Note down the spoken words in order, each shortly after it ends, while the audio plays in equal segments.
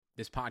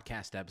This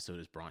podcast episode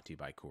is brought to you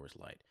by Coors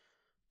Light.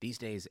 These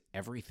days,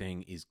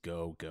 everything is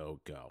go, go,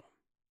 go.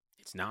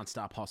 It's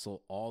nonstop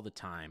hustle all the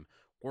time.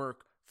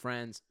 Work,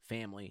 friends,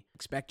 family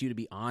expect you to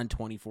be on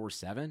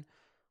 24/7.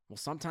 Well,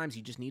 sometimes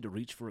you just need to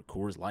reach for a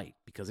Coors Light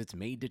because it's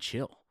made to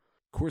chill.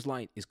 Coors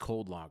Light is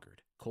cold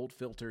lagered, cold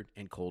filtered,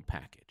 and cold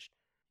packaged.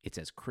 It's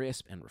as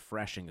crisp and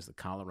refreshing as the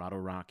Colorado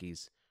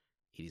Rockies.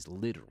 It is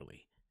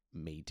literally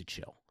made to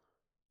chill.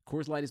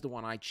 Coors Light is the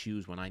one I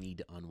choose when I need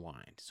to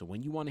unwind. So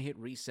when you want to hit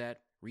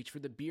reset, reach for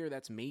the beer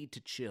that's made to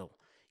chill.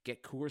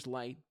 Get Coors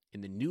Light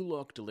in the new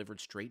look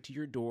delivered straight to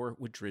your door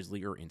with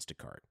Drizzly or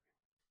Instacart.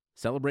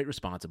 Celebrate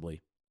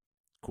responsibly.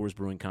 Coors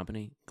Brewing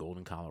Company,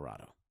 Golden,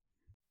 Colorado.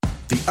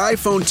 The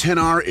iPhone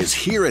XR is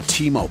here at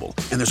T-Mobile,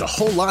 and there's a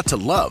whole lot to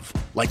love,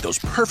 like those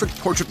perfect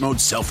portrait mode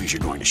selfies you're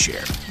going to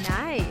share.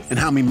 Nice. And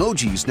how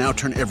Memojis now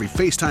turn every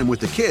FaceTime with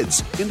the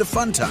kids into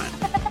fun time.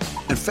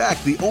 In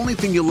fact, the only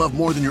thing you'll love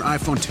more than your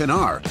iPhone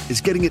XR is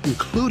getting it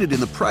included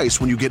in the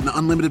price when you get an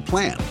unlimited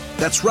plan.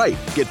 That's right.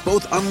 Get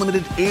both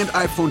unlimited and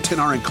iPhone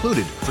XR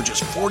included for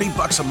just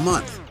 $40 a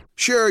month.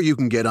 Sure, you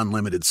can get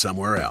unlimited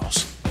somewhere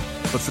else.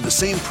 But for the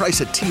same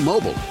price at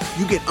T-Mobile,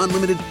 you get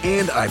unlimited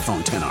and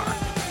iPhone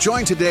XR.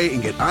 Join today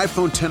and get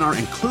iPhone XR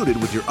included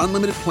with your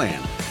unlimited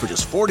plan for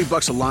just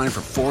 $40 a line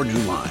for 4 new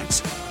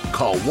lines.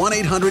 Call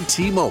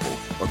 1-800-T-Mobile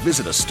or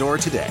visit a store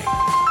today.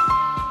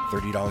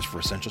 $30 for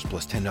Essentials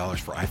plus $10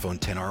 for iPhone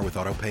XR with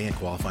autopay and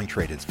qualifying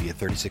trade-ins via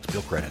 36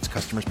 bill credits.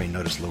 Customers may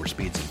notice lower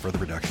speeds and further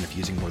reduction if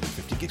using more than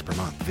 50 gigs per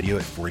month. Video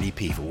at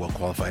 480p for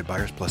well-qualified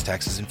buyers plus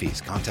taxes and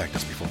fees. Contact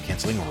us before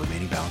canceling or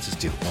remaining balances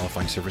due.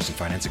 Qualifying service and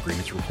finance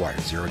agreements required.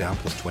 0 down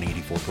plus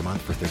 $20.84 per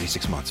month for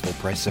 36 months. Full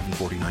price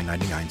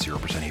 $749.99,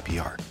 0%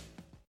 APR.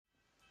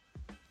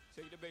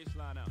 Take the bass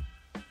line out.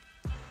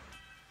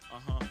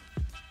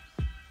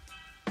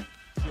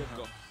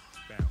 Go.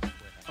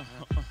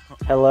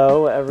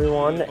 Hello,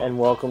 everyone, and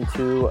welcome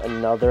to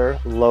another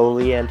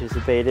lowly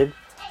anticipated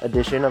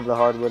edition of the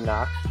Hardwood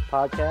Knocks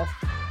podcast.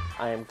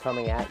 I am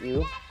coming at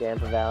you,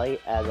 Dampa Valley,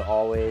 as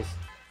always,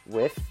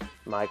 with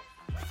my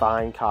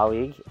fine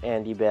colleague,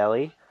 Andy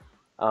Bailey.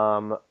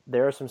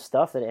 There are some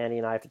stuff that Andy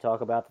and I have to talk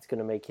about that's going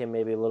to make him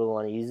maybe a little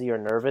uneasy or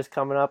nervous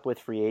coming up with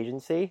free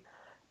agency,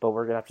 but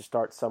we're going to have to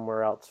start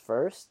somewhere else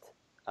first.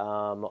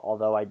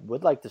 Although I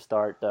would like to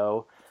start,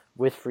 though,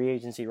 with free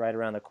agency right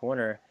around the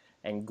corner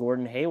and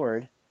Gordon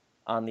Hayward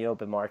on the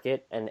open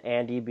market, and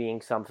Andy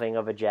being something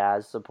of a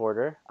Jazz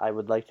supporter. I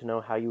would like to know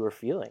how you were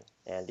feeling,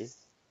 Andy.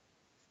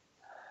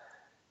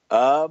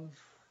 I'm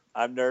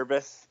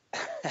nervous.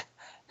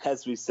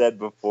 As we said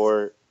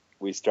before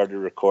we started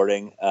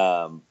recording,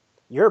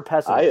 You're a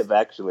pessimist. I have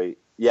actually,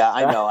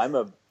 I know.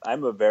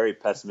 I'm a very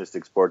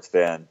pessimistic sports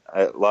fan.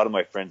 A lot of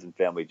my friends and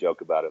family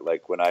joke about it.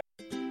 Like when I.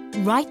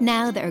 Right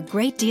now, there are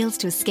great deals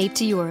to escape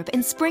to Europe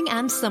in spring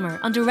and summer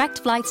on direct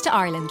flights to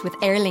Ireland with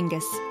Aer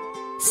Lingus.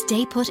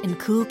 Stay put in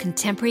cool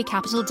contemporary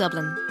capital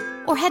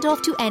Dublin, or head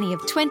off to any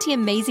of 20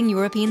 amazing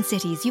European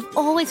cities you've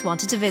always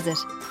wanted to visit.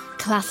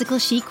 Classical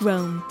chic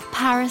Rome,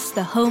 Paris,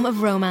 the home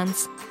of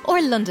romance,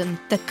 or London,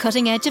 the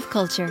cutting edge of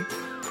culture.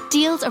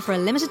 Deals are for a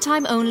limited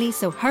time only,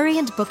 so hurry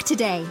and book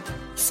today.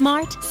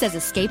 Smart says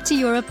escape to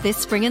Europe this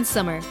spring and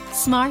summer.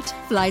 Smart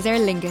flies Aer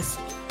Lingus.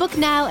 Book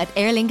now at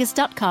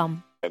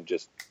aerlingus.com. I'm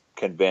just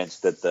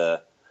convinced that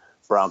the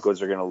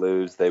Broncos are going to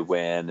lose, they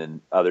win, and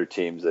other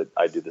teams that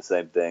I do the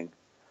same thing.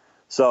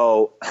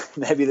 So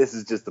maybe this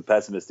is just the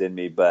pessimist in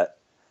me, but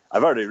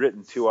I've already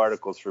written 2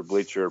 articles for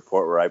Bleacher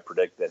Report where I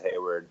predict that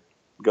Hayward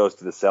goes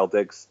to the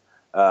Celtics.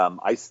 I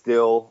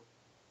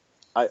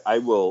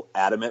will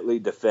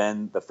adamantly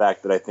defend the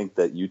fact that I think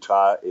that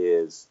Utah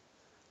is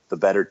the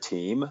better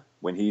team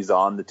when he's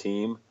on the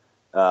team.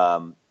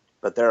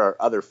 But there are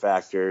other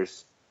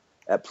factors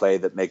at play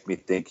that make me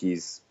think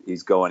he's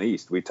going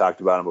east. We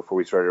talked about him before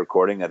we started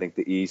recording. I think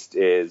the East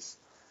is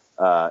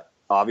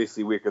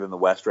obviously weaker than the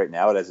West right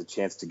now. It has a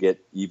chance to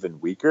get even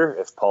weaker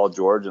if Paul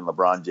George and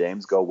LeBron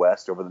James go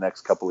west over the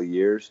next couple of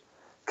years.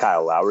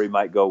 Kyle Lowry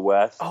might go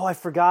west. Oh, I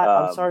forgot.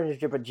 I'm sorry to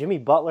interrupt, but Jimmy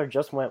Butler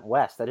just went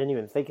west. I didn't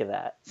even think of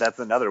that. That's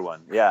another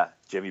one. Yeah,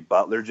 Jimmy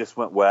Butler just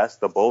went west.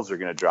 The Bulls are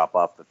going to drop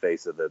off the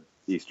face of the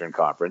Eastern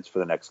Conference for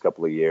the next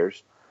couple of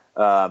years.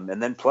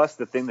 And then plus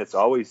the thing that's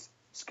always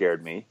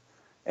scared me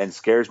and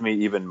scares me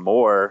even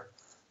more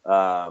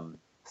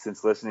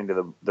since listening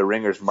to the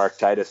Ringer's Mark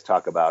Titus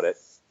talk about it,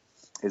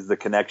 is the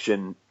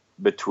connection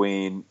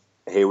between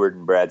Hayward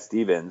and Brad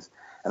Stevens.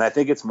 And I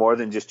think it's more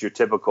than just your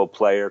typical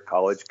player,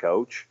 college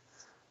coach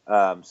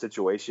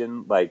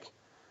situation. Like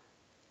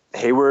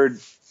Hayward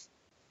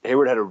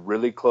had a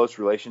really close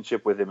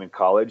relationship with him in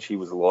college. He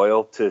was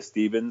loyal to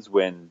Stevens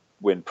when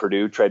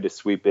Purdue tried to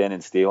sweep in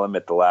and steal him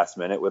at the last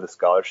minute with a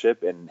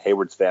scholarship. And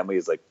Hayward's family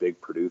is like big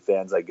Purdue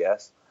fans, I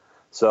guess.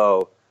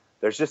 So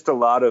there's just a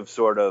lot of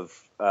sort of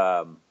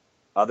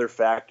other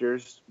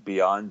factors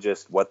beyond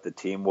just what the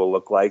team will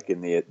look like in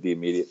the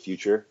immediate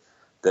future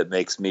that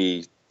makes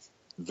me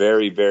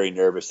very, very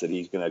nervous that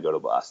he's going to go to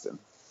Boston.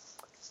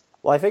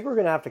 Well, I think we're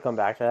going to have to come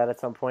back to that at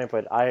some point,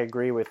 but I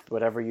agree with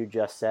whatever you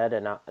just said.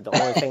 And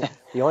the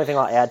only thing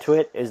I'll add to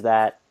it is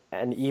that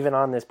and even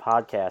on this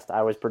podcast,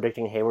 I was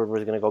predicting Hayward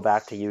was going to go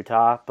back to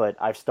Utah, but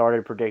I've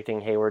started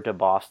predicting Hayward to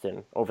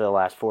Boston over the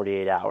last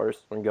 48 hours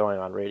when going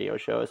on radio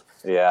shows.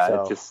 Yeah,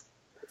 So, it just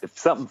if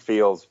something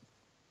feels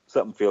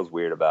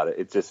weird about it.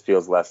 It just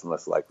feels less and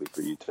less likely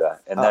for Utah,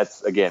 and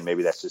that's again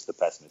maybe that's just the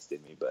pessimist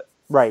in me, but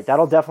right,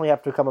 that'll definitely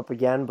have to come up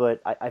again.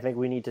 But I think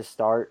we need to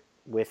start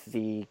with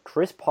the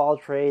Chris Paul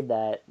trade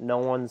that no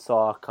one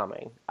saw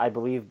coming. I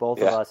believe both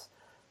of us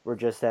were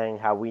just saying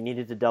how we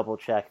needed to double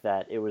check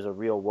that it was a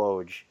real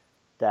Woj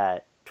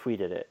that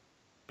tweeted it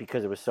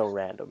because it was so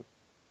random.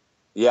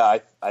 Yeah,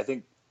 I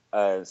think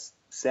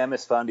Sam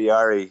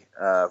Esfandiari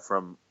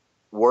from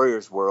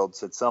Warriors World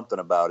said something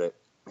about it,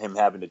 him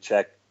having to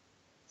check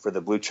for the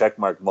blue check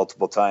mark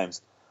multiple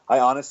times. I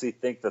honestly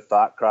think the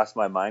thought crossed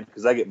my mind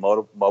because I get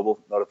mobile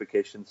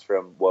notifications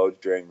from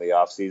Woj during the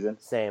off season.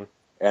 Same.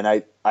 And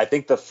I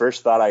think the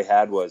first thought I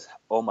had was,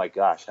 oh my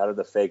gosh, how did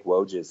the fake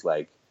Wojs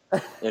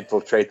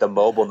infiltrate the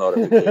mobile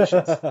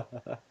notifications?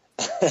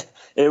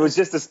 It was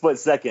just a split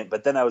second,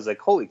 but then I was like,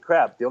 holy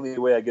crap, the only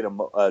way I get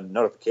a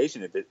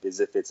notification is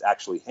if it's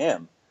actually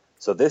him.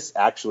 So this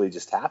actually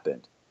just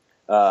happened.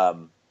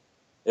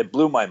 It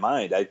blew my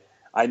mind.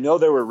 I know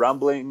there were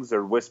rumblings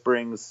or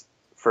whisperings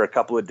for a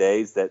couple of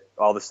days that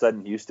all of a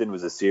sudden Houston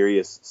was a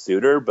serious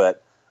suitor,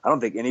 but I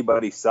don't think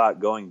anybody saw it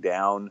going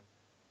down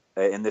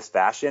in this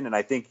fashion. And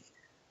I think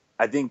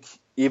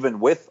even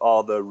with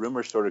all the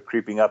rumors sort of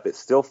creeping up, it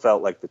still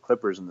felt like the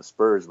Clippers and the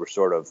Spurs were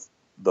sort of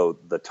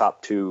the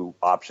top two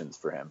options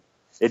for him.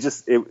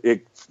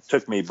 It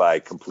took me by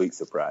complete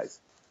surprise.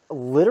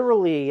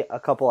 Literally a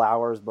couple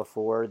hours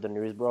before the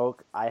news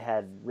broke, I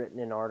had written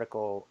an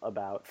article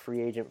about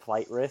free agent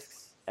flight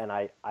risks, and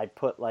I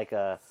put like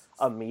a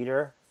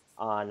meter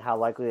on how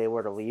likely they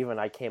were to leave, and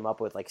I came up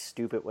with like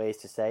stupid ways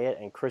to say it,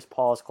 and Chris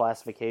Paul's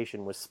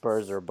classification was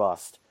Spurs or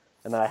bust.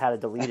 And then I had to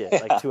delete it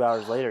like 2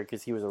 hours later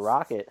because he was a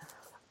Rocket.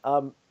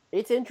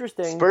 It's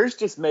interesting. Spurs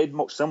just made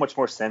so much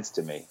more sense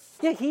to me.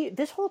 Yeah,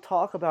 this whole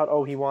talk about,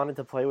 he wanted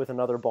to play with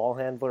another ball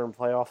handler and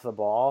play off the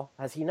ball.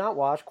 Has he not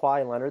watched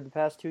Kawhi Leonard the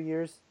past 2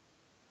 years?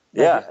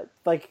 Yeah,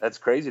 that's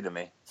crazy to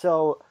me.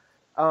 So,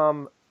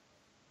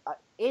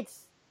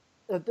 here's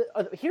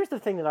the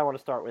thing that I want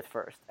to start with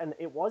first. And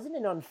it wasn't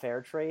an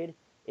unfair trade.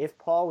 If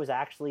Paul was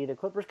actually, the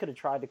Clippers could have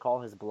tried to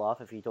call his bluff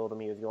if he told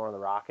them he was going to the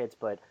Rockets.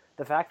 But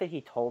the fact that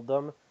he told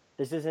them,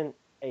 this isn't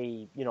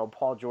a,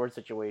 Paul George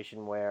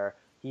situation where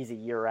he's a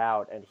year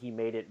out and he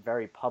made it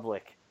very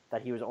public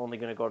that he was only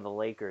going to go to the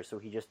Lakers, so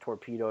he just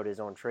torpedoed his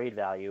own trade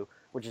value,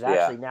 which is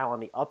actually now on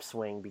the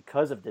upswing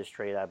because of this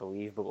trade, I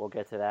believe, but we'll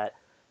get to that.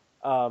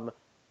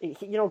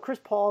 Chris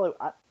Paul,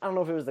 I don't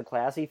know if it was the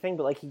classy thing,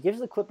 but he gives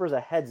the Clippers a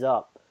heads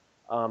up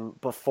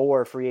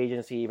before free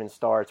agency even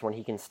starts when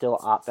he can still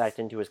opt back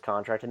into his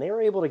contract, and they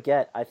were able to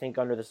get, I think,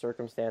 under the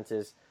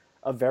circumstances,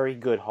 a very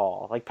good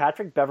haul.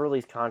 Patrick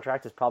Beverley's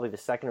contract is probably the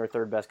second or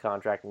third best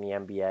contract in the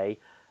NBA.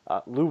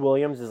 Lou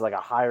Williams is like a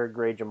higher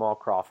grade Jamal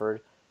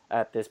Crawford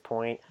at this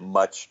point.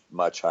 Much,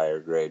 much higher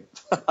grade.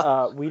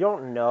 We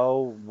don't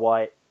know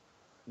what,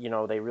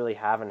 they really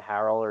have in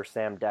Harrell or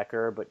Sam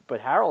Decker,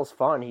 but Harrell's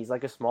fun. He's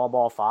like a small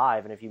ball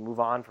five, and if you move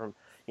on from,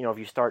 if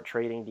you start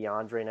trading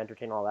DeAndre and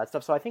entertain all that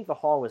stuff. So I think the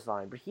haul was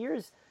fine. But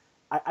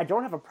I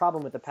don't have a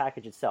problem with the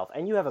package itself.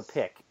 And you have a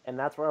pick, and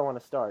that's where I want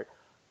to start.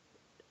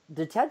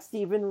 The Ted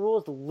Stevens rule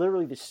is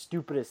literally the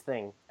stupidest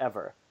thing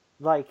ever.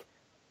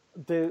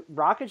 The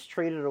Rockets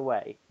traded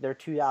away their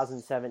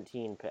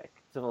 2017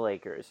 pick to the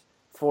Lakers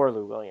for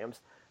Lou Williams.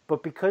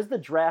 But because the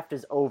draft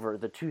is over,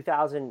 the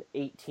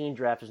 2018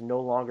 draft is no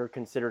longer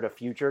considered a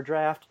future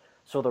draft,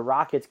 so the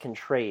Rockets can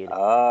trade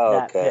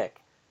that pick.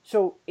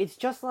 So it's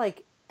just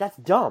that's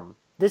dumb.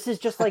 This is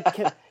just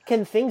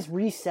can things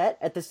reset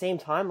at the same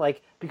time?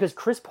 Because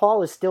Chris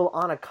Paul is still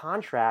on a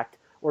contract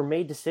or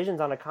made decisions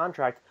on a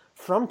contract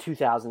from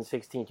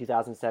 2016,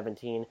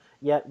 2017,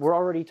 yet we're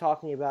already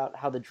talking about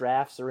how the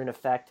drafts are in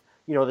effect.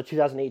 The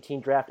 2018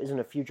 draft isn't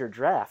a future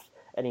draft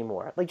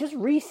anymore. Just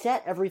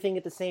reset everything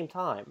at the same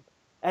time.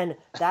 And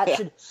that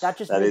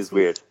is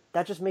weird.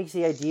 That just makes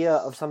the idea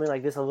of something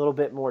like this a little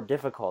bit more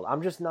difficult.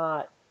 I'm just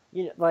not,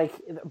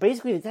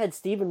 basically the Ted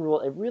Stevens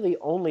rule, it really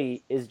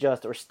only is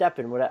just, or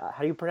Steppen,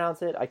 how do you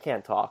pronounce it? I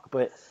can't talk,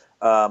 but.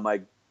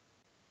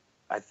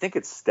 I think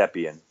it's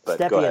Stepien, but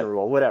go ahead.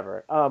 Rule,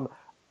 whatever.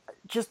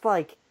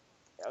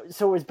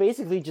 So it's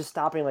basically just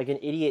stopping an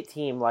idiot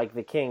team like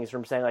the Kings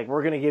from saying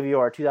we're going to give you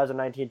our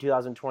 2019,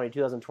 2020,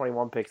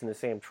 2021 picks in the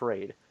same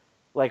trade,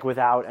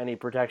 without any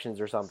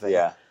protections or something.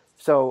 Yeah.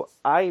 So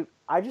I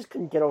just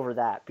couldn't get over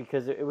that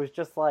because it was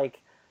just kudos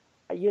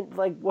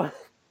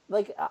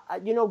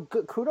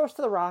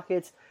to the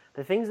Rockets.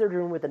 The things they're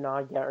doing with the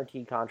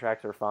non-guaranteed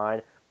contracts are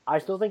fine. I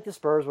still think the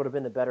Spurs would have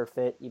been the better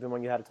fit, even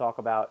when you had to talk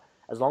about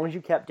as long as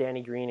you kept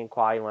Danny Green and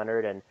Kawhi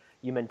Leonard and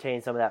you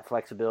maintained some of that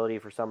flexibility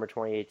for summer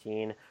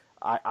 2018.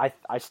 I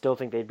still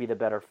think they'd be the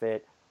better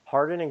fit.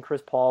 Harden and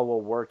Chris Paul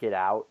will work it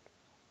out.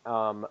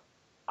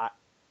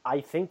 I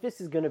think this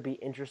is going to be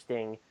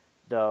interesting,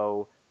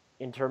 though,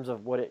 in terms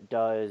of what it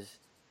does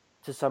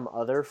to some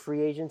other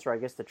free agents, or I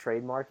guess the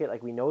trade market.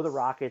 We know the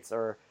Rockets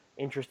are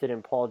interested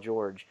in Paul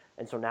George.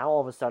 And so now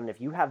all of a sudden, if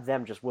you have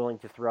them just willing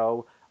to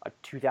throw a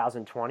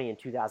 2020 and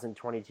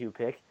 2022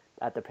 pick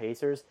at the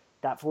Pacers,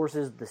 that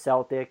forces the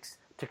Celtics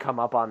to come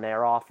up on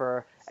their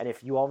offer. And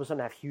if you all of a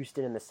sudden have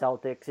Houston and the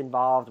Celtics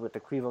involved with the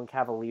Cleveland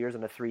Cavaliers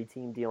and a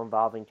 3-team deal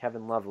involving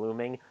Kevin Love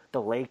looming,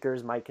 the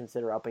Lakers might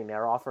consider upping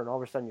their offer, and all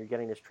of a sudden you're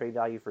getting this trade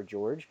value for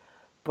George.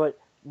 But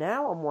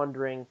now I'm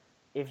wondering,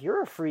 if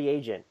you're a free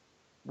agent,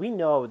 we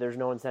know there's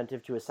no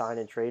incentive to assign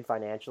and trade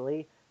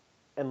financially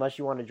unless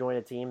you want to join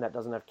a team that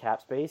doesn't have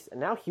cap space. And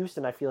now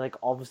Houston, I feel like,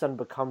 all of a sudden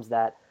becomes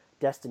that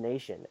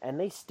destination. And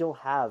they still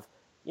have,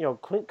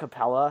 Clint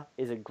Capella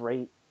is a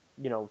great,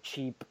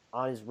 cheap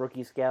on his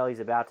rookie scale. He's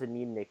about to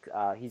need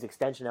he's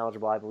extension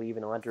eligible, I believe,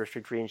 and he'll enter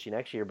restricted free agency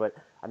next year. But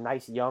a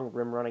nice young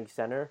rim running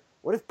center.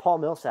 What if Paul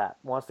Millsap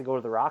wants to go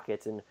to the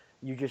Rockets and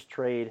you just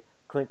trade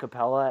Clint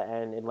Capella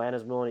and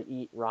Atlanta's willing to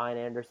eat Ryan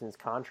Anderson's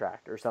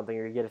contract or something,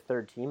 or you get a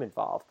third team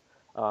involved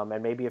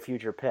and maybe a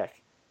future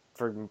pick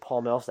for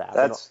Paul Millsap?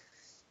 That's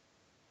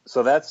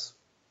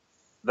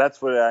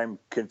what I'm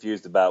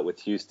confused about with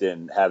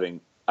Houston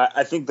having.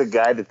 I think the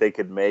guy that they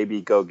could maybe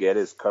go get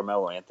is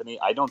Carmelo Anthony.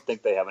 I don't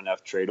think they have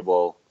enough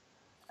tradable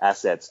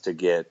assets to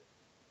get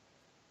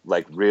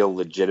like real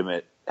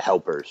legitimate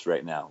helpers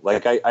right now.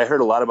 Like I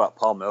heard a lot about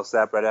Paul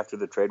Millsap right after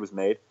the trade was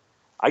made.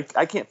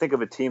 I can't think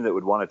of a team that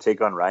would want to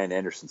take on Ryan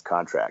Anderson's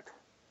contract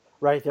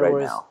right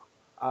now.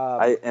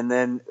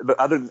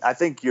 I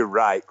think you're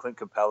right. Clint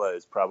Capella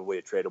is probably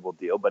a tradable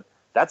deal, but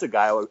that's a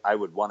guy I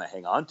would want to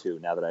hang on to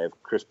now that I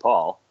have Chris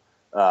Paul.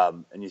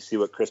 And you see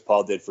what Chris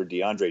Paul did for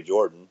DeAndre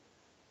Jordan.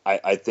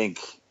 I think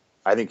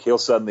he'll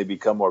suddenly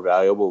become more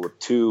valuable with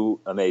two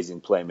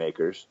amazing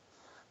playmakers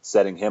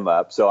setting him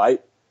up. So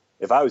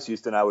if I was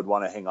Houston, I would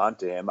want to hang on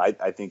to him. I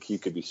think he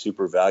could be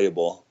super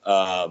valuable.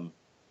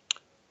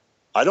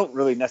 I don't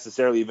really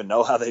necessarily even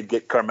know how they'd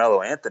get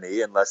Carmelo Anthony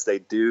unless they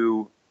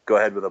do go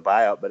ahead with a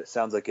buyout. But it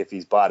sounds like if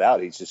he's bought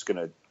out, he's just going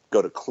to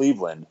go to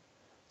Cleveland.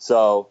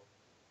 So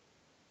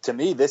to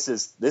me, this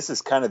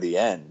is kind of the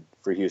end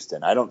for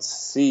Houston. I don't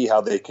see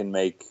how they can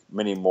make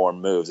many more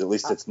moves. At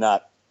least it's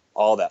not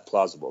all that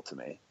plausible to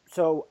me.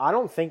 So I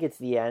don't think it's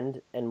the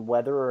end, and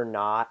whether or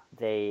not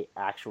they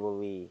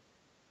actually,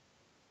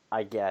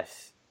 I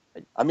guess.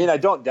 I mean, I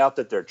don't doubt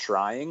that they're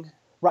trying.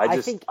 Right,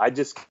 I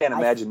just can't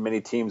imagine many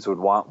teams would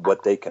want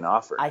what they can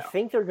offer now. I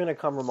think they're going to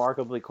come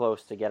remarkably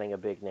close to getting a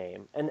big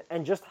name.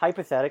 And just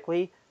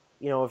hypothetically,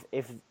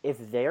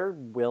 if they're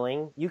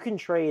willing, you can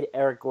trade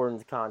Eric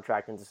Gordon's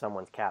contract into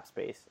someone's cap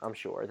space, I'm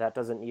sure. That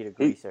doesn't need a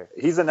greaser.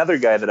 He's another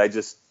guy that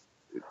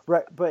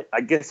right, but I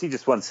guess he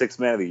just won Sixth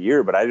Man of the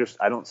Year, but I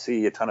don't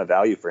see a ton of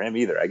value for him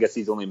either. I guess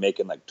he's only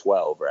making like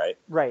 12, right?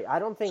 Right. I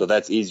don't think so.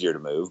 That's easier to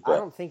move. But I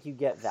don't think you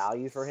get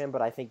value for him,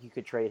 but I think you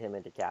could trade him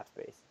into cap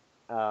space.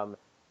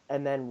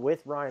 And then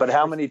with Ryan. But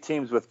how many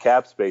teams with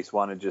cap space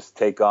want to just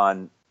take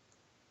on?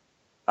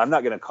 I'm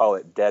not going to call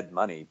it dead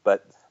money,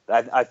 but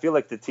I feel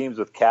like the teams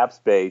with cap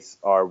space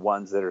are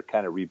ones that are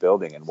kind of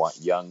rebuilding and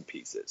want young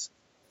pieces.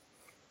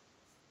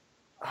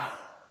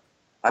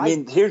 I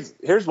mean,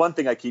 here's one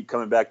thing I keep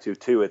coming back to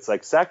too. It's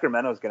like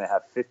Sacramento's going to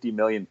have $50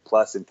 million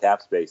plus in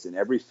cap space, and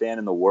every fan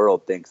in the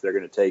world thinks they're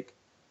going to take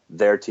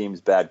their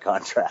team's bad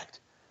contract.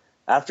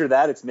 After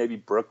that, it's maybe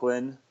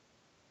Brooklyn,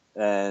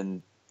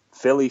 and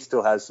Philly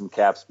still has some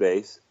cap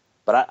space.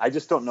 But I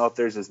just don't know if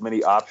there's as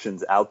many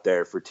options out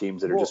there for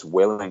teams that are just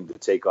willing to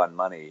take on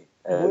money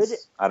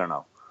as I don't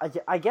know.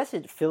 I guess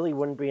Philly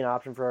wouldn't be an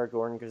option for Eric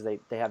Gordon because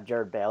they have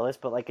Jared Bayless,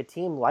 but like a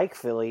team like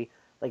Philly.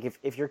 Like,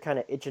 if you're kind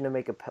of itching to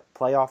make a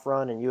playoff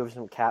run and you have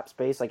some cap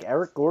space, like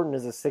Eric Gordon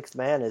as a sixth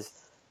man is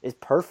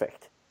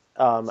perfect.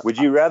 Would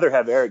you rather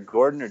have Eric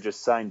Gordon or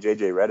just sign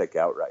J.J. Redick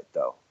outright,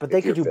 though? But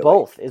they could do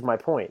both, is my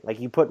point.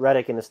 Like, you put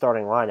Redick in the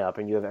starting lineup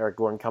and you have Eric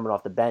Gordon coming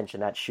off the bench,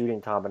 and that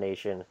shooting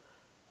combination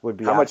would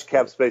be... How much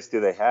cap space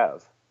do they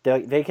have?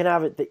 They can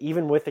have it,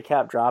 even with the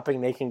cap dropping,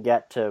 they can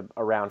get to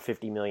around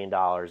 $50 million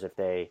if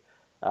they...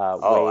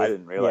 I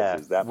didn't realize it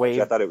was that much.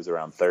 I thought it was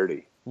around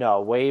 30.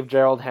 No, waive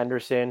Gerald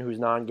Henderson, who's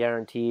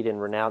non-guaranteed,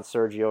 and renounce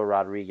Sergio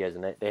Rodriguez,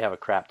 and they have a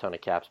crap ton of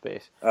cap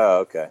space. Oh,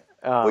 okay.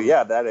 Well,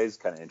 yeah, that is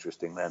kind of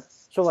interesting then.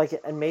 So, like,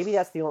 and maybe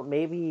that's the only,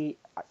 maybe,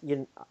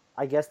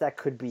 I guess that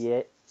could be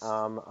it,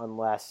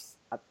 unless,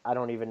 I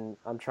don't even,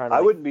 I'm trying to...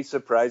 I wouldn't be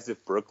surprised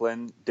if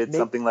Brooklyn did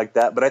something like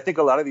that, but I think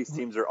a lot of these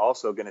teams are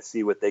also going to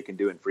see what they can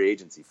do in free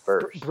agency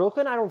first.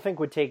 Brooklyn, I don't think,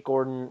 would take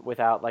Gordon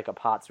without, like, a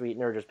pot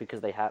sweetener, just because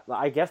they have,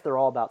 I guess they're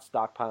all about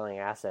stockpiling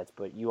assets,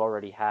 but you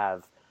already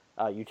have...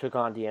 you took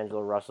on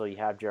D'Angelo Russell. You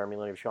have Jeremy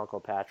Lin, Sean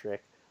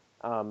Kilpatrick.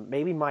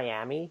 Maybe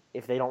Miami,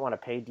 if they don't want to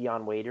pay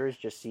Dion Waiters,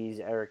 just sees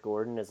Eric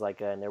Gordon as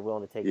and they're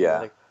willing to take.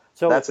 Yeah,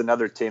 so that's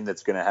another team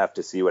that's going to have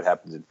to see what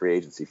happens in free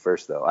agency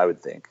first, though. I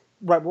would think.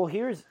 Right. Well,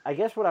 I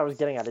guess what I was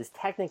getting at is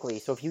technically,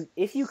 so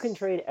if you can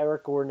trade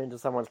Eric Gordon into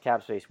someone's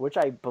cap space, which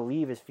I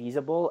believe is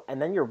feasible,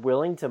 and then you're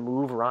willing to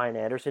move Ryan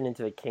Anderson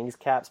into the Kings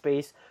cap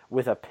space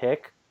with a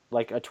pick,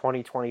 like a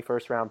 2020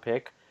 first round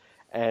pick.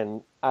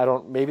 And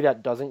maybe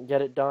that doesn't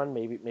get it done.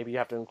 Maybe you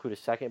have to include a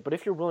second. But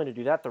if you're willing to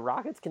do that, the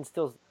Rockets can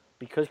still,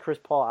 because Chris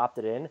Paul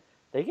opted in,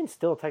 they can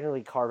still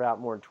technically carve out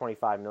more than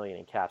 $25 million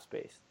in cap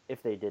space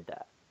if they did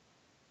that,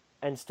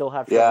 and still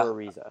have Trevor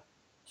Ariza.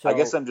 So I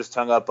guess I'm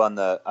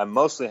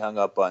mostly hung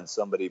up on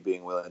somebody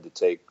being willing to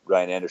take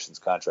Ryan Anderson's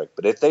contract.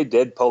 But if they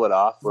did pull it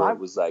off, where it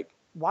was like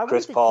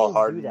Chris Paul,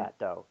 Harden, do that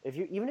though?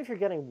 Even if you're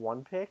getting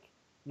one pick,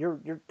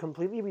 you're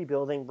completely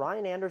rebuilding.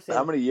 Ryan Anderson.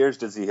 How many years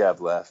does he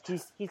have left?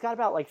 He's got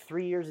about like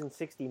 3 years and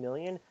 $60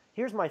 million.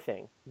 Here's my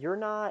thing: you're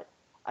not.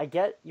 I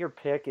get your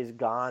pick is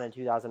gone in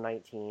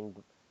 2019,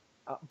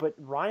 but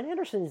Ryan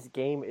Anderson's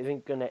game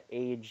isn't going to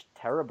age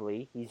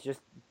terribly. He's just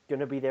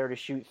going to be there to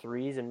shoot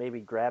threes and maybe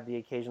grab the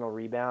occasional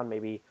rebound,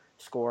 maybe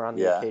score on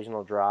the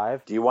occasional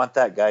drive. Do you want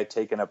that guy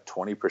taking up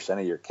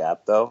 20% of your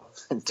cap though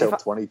until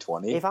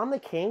 2020? If I'm the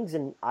Kings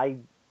and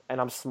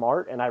I'm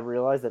smart and I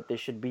realize that this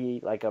should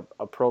be like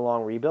a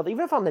prolonged rebuild,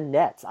 even if I'm the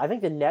Nets, I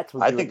think the Nets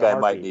would. I think I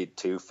might need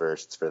 2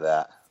 firsts for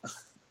that.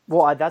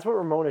 Well, that's what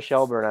Ramona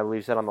Shelburne, I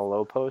believe, said on the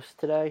Low Post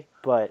today.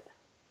 But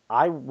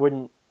I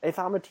wouldn't. If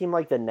I'm a team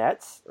like the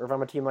Nets or if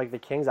I'm a team like the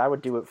Kings, I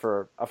would do it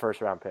for a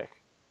first-round pick.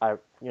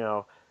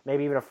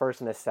 Maybe even a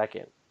first and a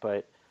second.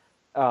 But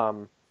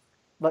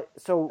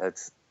so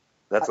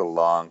that's a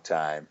long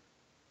time.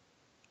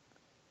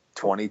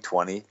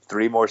 2020,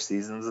 3 more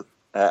seasons.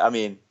 I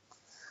mean,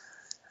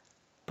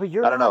 but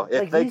I don't know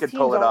if they could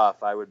pull it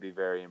off. I would be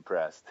very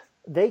impressed.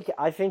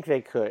 I think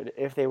they could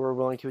if they were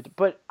willing to,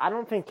 but I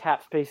don't think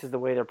cap space is the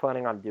way they're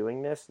planning on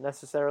doing this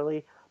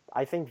necessarily.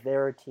 I think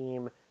they're a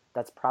team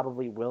that's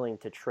probably willing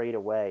to trade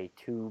away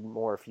 2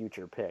 more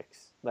future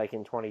picks, like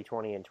in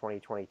 2020 and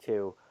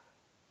 2022.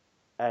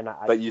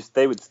 But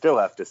they would still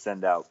have to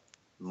send out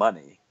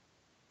money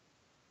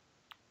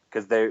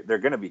because they're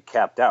going to be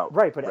capped out,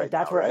 right? But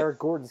that's where Eric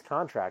Gordon's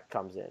contract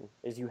comes in.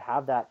 Is you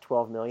have that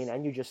 $12 million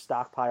and you just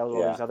stockpile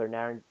all these other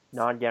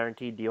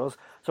non-guaranteed deals.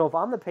 So if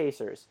I'm the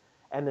Pacers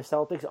and the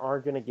Celtics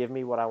aren't going to give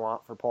me what I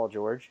want for Paul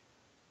George,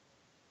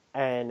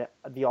 and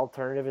the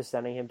alternative is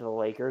sending him to the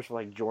Lakers for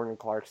like Jordan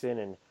Clarkson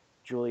and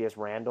Julius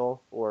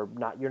Randle, or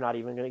not, you're not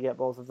even going to get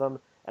both of them.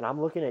 And I'm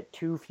looking at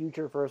 2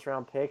 future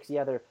first-round picks.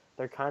 Yeah,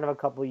 they're kind of a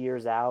couple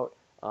years out,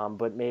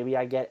 but maybe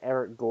I get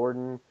Eric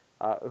Gordon,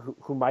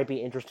 who might be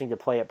interesting to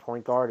play at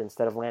point guard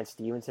instead of Lance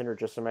Stevenson or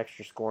just some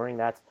extra scoring.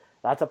 That's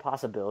a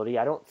possibility.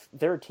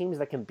 There are teams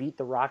that can beat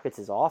the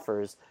Rockets'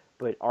 offers,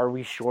 but are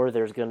we sure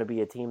there's going to be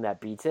a team that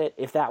beats it?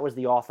 If that was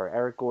the offer,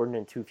 Eric Gordon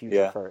and 2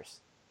 future firsts.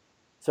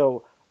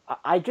 So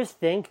I just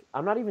think,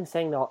 I'm not even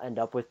saying they'll end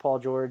up with Paul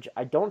George.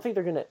 I don't think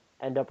they're going to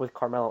end up with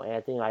Carmelo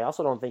Anthony. I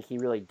also don't think he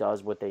really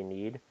does what they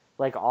need.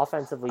 Like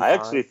offensively, I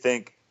actually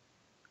think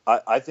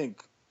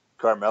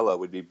Carmelo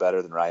would be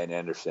better than Ryan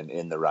Anderson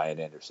in the Ryan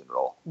Anderson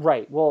role.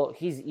 Right. Well,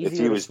 he's easier if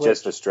he was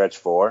just a stretch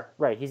 4.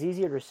 Right. He's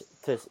easier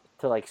to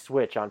like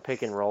switch on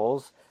pick and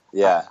rolls.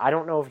 Yeah. I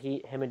don't know if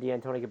him and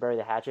D'Antoni could bury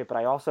the hatchet, but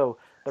I also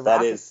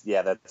that's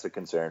a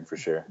concern for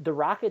sure. The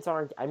Rockets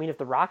aren't. I mean, if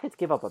the Rockets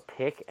give up a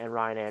pick and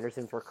Ryan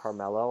Anderson for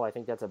Carmelo, I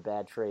think that's a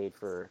bad trade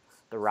for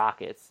the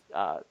Rockets.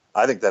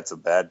 I think that's a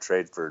bad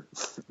trade for.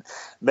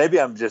 Maybe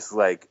I'm just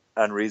like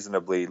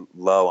unreasonably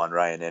low on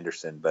Ryan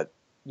Anderson, but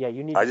yeah,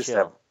 you need. I just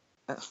chill.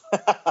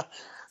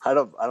 I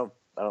don't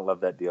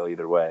love that deal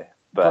either way.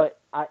 But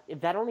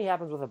if that only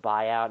happens with a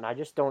buyout, and I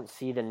just don't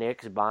see the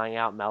Knicks buying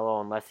out Melo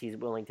unless he's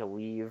willing to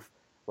leave.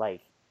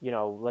 Like,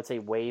 let's say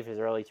waive his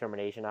early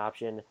termination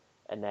option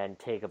and then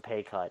take a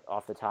pay cut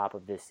off the top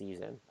of this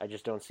season. I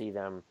just don't see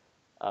them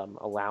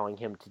allowing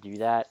him to do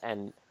that.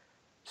 And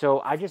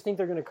so I just think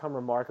they're going to come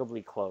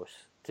remarkably close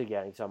to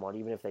getting someone,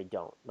 even if they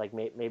don't. Like,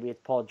 maybe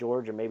it's Paul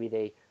George, or maybe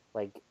they,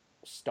 like,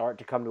 start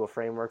to come to a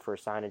framework for a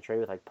sign and trade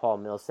with, like, Paul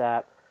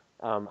Millsap.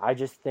 I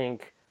just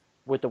think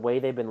with the way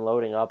they've been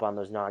loading up on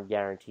those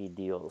non-guaranteed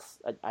deals,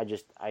 I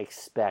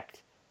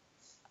expect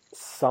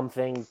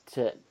something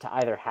to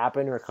either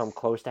happen or come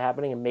close to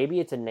happening. And maybe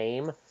it's a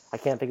name. I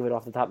can't think of it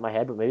off the top of my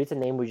head, but maybe it's a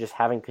name we just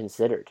haven't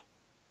considered.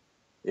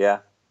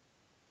 Yeah.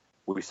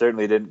 We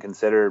certainly didn't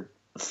consider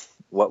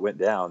what went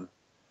down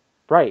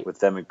with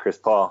them and Chris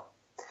Paul.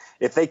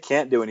 If they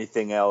can't do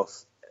anything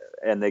else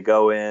and they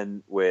go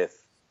in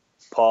with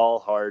Paul,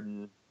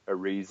 Harden,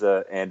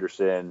 Ariza,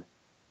 Anderson,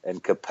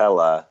 and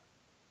Capella,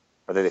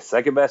 are they the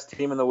second best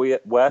team in the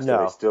West? No.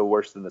 Are they still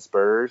worse than the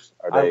Spurs?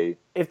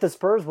 If the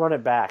Spurs run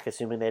it back,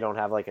 assuming they don't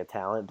have like a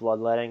talent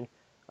bloodletting,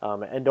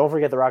 and don't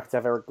forget the Rockets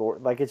have Eric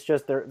Gordon. Like, it's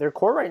just their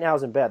core right now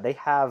isn't bad. They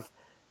have,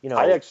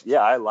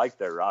 I like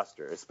their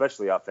roster,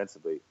 especially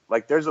offensively.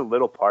 Like, there's a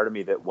little part of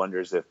me that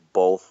wonders if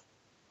both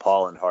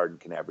Paul and Harden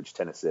can average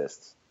 10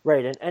 assists.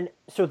 Right, and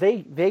so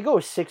they go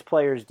 6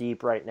 players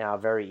deep right now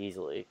very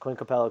easily. Clint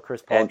Capella,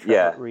 Chris Paul,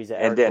 Trevor Ariza,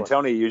 and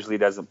D'Antoni usually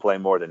doesn't play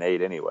more than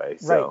 8 anyway.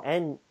 So. Right,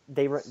 and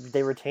they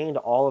retained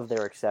all of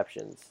their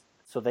exceptions,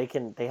 so they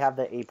have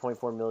the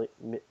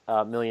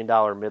 $8.4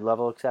 million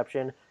mid-level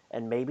exception,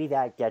 and maybe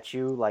that gets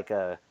you like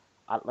a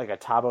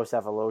Thabo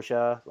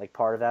Sefolosha, like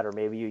part of that, or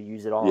maybe you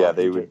use it all. Yeah,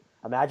 they would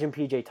imagine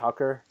PJ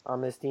Tucker on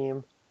this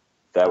team.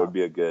 That would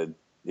be a good.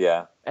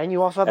 Yeah. And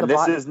you also have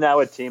this is now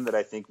a team that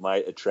I think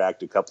might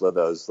attract a couple of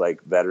those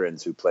like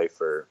veterans who play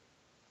for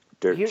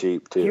dirt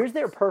cheap too. Here's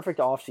their perfect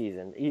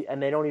offseason,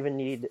 and they don't even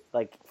need,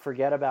 like,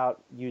 forget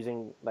about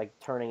using, like,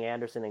 turning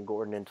Anderson and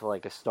Gordon into,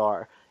 like, a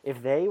star.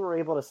 If they were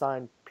able to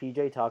sign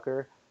P.J.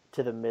 Tucker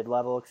to the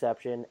mid-level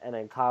exception, and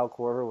then Kyle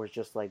Korver was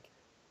just like,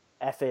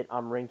 F it,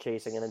 I'm ring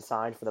chasing, and then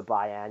signed for the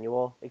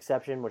biannual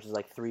exception, which is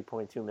like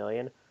 $3.2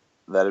 million.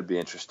 That'd be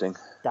interesting.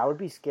 That would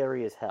be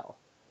scary as hell.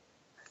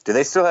 Do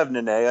they still have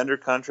Nene under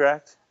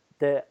contract?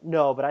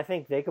 No, but I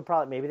think they could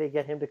probably, maybe they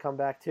get him to come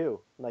back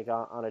too, like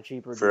on a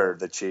cheaper for deal.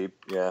 The cheap,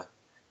 yeah.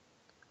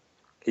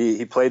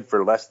 He played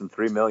for less than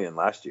 $3 million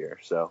last year,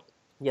 so.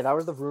 Yeah, that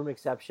was the room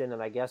exception,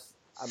 and I guess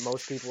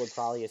most people would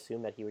probably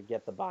assume that he would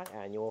get the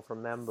biannual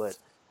from them, but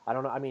I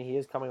don't know. I mean, he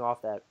is coming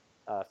off that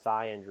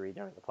thigh injury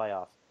during the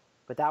playoffs.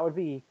 But that would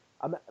be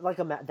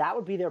that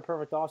would be their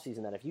perfect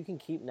offseason. Then if you can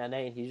keep Nene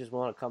and he's just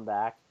willing to come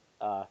back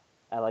at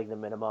like the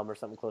minimum or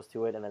something close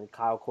to it, and then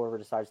Kyle Korver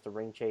decides to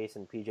ring chase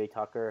and PJ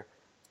Tucker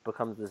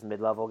becomes this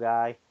mid-level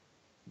guy,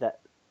 that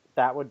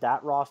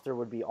roster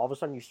would be all of a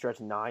sudden you stretch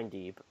 9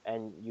 deep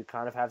and you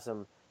kind of have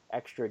some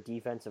extra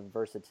defensive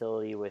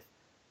versatility with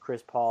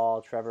Chris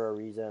Paul, Trevor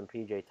Ariza, and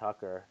PJ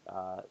Tucker,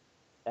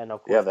 and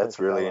of course that's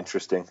really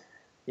interesting.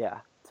 Yeah,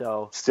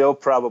 so still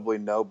probably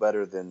no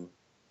better than.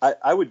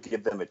 I would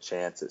give them a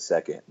chance at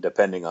second,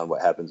 depending on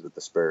what happens with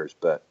the Spurs.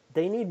 But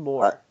they need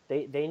more.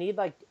 They need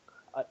like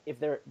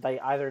if they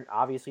either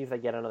obviously if they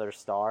get another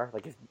star,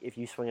 like if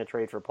you swing a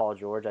trade for Paul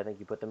George, I think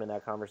you put them in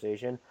that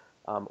conversation,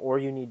 or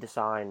you need to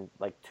sign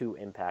like 2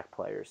 impact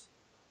players.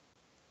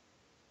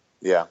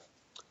 Yeah,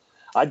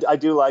 I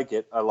do like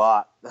it a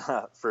lot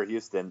for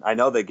Houston. I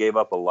know they gave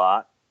up a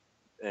lot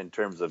in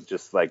terms of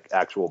just like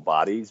actual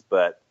bodies,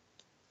 but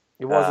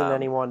it wasn't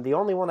anyone. The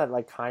only one that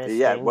like kind of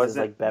it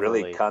wasn't is like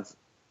Beverly. Really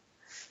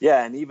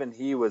yeah, and even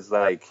he was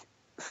like,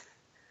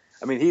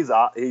 I mean,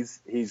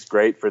 he's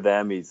great for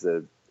them. He's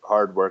a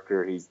hard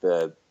worker. He's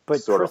the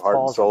sort of heart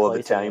and soul of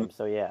the team.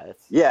 So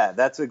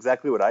that's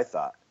exactly what I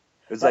thought.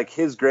 It was like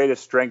his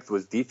greatest strength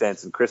was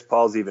defense, and Chris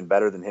Paul's even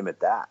better than him at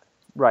that.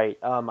 Right.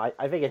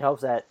 I think it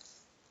helps that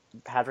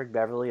Patrick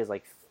Beverly is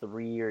like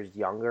 3 years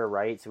younger,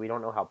 right? So we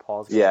don't know how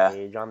Paul's going to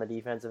age on the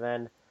defensive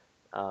end.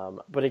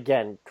 But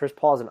again, Chris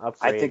Paul's an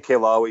upgrade. I think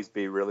he'll always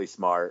be really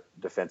smart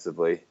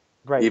defensively.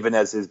 Right. Even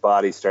as his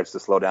body starts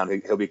to slow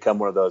down, he'll become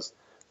one of those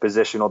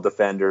positional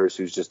defenders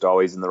who's just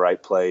always in the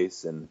right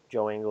place. And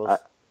Joe Ingles.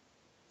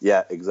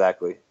 Yeah,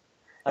 exactly.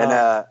 And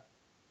I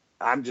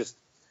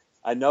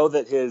know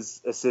that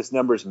his assist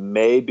numbers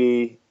may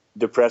be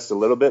depressed a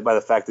little bit by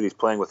the fact that he's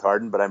playing with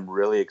Harden, but I'm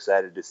really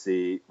excited to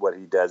see what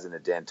he does in a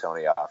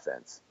D'Antoni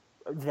offense.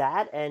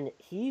 That, and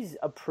he's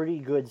a pretty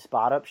good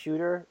spot-up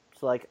shooter.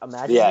 So, like,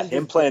 imagine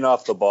him playing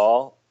off the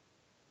ball.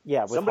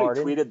 Yeah, with somebody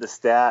Harden. tweeted the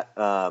stat.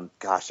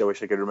 Gosh, I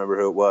wish I could remember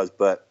who it was,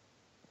 but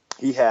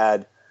he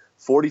had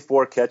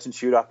 44 catch and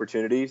shoot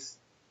opportunities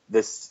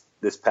this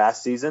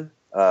past season.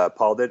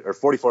 Paul did, or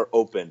 44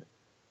 open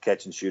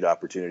catch and shoot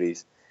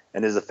opportunities,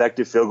 and his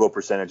effective field goal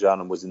percentage on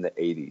them was in the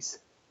 80s.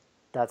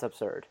 That's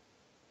absurd.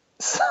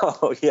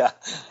 So yeah,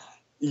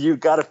 you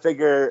got to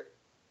figure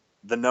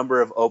the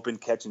number of open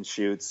catch and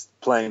shoots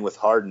playing with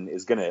Harden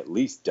is going to at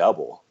least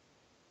double,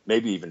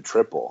 maybe even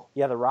triple.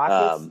 Yeah, the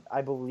Rockets,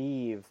 I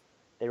believe.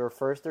 They were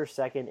first or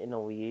second in the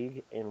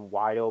league in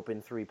wide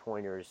open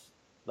 3-pointers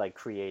like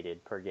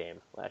created per game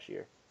last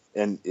year.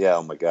 And yeah,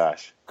 oh my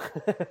gosh.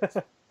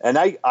 And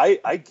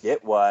I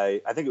get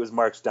why. I think it was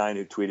Mark Stein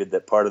who tweeted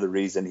that part of the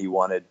reason he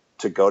wanted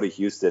to go to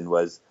Houston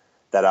was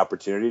that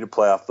opportunity to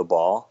play off the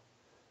ball.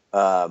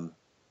 And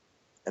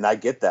I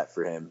get that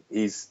for him.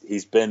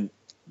 He's been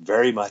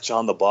very much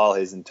on the ball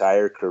his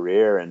entire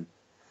career. And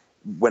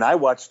when I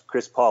watched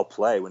Chris Paul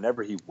play,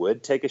 whenever he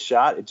would take a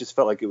shot, it just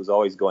felt like it was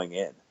always going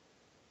in.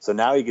 So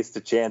now he gets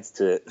the chance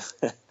to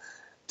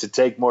to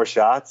take more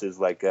shots as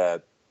like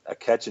a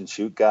catch and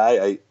shoot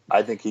guy.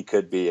 I think he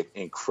could be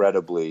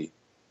incredibly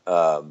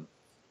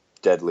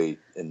deadly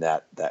in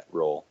that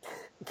role.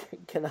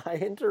 Can I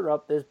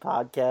interrupt this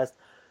podcast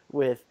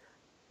with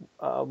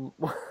one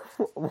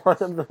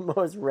of the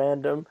most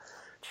random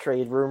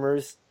trade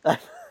rumors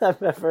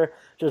I've ever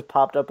just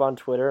popped up on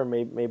Twitter?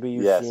 Maybe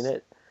you've seen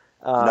it.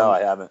 No,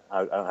 I haven't.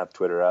 I don't have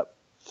Twitter up.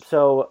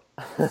 So,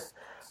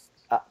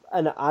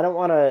 and I don't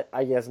want to,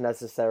 I guess,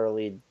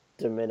 necessarily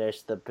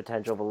diminish the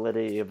potential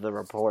validity of the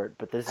report,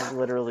 but this is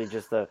literally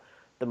just the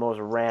most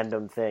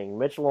random thing.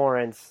 Mitch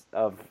Lawrence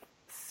of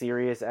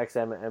Sirius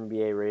XM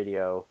NBA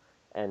Radio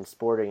and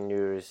Sporting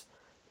News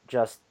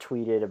just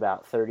tweeted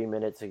about 30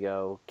 minutes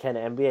ago, can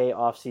NBA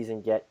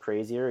offseason get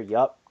crazier?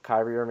 Yup,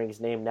 Kyrie Irving's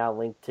name now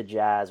linked to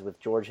Jazz with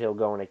George Hill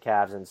going to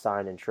Cavs and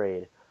sign and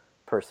trade,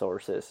 per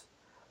sources.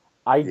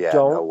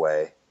 No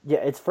way. Yeah,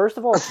 it's first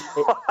of all,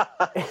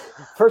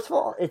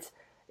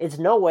 it's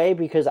no way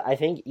because I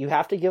think you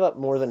have to give up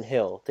more than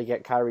Hill to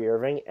get Kyrie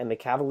Irving, and the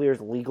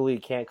Cavaliers legally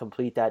can't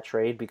complete that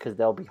trade because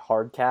they'll be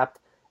hard capped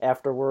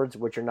afterwards,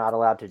 which you're not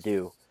allowed to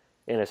do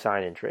in a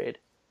sign and trade.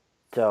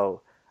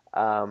 So,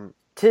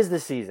 'tis the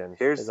season,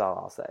 is all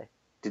I'll say.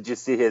 Did you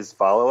see his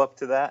follow-up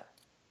to that?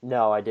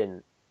 No, I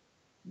didn't.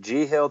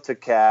 G. Hill to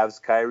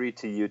Cavs, Kyrie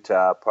to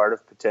Utah, part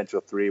of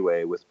potential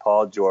three-way with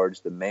Paul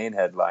George, the main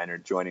headliner,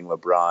 joining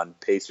LeBron,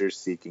 Pacers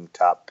seeking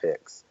top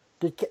picks.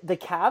 The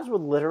Cavs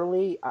would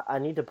literally – I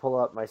need to pull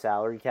up my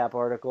salary cap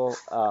article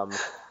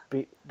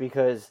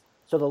because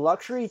 – so the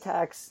luxury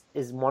tax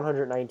is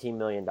 $119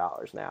 million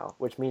now,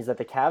 which means that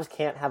the Cavs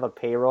can't have a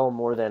payroll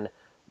more than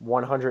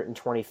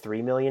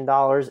 $123 million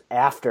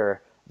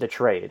after the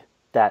trade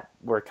that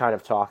we're kind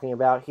of talking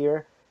about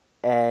here.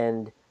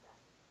 And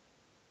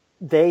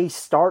they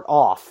start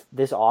off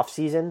this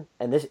offseason,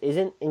 and this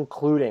isn't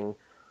including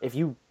 – if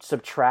you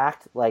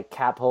subtract like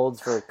cap holds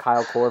for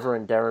Kyle Korver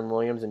and Deron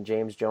Williams and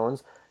James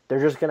Jones,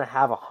 they're just going to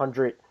have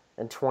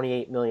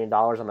 $128 million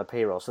on the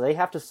payroll. So they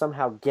have to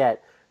somehow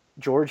get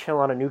George Hill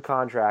on a new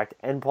contract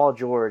and Paul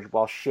George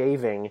while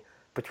shaving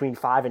between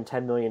 $5 and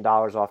 $10 million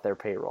off their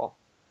payroll.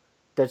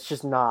 That's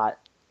just not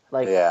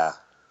like. Yeah.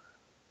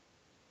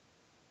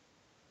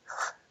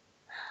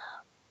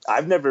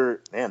 I've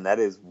never, man, that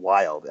is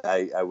wild.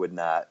 I would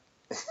not.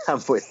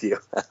 I'm with you.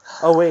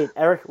 Oh, wait.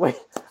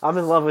 I'm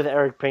in love with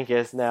Eric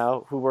Pincus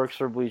now, who works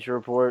for Bleacher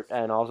Report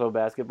and also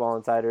Basketball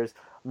Insiders.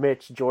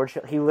 George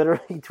Hill, he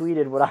literally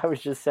tweeted what I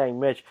was just saying.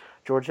 Mitch,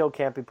 George Hill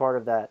can't be part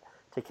of that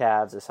to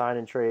Cavs. A sign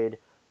and trade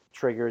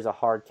triggers a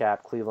hard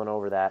cap. Cleveland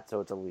over that, so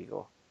it's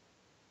illegal.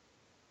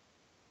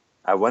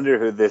 I wonder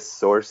who this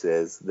source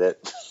is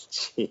that,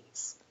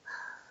 jeez.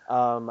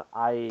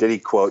 Did he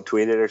quote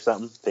tweet it or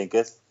something,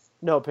 Pincus?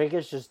 No,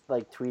 Pincus just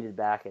like tweeted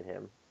back at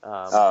him.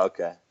 Oh,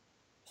 okay.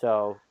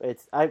 So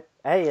I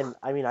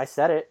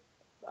said it.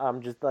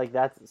 Just like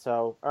that's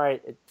so. All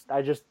right.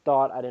 I just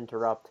thought I'd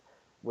interrupt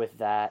with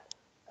that.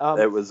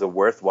 It was a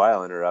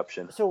worthwhile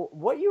interruption. So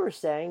what you were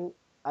saying,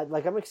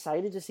 I'm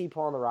excited to see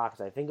Paul on the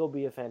Rockets. I think it'll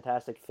be a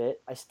fantastic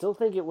fit. I still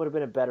think it would have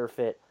been a better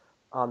fit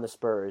on the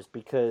Spurs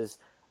because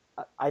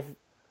I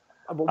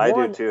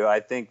do too.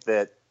 I think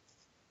that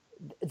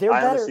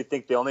honestly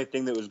think the only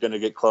thing that was going to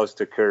get close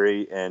to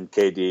Curry and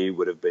KD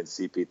would have been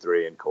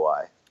CP3 and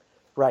Kawhi.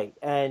 Right,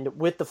 and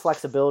with the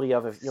flexibility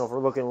of if we're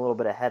looking a little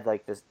bit ahead,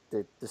 like this,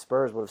 the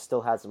Spurs would have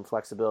still had some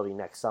flexibility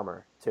next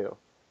summer too,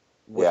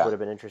 which would have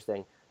been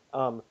interesting.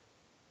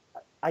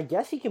 I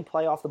guess he can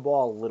play off the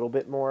ball a little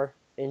bit more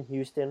in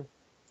Houston,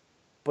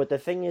 but the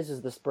thing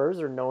is the Spurs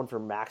are known for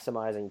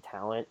maximizing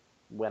talent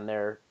when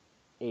they're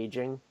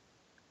aging,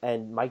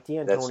 and Mike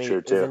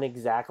D'Antoni isn't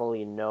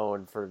exactly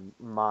known for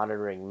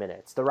monitoring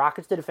minutes. The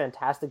Rockets did a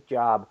fantastic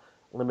job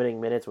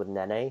limiting minutes with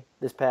Nene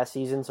this past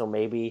season, so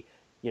maybe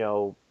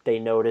they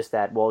noticed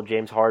that,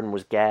 James Harden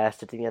was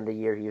gassed at the end of the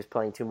year. He was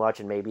playing too much,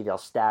 and maybe they'll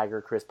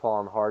stagger Chris Paul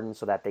and Harden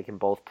so that they can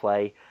both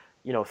play,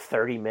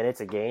 30 minutes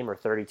a game or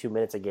 32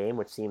 minutes a game,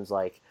 which seems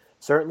like,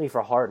 certainly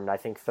for Harden, I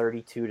think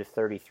 32 to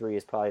 33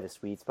 is probably the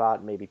sweet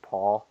spot. Maybe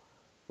Paul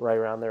right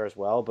around there as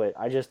well. But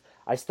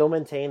I still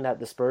maintain that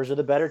the Spurs are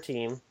the better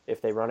team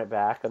if they run it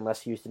back,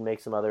 unless Houston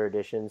makes some other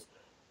additions.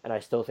 And I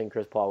still think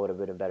Chris Paul would have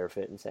been a better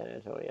fit in San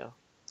Antonio.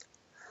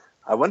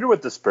 I wonder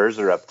what the Spurs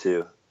are up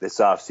to this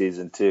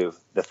offseason, too.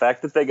 The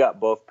fact that they got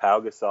both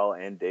Pau Gasol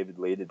and David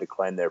Lee to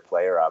decline their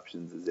player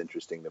options is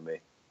interesting to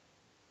me.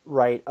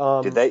 Right.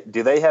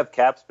 Do they have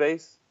cap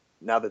space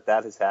now that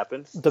has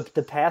happened?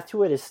 The path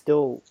to it is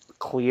still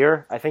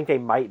clear. I think they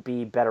might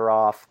be better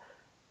off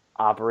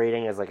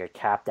operating as like a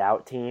capped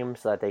out team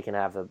so that they can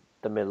have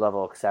the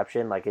mid-level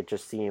exception. Like it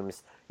just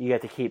seems you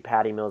get to keep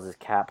Patty Mills'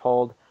 cap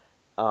hold.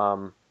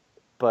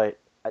 But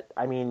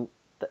I mean,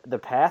 the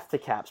path to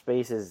cap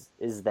space is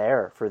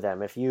there for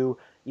them. If you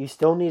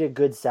still need a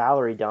good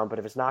salary dump, but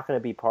if it's not going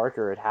to be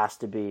Parker, it has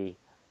to be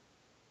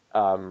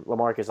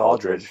LaMarcus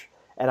Aldridge.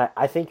 And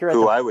I think you're at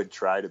I would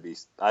try to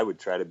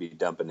be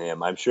dumping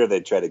him. I'm sure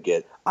they'd try to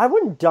get I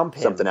wouldn't dump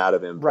him. Something out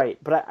of him. Right.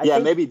 But I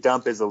think, maybe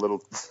dump is a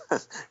little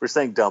we're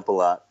saying dump a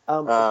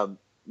lot.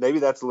 Maybe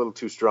that's a little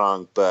too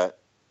strong, but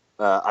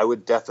I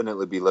would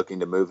definitely be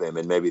looking to move him,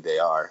 and maybe they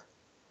are.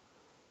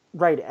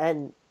 Right,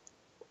 and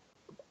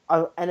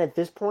at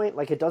this point,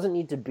 like, it doesn't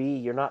need to be,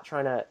 you're not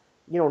trying to,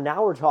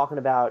 now we're talking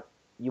about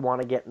you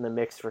want to get in the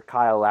mix for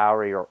Kyle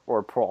Lowry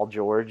or Paul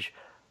George.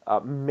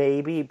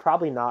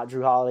 Probably not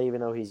Drew Holiday, even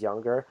though he's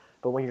younger.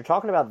 But when you're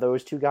talking about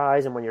those two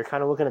guys and when you're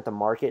kind of looking at the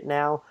market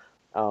now,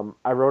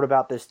 I wrote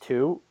about this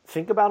too.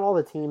 Think about all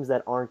the teams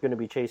that aren't going to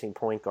be chasing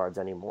point guards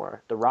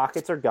anymore. The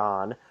Rockets are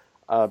gone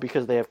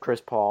because they have Chris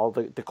Paul.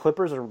 The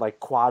Clippers are like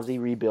quasi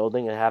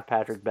rebuilding and have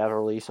Patrick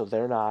Beverly, so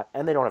they're not,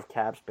 and they don't have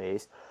cap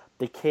space.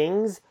 The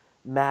Kings,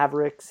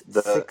 Mavericks,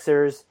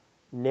 Sixers,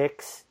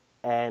 Knicks,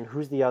 and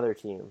who's the other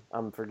team?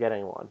 I'm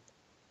forgetting one.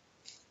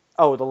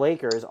 Oh, the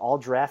Lakers all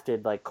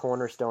drafted like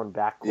cornerstone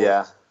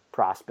backcourt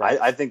prospects.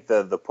 I think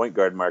the point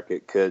guard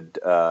market could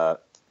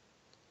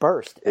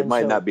burst. It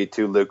might not be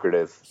too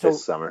lucrative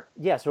this summer.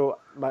 Yeah, so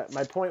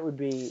my point would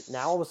be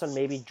now all of a sudden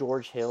maybe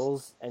George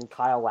Hill's and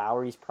Kyle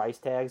Lowry's price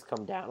tags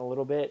come down a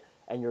little bit,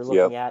 and you're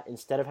looking at,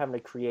 instead of having to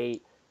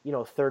create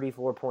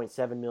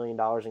 $34.7 million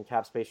in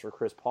cap space for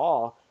Chris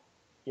Paul,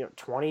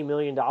 $20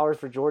 million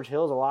for George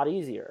Hill is a lot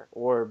easier,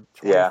 or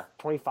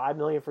 $25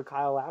 million for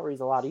Kyle Lowry is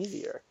a lot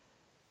easier.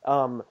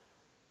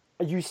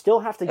 You still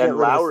have to get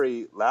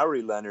Lowry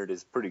Leonard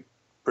is pretty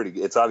pretty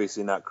good. It's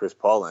obviously not Chris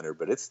Paul Leonard,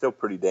 but it's still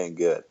pretty dang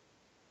good.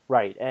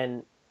 Right,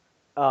 and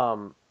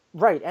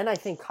I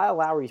think Kyle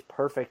Lowry's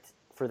perfect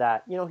for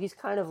that. You know, he's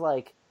kind of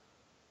like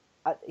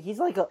he's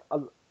like a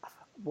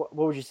what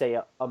would you say,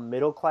 a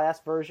middle class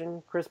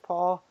version Chris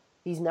Paul.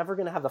 He's never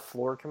going to have the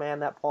floor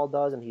command that Paul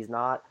does, and he's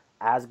not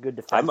as good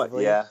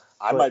defensively.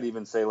 I might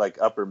even say like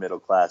upper middle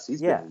class.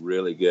 He's been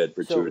really good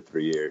for 2 or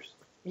 3 years.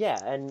 Yeah,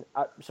 and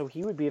so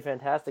he would be a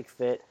fantastic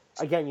fit.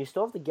 Again, you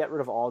still have to get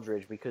rid of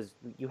Aldridge because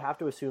you have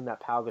to assume that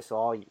Pau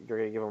Gasol, you're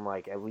going to give him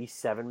like at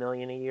least $7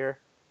 million a year,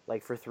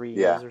 like for 3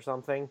 years or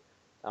something,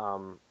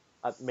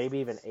 maybe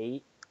even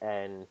 8.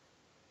 And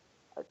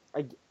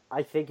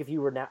I think if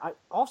you were now,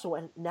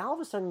 and now all of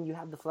a sudden you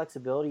have the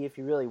flexibility if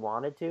you really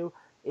wanted to.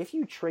 If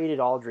you traded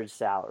Aldridge's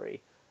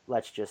salary,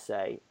 let's just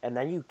say, and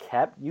then you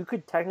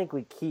could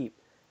technically keep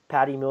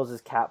Patty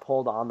Mills' cap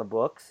hold on the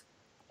books,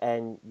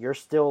 and you're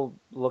still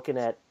looking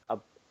at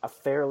a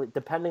fairly,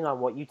 depending on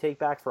what you take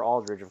back for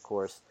Aldridge, of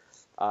course,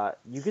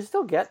 you could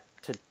still get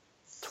to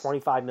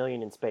 $25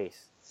 million in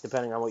space,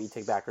 depending on what you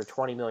take back, or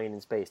 $20 million in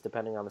space,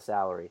 depending on the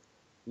salary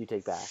you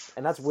take back.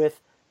 And that's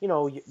with,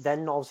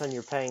 then all of a sudden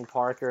you're paying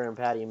Parker and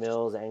Patty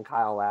Mills and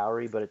Kyle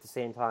Lowry, but at the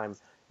same time,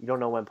 you don't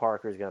know when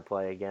Parker is going to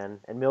play again,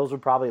 and Mills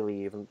would probably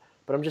leave.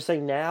 But I'm just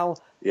saying now.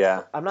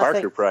 Yeah,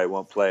 Parker probably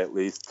won't play at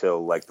least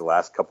till like the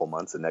last couple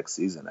months of next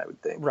season, I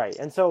would think. Right,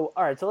 and so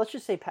all right, so let's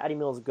just say Patty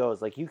Mills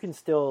goes. Like you can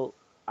still,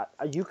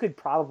 you could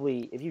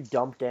probably, if you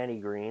dump Danny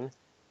Green,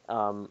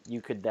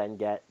 you could then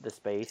get the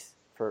space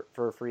for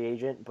a free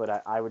agent.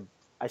 But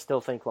I still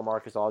think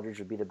LaMarcus Aldridge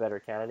would be the better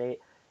candidate.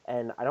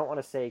 And I don't want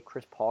to say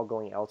Chris Paul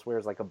going elsewhere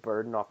is like a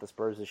burden off the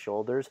Spurs'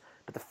 shoulders,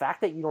 but the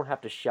fact that you don't have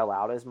to shell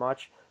out as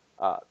much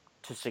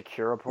to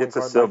secure a point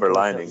guard, it's a silver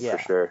lining for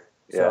sure.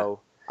 Yeah. So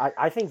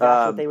I think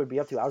that's what they would be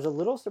up to. I was a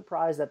little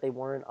surprised that they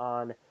weren't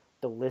on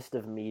the list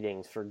of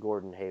meetings for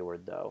Gordon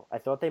Hayward, though. I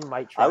thought they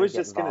might try. I was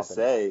just going to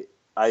say,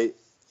 I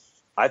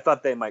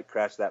thought they might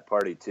crash that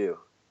party too.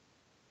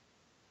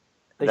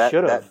 They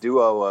should have. That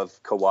duo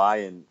of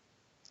Kawhi and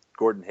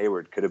Gordon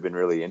Hayward could have been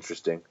really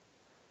interesting.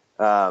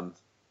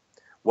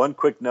 One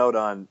quick note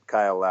on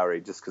Kyle Lowry,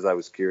 just because I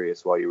was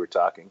curious while you were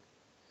talking.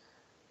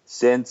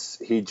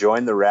 Since he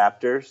joined the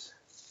Raptors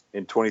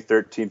in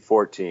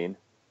 2013-14,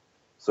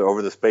 so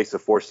over the space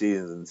of 4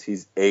 seasons,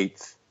 he's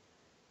 8th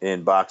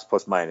in box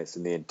plus minus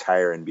in the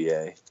entire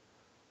NBA.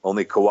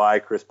 Only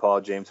Kawhi, Chris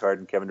Paul, James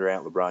Harden, Kevin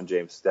Durant, LeBron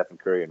James, Stephen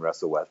Curry, and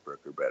Russell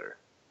Westbrook are better.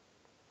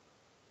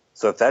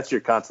 So if that's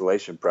your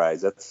consolation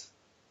prize, that's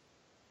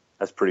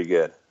pretty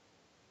good.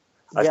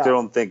 I still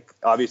don't think,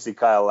 obviously,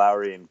 Kyle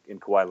Lowry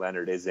and Kawhi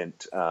Leonard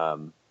isn't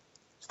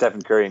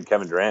Stephen Curry and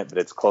Kevin Durant, but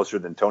it's closer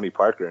than Tony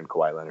Parker and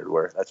Kawhi Leonard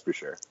were. That's for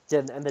sure.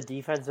 Yeah, and the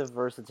defensive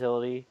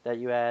versatility that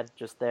you had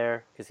just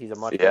there, because he's a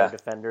much better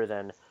defender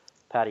than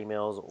Patty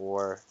Mills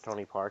or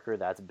Tony Parker,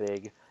 that's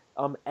big.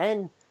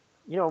 And,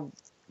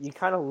 you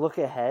kind of look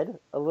ahead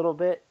a little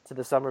bit to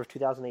the summer of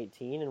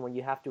 2018, and when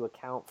you have to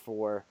account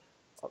for,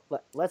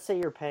 let's say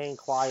you're paying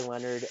Kawhi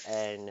Leonard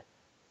and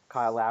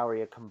Kyle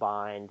Lowry a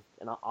combined,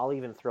 and I'll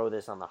even throw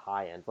this on the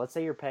high end. Let's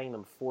say you're paying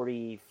them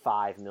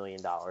 $45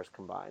 million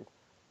combined.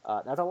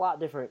 That's a lot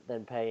different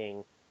than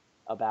paying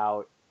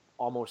about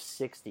almost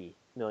 $60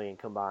 million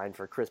combined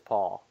for Chris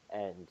Paul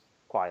and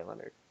Kawhi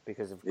Leonard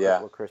because of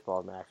what Chris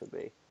Paul's max would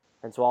be.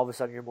 And so all of a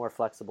sudden you're more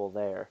flexible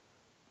there.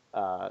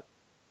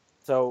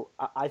 So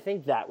I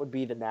think that would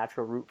be the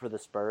natural route for the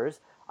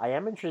Spurs. I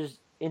am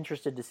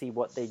interested to see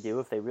what they do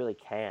if they really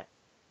can't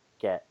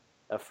get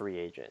a free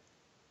agent.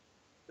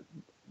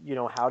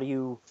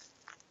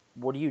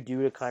 What do you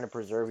do to kind of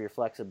preserve your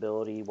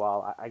flexibility?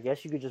 While I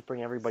guess you could just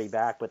bring everybody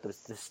back, but the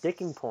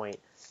sticking point,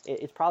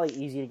 it's probably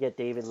easy to get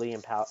David Lee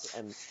and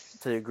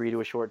to agree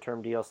to a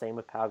short-term deal. Same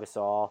with Pau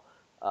Gasol.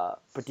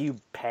 But do you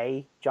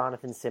pay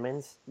Jonathan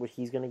Simmons what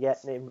he's going to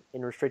get in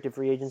restricted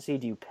free agency?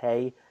 Do you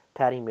pay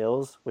Patty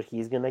Mills what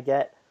he's going to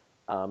get?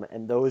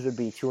 And those would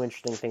be two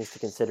interesting things to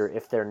consider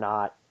if they're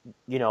not,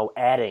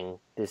 adding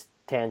this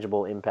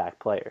tangible impact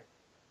player.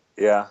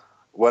 Yeah.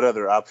 What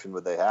other option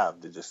would they have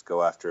to just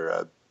go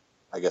after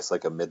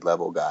like a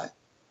mid-level guy?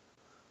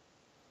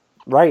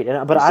 Right,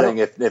 but I don't.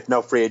 If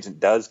no free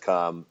agent does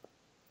come,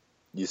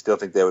 you still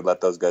think they would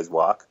let those guys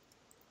walk?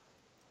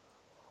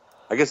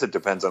 I guess it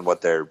depends on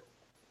what they're.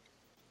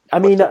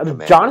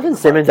 Jonathan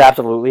Simmons,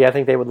 absolutely. I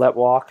think they would let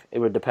walk. It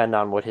would depend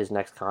on what his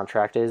next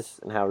contract is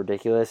and how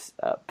ridiculous.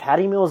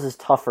 Patty Mills is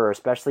tougher,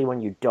 especially when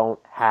you don't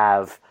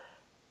have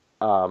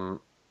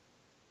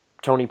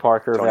Tony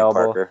Parker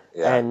available.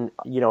 And,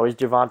 is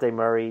Javonte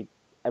Murray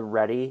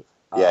ready?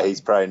 Yeah,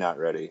 he's probably not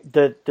ready.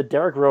 The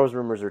Derrick Rose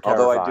rumors are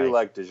terrifying. Although I do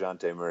like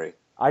DeJounte Murray.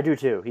 I do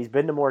too. He's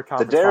been to more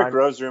conference. The Derrick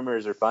Rose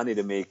rumors are funny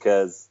to me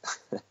because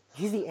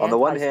on the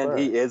one hand,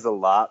 he is a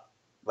lot.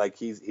 Like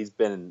he's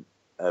been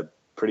a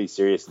pretty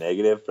serious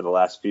negative for the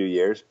last few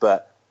years,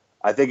 but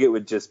I think it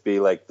would just be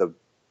like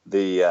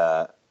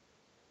the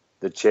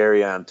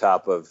cherry on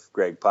top of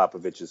Greg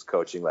Popovich's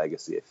coaching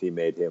legacy if he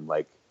made him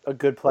like a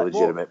good player,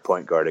 legitimate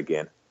point guard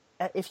again.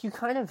 If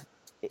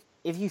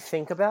you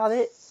think about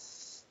it,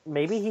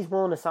 maybe he's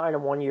willing to sign a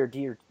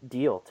 1-year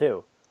deal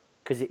too,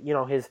 because you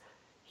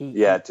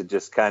know to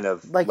just kind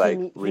of like he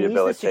needs the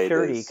rehabilitate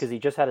security his... because he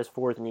just had his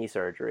 4th knee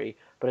surgery.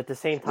 But at the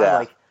same time, Yeah.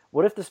 like,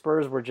 what if the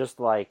Spurs were just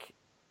like?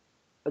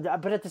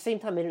 But at the same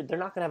time, they're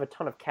not going to have a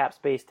ton of cap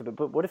space to.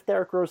 But what if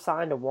Derrick Rose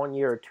signed a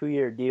 1-year or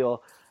 2-year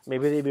deal?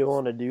 Maybe they'd be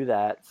willing to do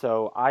that.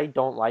 So I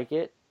don't like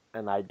it,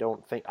 and I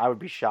don't think I would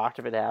be shocked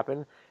if it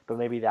happened. But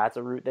maybe that's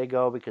a route they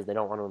go because they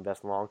don't want to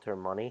invest long-term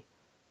money.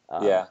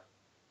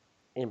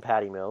 In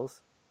Patty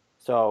Mills.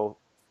 So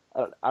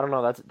I don't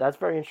know. That's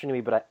very interesting to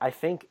me. But I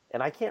think,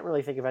 and I can't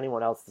really think of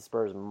anyone else the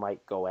Spurs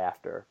might go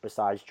after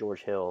besides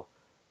George Hill,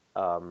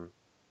 and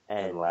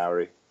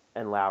Lowry.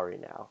 And Lowry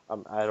now.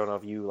 I don't know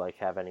if you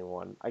have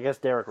anyone. I guess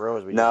Derrick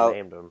Rose. We No, just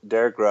named him.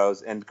 Derrick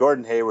Rose and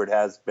Gordon Hayward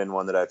has been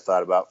one that I've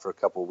thought about for a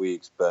couple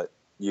weeks, but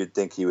you'd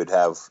think he would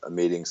have a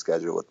meeting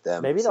scheduled with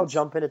them. Maybe they'll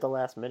jump in at the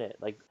last minute,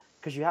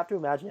 because you have to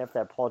imagine after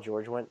that Paul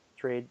George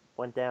trade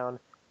went down,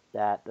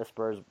 that the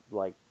Spurs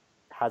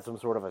had some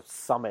sort of a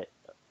summit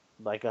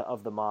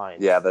of the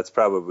mind. Yeah, that's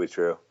probably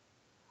true.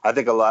 I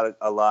think a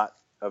lot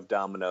of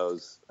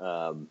dominoes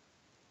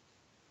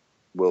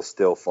will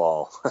still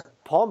fall.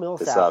 Paul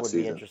Millsap would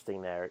be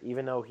interesting there,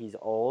 even though he's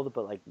old.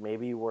 But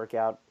maybe you work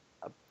out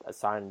a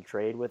sign and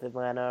trade with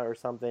Atlanta or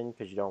something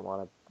because you don't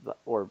want to.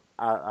 Or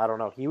I don't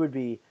know. He would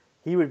be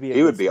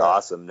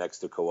awesome next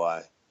to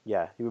Kawhi.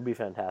 Yeah, he would be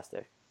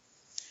fantastic.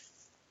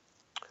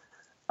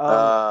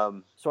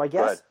 So I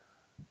guess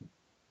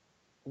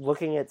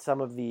looking at some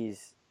of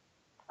these,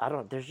 I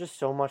don't. There's just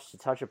so much to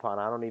touch upon.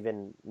 I don't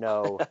even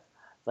know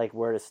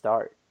where to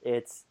start.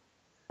 It's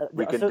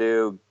we can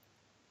do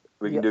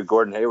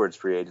Gordon Hayward's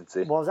free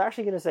agency. Well, I was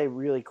actually going to say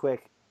really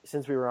quick,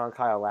 since we were on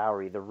Kyle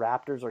Lowry, the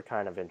Raptors are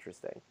kind of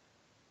interesting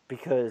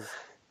because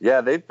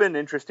they've been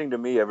interesting to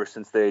me ever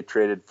since they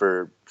traded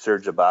for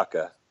Serge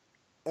Ibaka.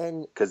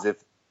 And because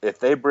if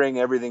they bring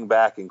everything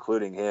back,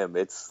 including him,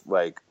 it's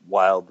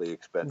wildly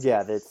expensive.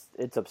 Yeah,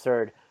 it's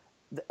absurd.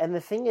 And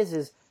the thing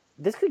is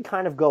this could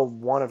kind of go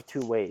one of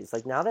two ways.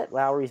 Now that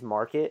Lowry's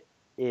market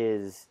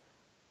is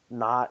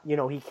not,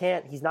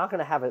 he's not going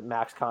to have a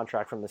max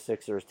contract from the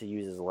Sixers to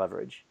use as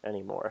leverage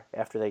anymore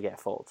after they get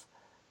Fultz.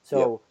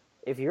 So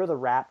if you're the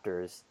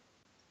Raptors,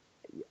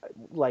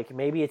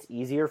 maybe it's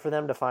easier for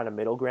them to find a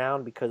middle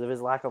ground because of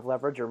his lack of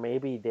leverage, or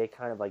maybe they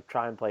kind of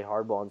try and play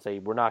hardball and say,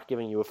 we're not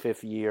giving you a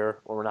 5th year,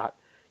 or we're not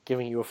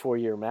giving you a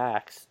 4-year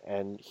max,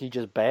 and he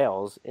just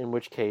bails, in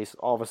which case,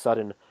 all of a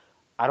sudden,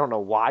 I don't know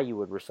why you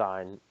would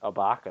resign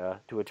Ibaka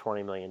to a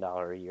 $20 million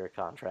a year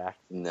contract.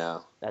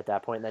 No. At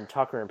that point, then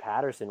Tucker and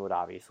Patterson would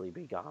obviously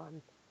be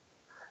gone.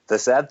 The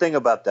sad thing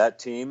about that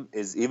team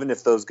is even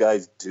if those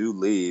guys do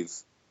leave,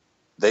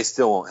 they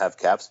still won't have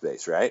cap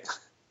space, right?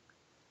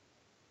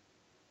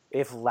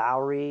 If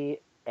Lowry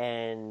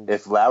and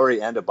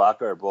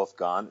Ibaka are both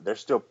gone,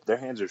 their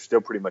hands are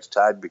still pretty much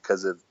tied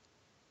because of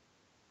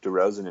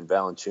DeRozan and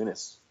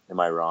Valanciunas. Am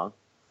I wrong?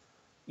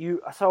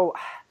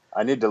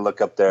 I need to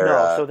look up their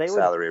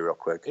salary real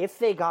quick. If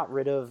they got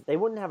rid of, they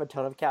wouldn't have a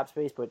ton of cap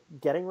space, but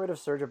getting rid of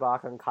Serge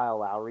Ibaka and Kyle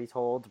Lowry's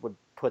holds would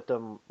put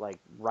them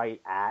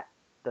right at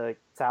the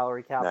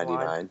salary cap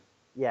 99. line.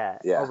 Yeah,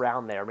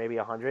 around there, maybe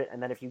 100.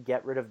 And then if you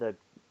get rid of the,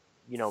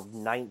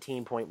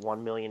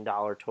 $19.1 million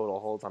total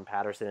holds on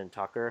Patterson and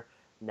Tucker,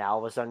 now all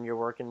of a sudden you're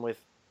working with,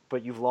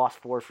 but you've lost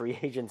 4 free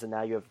agents and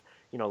now you have,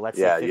 let's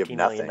say $15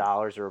 million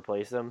to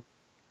replace them.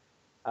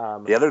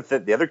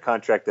 The other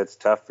contract that's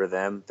tough for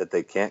them that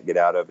they can't get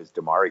out of is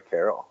Damari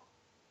Carroll.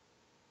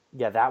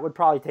 Yeah, that would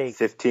probably take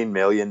 $15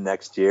 million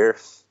next year.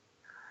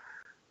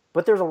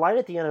 But there's a light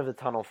at the end of the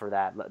tunnel for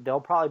that. They'll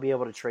probably be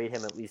able to trade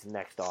him at least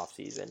next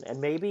offseason. And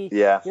maybe,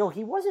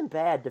 he wasn't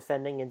bad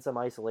defending in some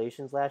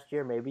isolations last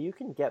year. Maybe you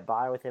can get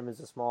by with him as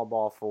a small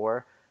ball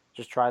 4.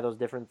 Just try those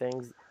different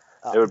things.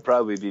 It would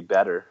probably be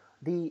better.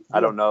 I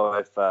don't know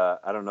if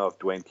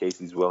Dwayne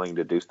Casey's willing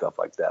to do stuff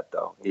like that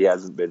though. He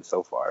hasn't been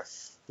so far.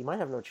 He might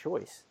have no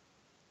choice.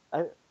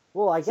 I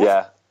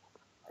guess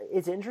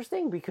it's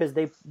interesting because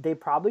they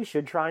probably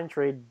should try and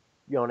trade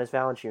Jonas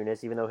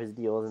Valanciunas, even though his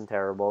deal isn't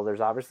terrible.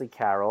 There's obviously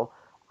Carroll.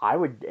 I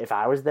would, if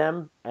I was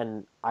them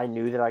and I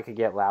knew that I could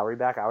get Lowry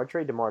back, I would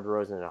trade DeMar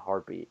DeRozan in a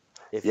heartbeat.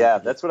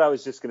 That's what I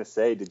was just going to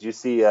say. Did you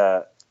see?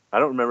 I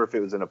don't remember if it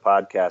was in a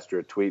podcast or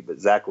a tweet,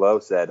 but Zach Lowe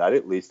said I'd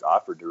at least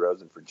offer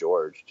DeRozan for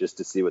George just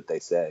to see what they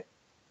say.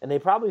 And they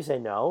probably say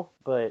no,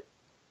 but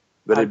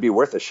it'd be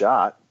worth a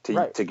shot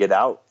to get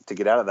out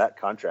of that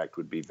contract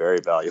would be very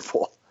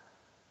valuable.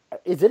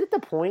 Is it at the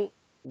point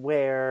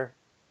where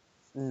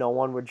no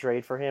one would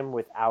trade for him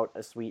without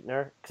a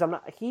sweetener? Because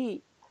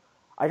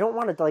I don't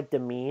want to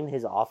demean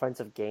his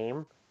offensive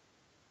game,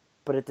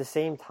 but at the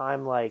same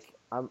time,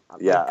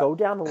 go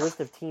down the list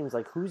of teams.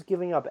 Who's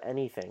giving up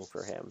anything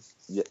for him?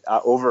 Yeah,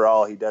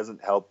 overall, he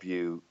doesn't help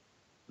you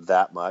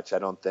that much, I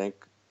don't think.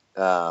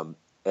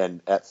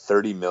 And at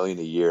 $30 million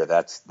a year,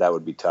 that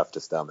would be tough to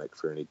stomach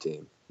for any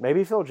team.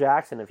 Maybe Phil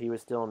Jackson, if he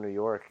was still in New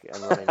York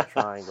and running the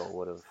triangle,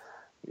 would have.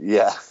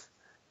 Yeah,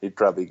 he'd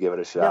probably give it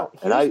a shot.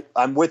 And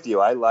I'm with you.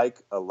 I like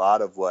a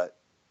lot of what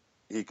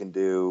he can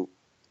do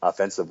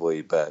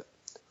offensively, but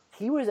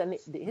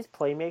his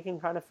playmaking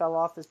kind of fell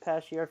off this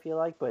past year, I feel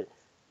like. But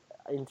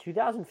in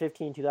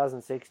 2015,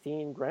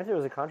 2016, granted it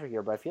was a contract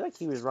year, but I feel like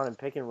he was running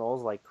pick and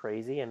rolls like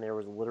crazy, and there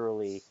was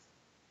literally,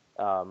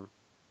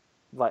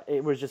 like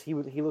it was just he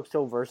looked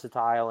so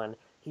versatile, and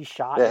he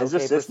shot. Yeah, his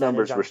assist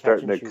numbers were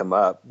starting to come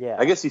up. Yeah,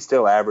 I guess he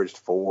still averaged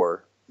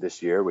 4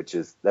 this year,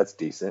 that's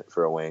decent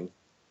for a wing.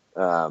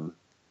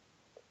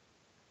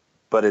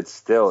 But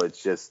it's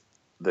just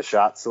the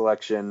shot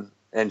selection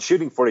and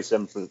shooting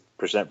 47%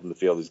 from the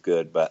field is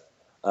good, but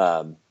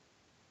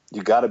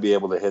you got to be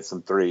able to hit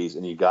some threes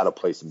and you got to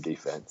play some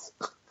defense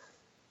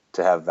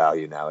to have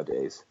value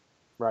nowadays.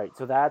 Right.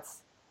 So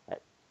that's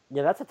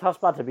a tough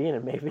spot to be in.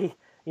 And maybe,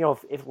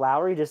 if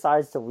Lowry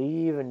decides to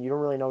leave and you don't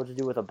really know what to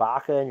do with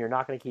Ibaka and you're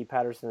not going to keep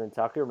Patterson and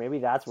Tucker, maybe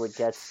that's what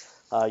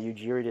gets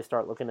Ujiri to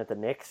start looking at the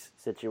Knicks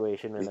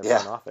situation in their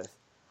front office.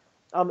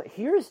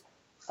 Here's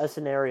a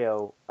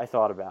scenario I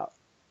thought about.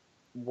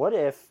 What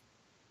if,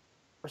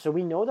 so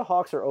we know the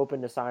Hawks are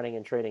open to signing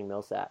and trading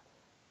Millsap.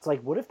 It's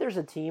like, what if there's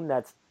a team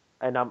that's,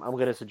 and I'm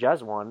going to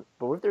suggest one,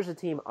 but what if there's a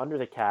team under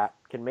the cap,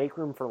 can make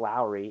room for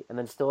Lowry, and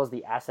then still has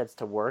the assets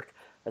to work,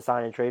 a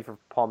sign and trade for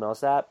Paul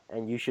Millsap,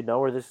 and you should know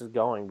where this is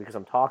going because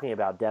I'm talking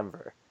about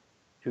Denver,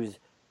 who's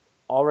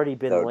already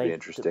been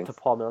linked to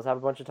Paul Millsap a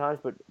bunch of times.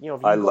 But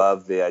I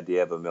love the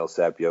idea of a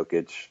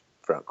Millsap-Jokic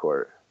front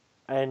court.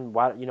 And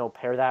why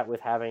pair that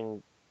with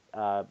having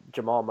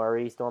Jamal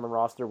Murray still on the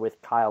roster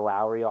with Kyle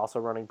Lowry also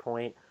running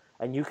point,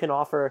 and you can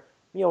offer,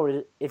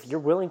 if you're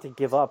willing to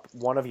give up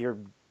one of your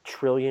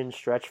trillion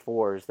stretch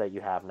fours that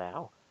you have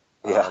now.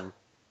 Yeah.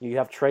 You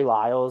have Trey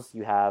Lyles,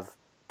 you have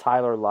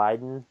Tyler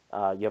Lydon,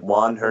 you have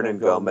Juan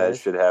Hernan-Gomez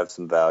should have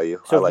some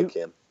value. So I like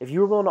him. If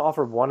you were willing to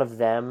offer one of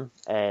them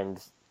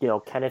and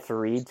Kenneth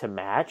Faried to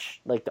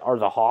match, are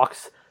the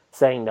Hawks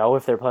saying no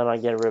if they're planning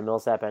on getting rid of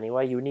Millsap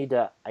anyway? You need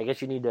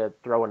to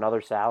throw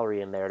another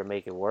salary in there to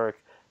make it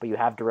work. But you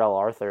have Darrell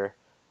Arthur,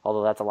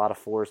 although that's a lot of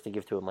fours to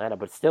give to Atlanta,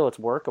 but still it's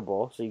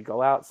workable. So you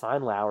go out,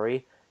 sign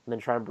Lowry, and then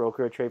try and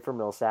broker a trade for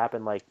Millsap,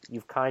 and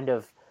you've kind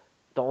of,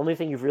 the only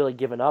thing you've really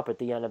given up at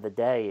the end of the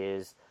day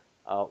is,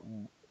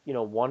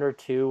 one or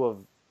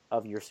two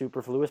of your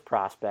superfluous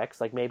prospects.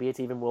 Like maybe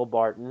it's even Will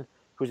Barton,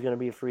 who's going to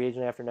be a free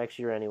agent after next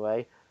year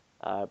anyway.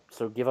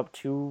 So give up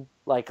 2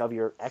 of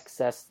your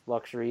excess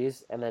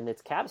luxuries, and then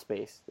it's cap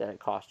space that it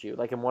cost you.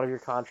 Like in one of your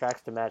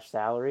contracts to match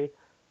salary,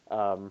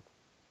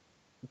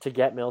 to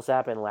get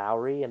Millsap and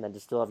Lowry, and then to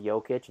still have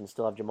Jokic and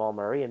still have Jamal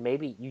Murray, and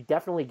maybe you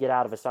definitely get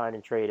out of a sign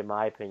and trade, in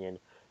my opinion,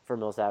 for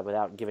Millsap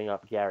without giving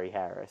up Gary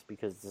Harris,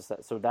 because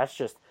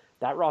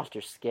that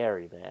roster's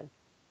scary, man.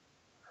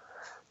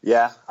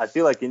 Yeah, I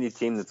feel like any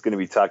team that's going to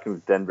be talking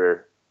with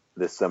Denver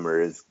this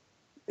summer is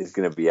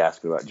going to be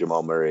asking about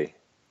Jamal Murray.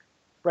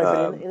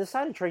 Right, but in the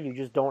sign and trade, you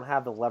just don't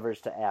have the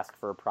leverage to ask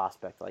for a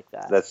prospect like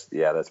that. That's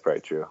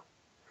probably true.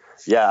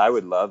 Yeah, I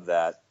would love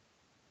that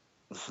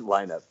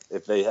lineup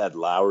if they had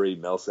Lowry,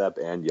 Millsap,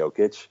 and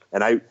Jokic.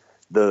 And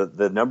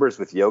the numbers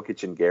with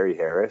Jokic and Gary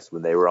Harris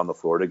when they were on the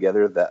floor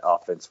together, that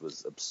offense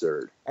was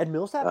absurd. And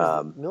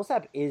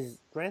Millsap is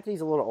granted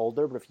he's a little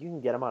older, but if you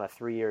can get him on a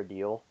 3-year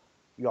deal,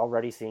 you're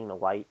already seeing the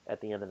light at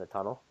the end of the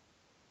tunnel.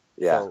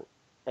 Yeah, so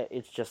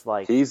it's just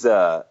like he's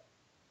the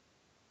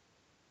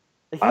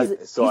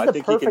perfect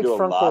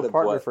front court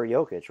partner for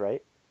Jokic,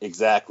 right?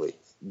 Exactly.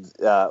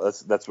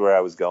 That's where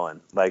I was going.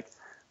 Like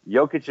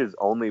Jokic's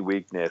only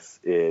weakness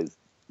is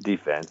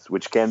defense,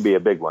 which can be a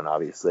big one,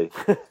 obviously.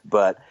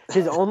 But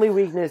his only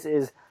weakness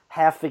is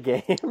half the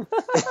game.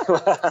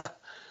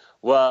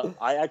 Well,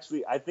 I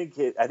think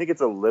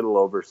it's a little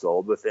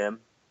oversold with him.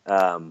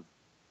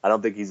 I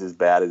don't think he's as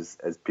bad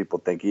as people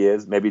think he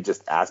is. Maybe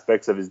just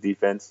aspects of his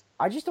defense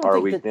I just don't are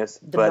think a weakness.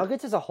 The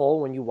Nuggets as a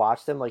whole, when you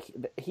watch them,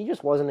 he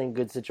just wasn't in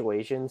good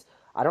situations.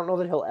 I don't know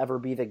that he'll ever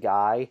be the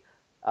guy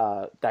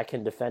that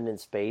can defend in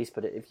space,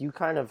 but if you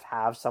kind of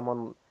have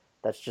someone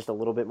that's just a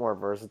little bit more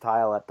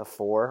versatile at the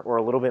 4 or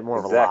a little bit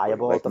more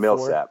reliable at the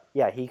Millsap.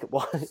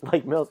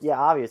 4. Yeah,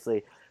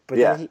 obviously. But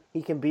then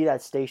he can be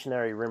that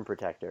stationary rim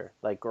protector,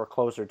 or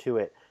closer to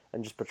it,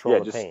 and just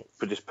patrol the paint.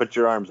 Just put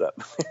your arms up.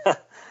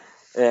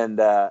 And,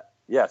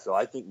 so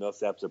I think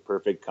Millsap's a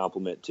perfect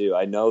complement, too.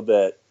 I know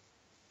that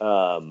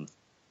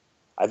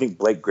I think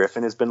Blake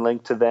Griffin has been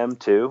linked to them,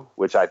 too,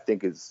 which I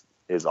think is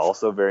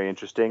also very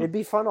interesting. It'd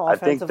be fun offensively,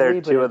 I think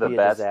they're two of the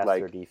best,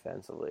 disaster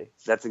defensively.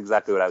 That's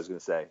exactly what I was going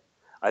to say.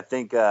 I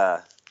think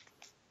him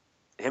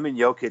and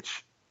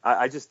Jokic,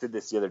 I just did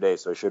this the other day,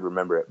 so I should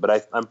remember it,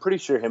 but I'm pretty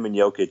sure him and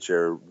Jokic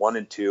are 1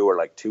 and 2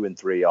 or 2 and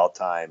 3 all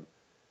time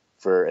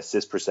for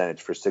assist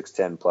percentage for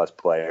 6'10 plus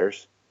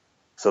players.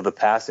 So the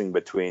passing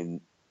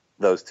between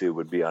those two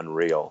would be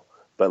unreal.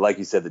 But like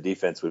you said, the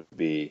defense would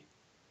be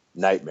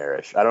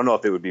nightmarish. I don't know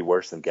if it would be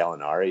worse than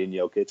Gallinari and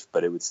Jokic,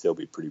 but it would still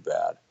be pretty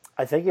bad.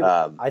 I think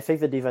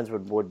the defense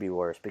would be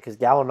worse because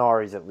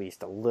Gallinari's at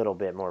least a little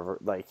bit more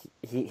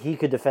he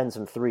could defend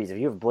some threes. If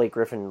you have Blake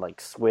Griffin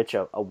switch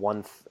a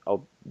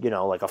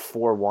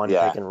 4-1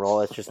 pick and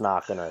roll, it's just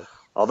not gonna.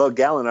 Although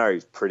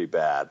Gallinari's pretty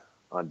bad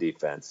on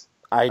defense,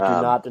 I do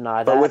not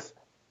deny that. But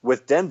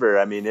with Denver,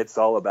 I mean, it's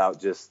all about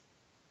just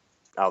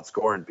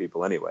outscoring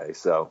people anyway.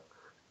 So,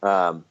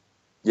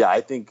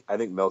 I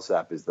think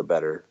Millsap is the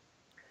better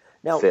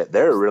fit.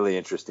 They're a really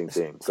interesting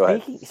team. Go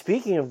ahead.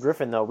 Speaking of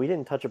Griffin, though, we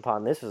didn't touch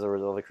upon this as a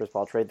result of the Chris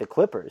Paul trade. The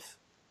Clippers.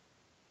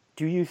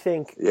 Do you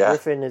think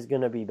Griffin is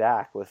going to be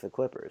back with the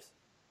Clippers?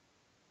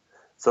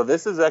 So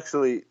this is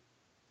actually,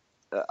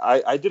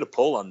 I did a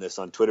poll on this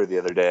on Twitter the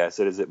other day. I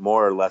said, is it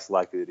more or less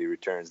likely that he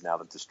returns now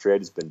that this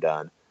trade has been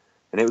done?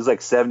 And it was like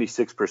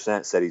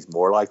 76% said he's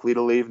more likely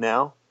to leave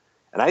now.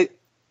 And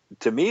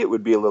to me, it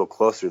would be a little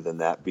closer than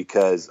that,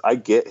 because I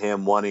get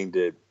him wanting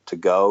to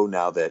go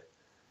now that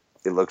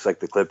it looks like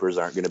the Clippers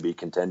aren't going to be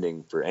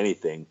contending for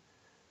anything.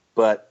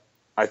 But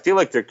I feel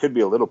like there could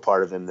be a little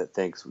part of him that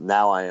thinks,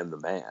 now I am the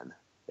man.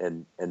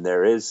 And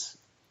there is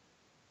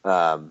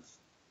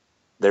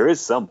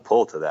some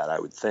pull to that, I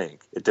would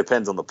think. It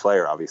depends on the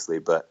player, obviously,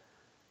 but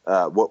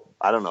I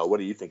don't know. What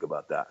do you think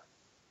about that?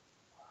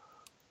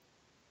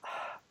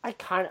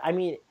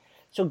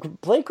 So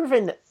Blake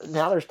Griffin,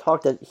 now there's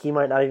talk that he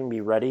might not even be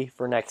ready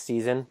for next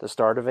season, the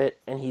start of it,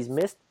 and he's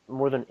missed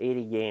more than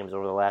 80 games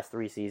over the last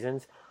 3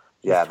 seasons.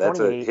 He's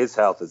his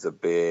health is a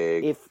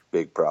big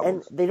problem.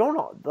 And they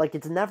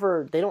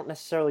don't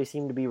necessarily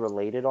seem to be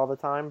related all the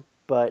time,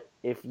 but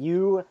if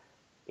the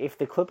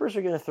Clippers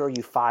are going to throw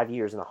you 5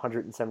 years and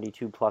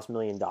 $172+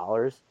 million,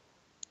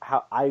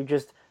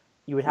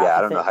 you would have to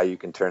I don't know how you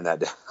can turn that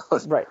down.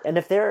 Right. And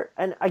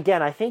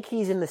again, I think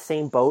he's in the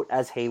same boat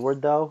as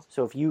Hayward, though.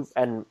 So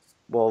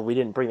we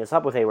didn't bring this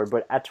up with Hayward,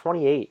 but at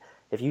 28,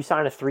 if you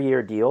sign a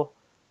 4-year deal,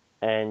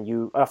 and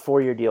you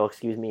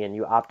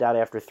opt out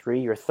after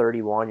 3, you're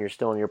 31, you're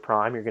still in your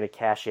prime, you're going to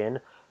cash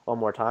in one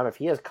more time. If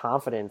he has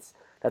confidence,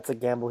 that's a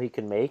gamble he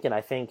can make. And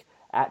I think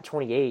at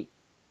 28,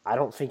 I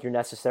don't think you're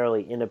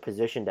necessarily in a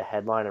position to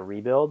headline a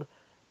rebuild.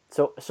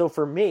 So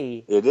for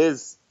me, it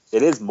is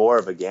more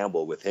of a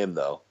gamble with him,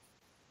 though,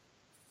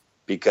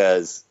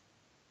 because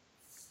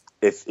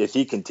if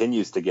he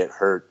continues to get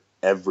hurt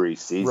every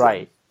season,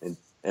 right,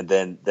 and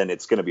then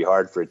it's going to be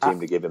hard for a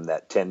team to give him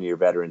that 10-year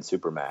veteran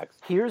supermax.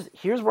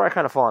 Here's where I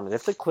kind of fall on it.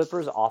 If the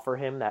Clippers offer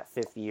him that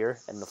 5th year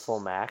and the full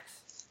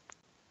max,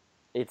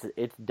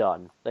 it's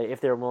done.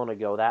 If they're willing to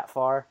go that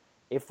far.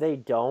 If they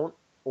don't,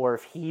 or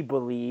if he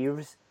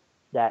believes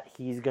that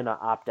he's going to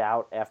opt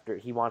out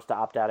he wants to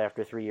opt out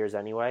after 3 years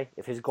anyway,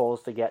 if his goal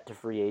is to get to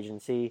free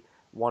agency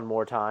one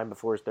more time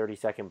before his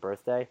 32nd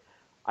birthday,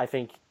 I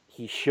think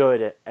he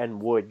should and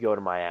would go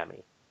to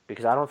Miami,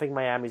 because I don't think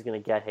Miami's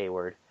going to get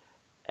Hayward.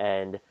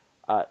 And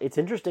it's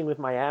interesting with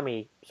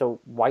Miami. So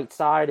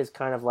Whiteside is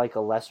kind of like a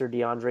lesser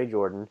DeAndre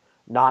Jordan,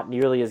 not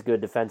nearly as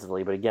good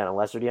defensively, but again, a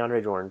lesser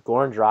DeAndre Jordan.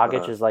 Goran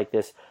Dragic is like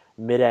this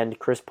mid-end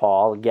Chris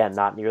Paul, again,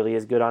 not nearly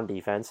as good on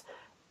defense.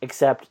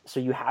 Except,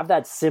 so you have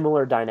that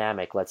similar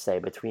dynamic, let's say,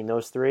 between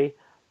those three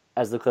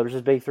as the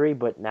Clippers' big three,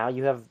 but now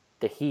you have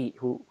the Heat,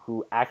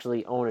 who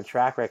actually own a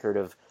track record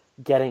of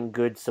getting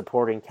good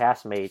supporting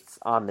castmates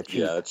on the cheap.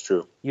 Yeah, that's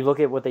true. You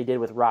look at what they did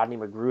with Rodney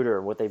McGruder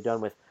and what they've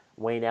done with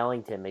Wayne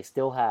Ellington. They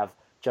still have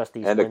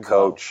Justice and Winslow. A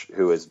coach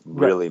who has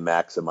really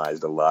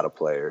maximized a lot of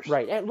players.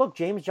 Right. And look,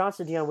 James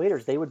Johnson, Dion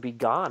Waiters, they would be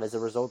gone as a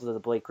result of the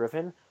Blake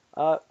Griffin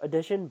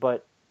addition,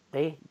 but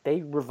they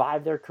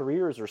revived their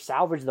careers or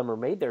salvaged them or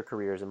made their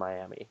careers in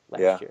Miami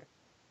last year.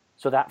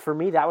 So that, for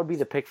me, that would be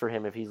the pick for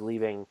him if he's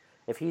leaving.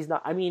 If he's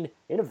not, in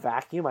a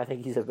vacuum, I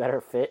think he's a better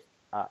fit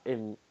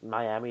in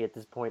Miami at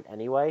this point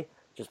anyway,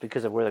 just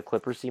because of where the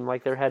Clippers seem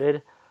like they're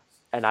headed.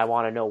 And I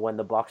want to know when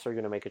the Bucks are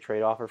going to make a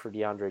trade offer for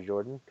DeAndre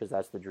Jordan, because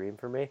that's the dream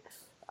for me.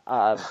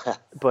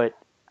 But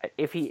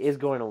if he is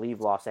going to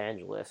leave Los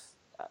Angeles,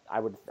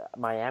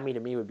 Miami to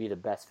me would be the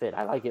best fit.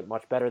 I like it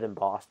much better than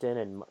Boston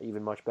and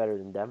even much better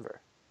than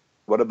Denver.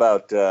 What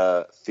about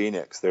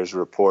Phoenix? There's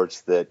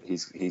reports that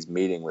he's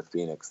meeting with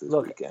Phoenix this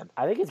weekend.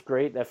 I think it's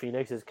great that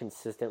Phoenix is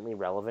consistently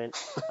relevant.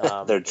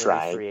 They're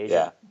trying, in free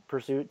agent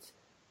pursuits,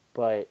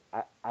 but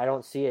I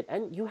don't see it.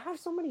 And you have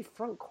so many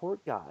front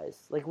court guys.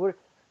 Like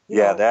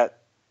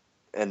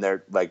and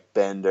they're like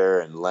Bender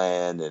and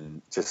Len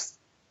and just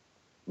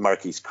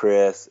Marquise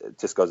Chris. It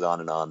just goes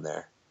on and on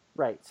there.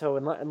 Right. So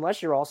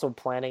unless you're also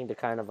planning to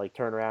kind of like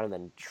turn around and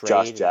then trade,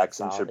 Josh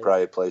Jackson should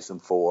probably play some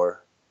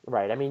 4.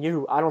 Right. I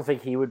don't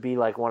think he would be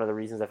like one of the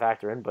reasons to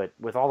factor in, but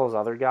with all those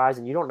other guys,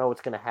 and you don't know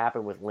what's going to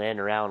happen with Lynn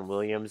or Allen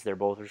Williams, they're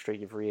both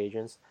restricted free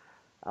agents.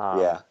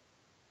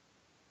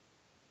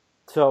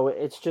 So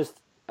it's just,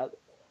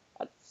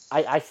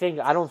 I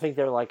don't think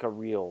they're like a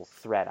real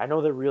threat. I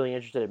know they're really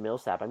interested in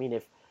Millsap.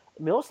 If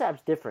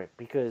Millsap's different,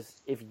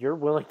 because if you're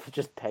willing to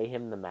just pay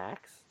him the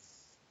max,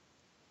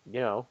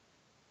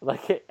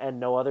 and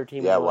no other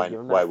team will give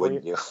him that. Why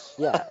wouldn't you?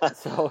 Yeah.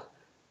 So,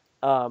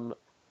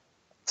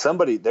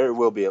 there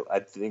will be, I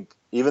think,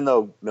 even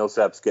though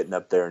Millsap's getting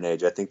up there in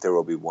age, I think there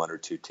will be 1 or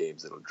 2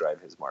 teams that will drive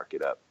his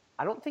market up.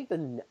 I don't think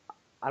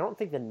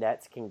the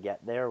Nets can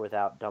get there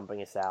without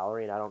dumping a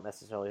salary, and I don't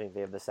necessarily think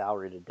they have the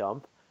salary to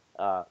dump.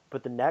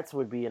 But the Nets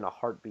would be in a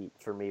heartbeat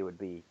for me, would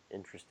be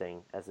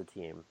interesting as a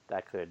team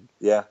that could.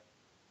 Yeah.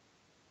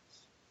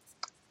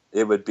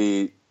 It would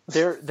be.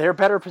 They're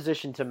better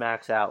positioned to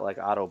max out like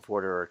Otto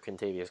Porter or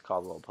Kentavious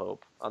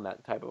Caldwell-Pope on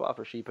that type of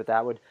offer sheet, but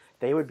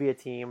they would be a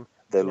team.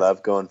 They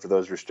love going for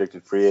those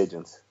restricted free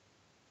agents.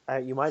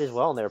 You might as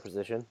well in their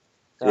position.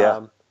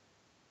 Yeah.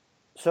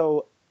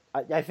 So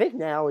I think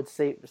now it's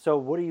safe. So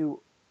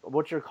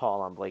what's your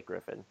call on Blake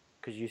Griffin?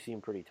 Because you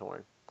seem pretty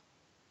torn.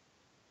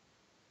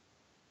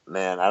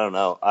 Man, I don't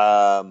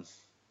know.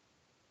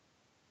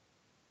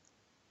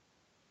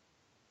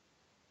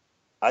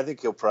 I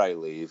think he'll probably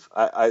leave.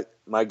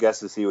 My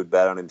guess is he would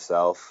bet on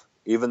himself,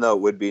 even though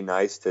it would be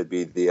nice to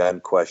be the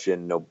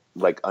unquestioned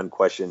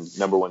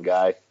number one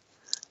guy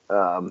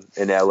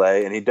in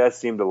LA. And he does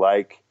seem to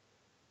like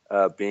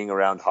being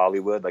around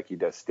Hollywood. Like, he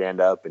does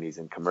stand up and he's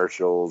in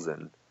commercials,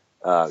 and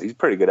he's a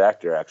pretty good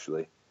actor,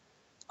 actually.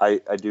 I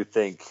do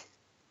think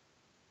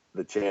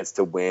the chance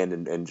to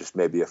win and just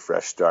maybe a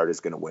fresh start is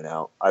going to win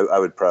out. I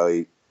would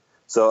probably,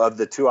 so of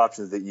the two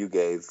options that you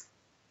gave,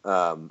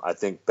 I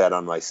think bet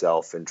on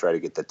myself and try to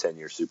get the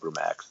 10-year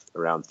Supermax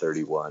around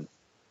 31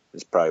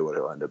 is probably what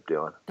he'll end up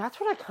doing. That's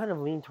what I kind of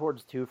lean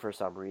towards too for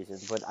some reason,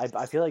 but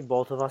I feel like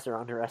both of us are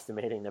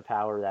underestimating the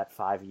power of that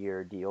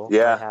 5-year deal they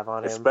have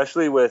on him.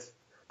 Especially with,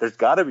 there's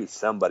got to be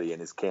somebody in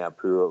his camp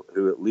who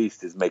at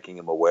least is making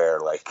him aware,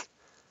 like,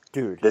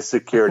 dude, this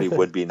security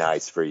would be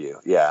nice for you.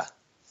 Yeah.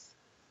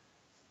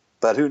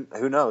 But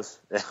who knows?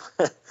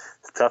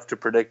 It's tough to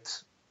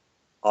predict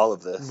all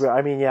of this.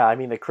 I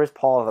mean, the Chris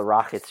Paul of the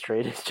Rockets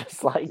trade is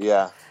just like,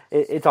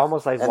 it's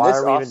almost like, and why this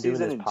are we even doing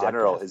this in podcast?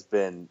 general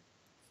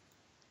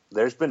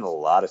there's been a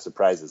lot of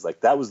surprises.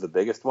 Like, that was the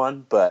biggest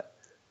one, but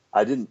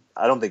I don't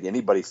think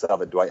anybody saw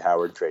the Dwight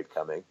Howard trade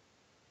coming.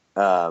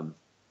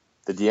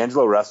 The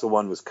D'Angelo Russell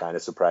one was kind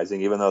of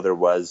surprising, even though there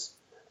was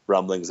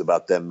rumblings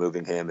about them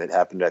moving him. It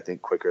happened, I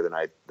think, quicker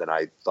than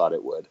I thought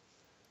it would.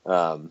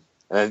 And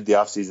I think the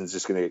offseason is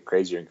just going to get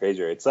crazier and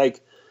crazier. It's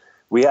like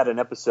we had an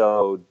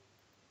episode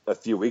a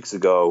few weeks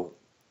ago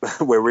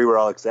where we were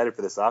all excited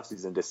for this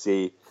offseason to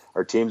see,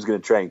 are teams going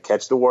to try and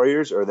catch the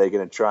Warriors, or are they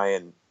going to try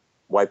and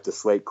wipe the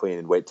slate clean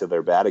and wait till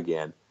they're bad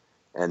again?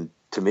 And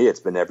to me, it's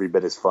been every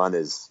bit as fun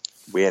as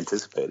we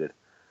anticipated.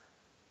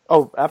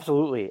 Oh,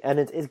 absolutely. And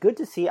it's good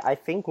to see. I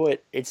think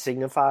what it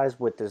signifies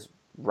with this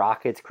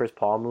Rockets Chris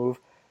Paul move,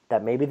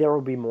 that maybe there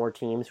will be more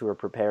teams who are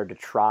prepared to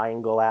try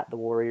and go at the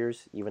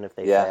Warriors, even if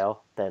they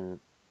fail,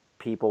 than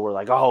people were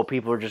like, oh,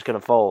 people are just going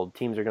to fold.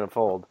 Teams are going to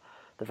fold.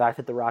 The fact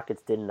that the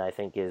Rockets didn't, I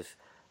think, is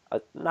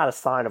not a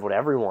sign of what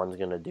everyone's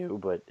going to do,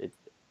 but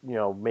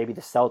maybe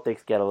the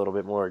Celtics get a little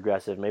bit more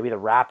aggressive. Maybe the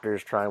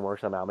Raptors try and work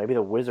something out. Maybe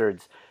the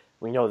Wizards,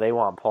 we know they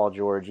want Paul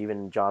George.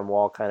 Even John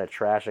Wall kind of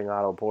trashing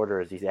Otto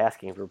Porter as he's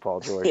asking for Paul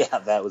George. Yeah,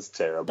 that was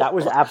terrible. That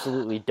was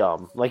absolutely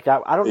dumb. Like,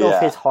 that, I don't know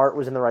if his heart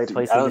was in the right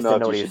place. I don't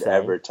know if you should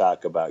ever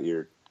talk about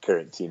your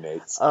current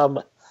teammates.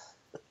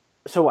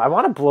 So I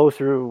want to blow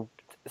through,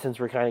 since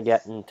we're kind of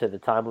getting to the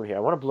time limit here, I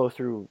want to blow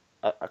through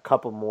a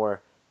couple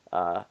more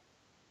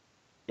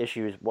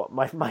issues.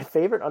 My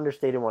favorite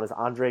understated one is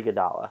Andre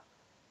Iguodala.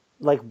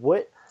 Like,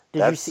 what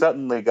did That's you see?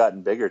 suddenly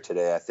gotten bigger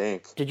today, I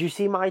think. Did you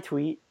see my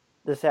tweet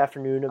this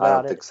afternoon about it?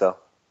 I don't think so.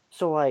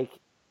 So, like,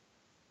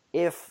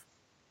 if,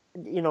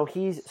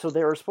 so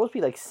there are supposed to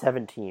be like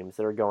 7 teams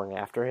that are going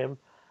after him.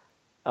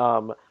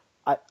 I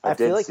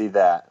feel like see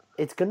that.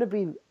 It's going to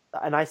be,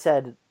 and I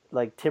said,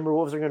 like,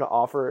 Timberwolves are going to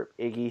offer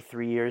Iggy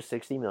 3 years,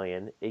 $60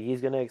 million.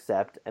 Iggy's going to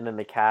accept, and then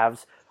the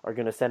Cavs are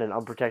going to send an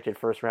unprotected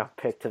first-round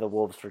pick to the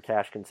Wolves for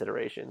cash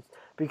considerations.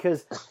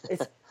 Because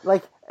it's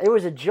like, it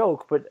was a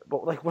joke, but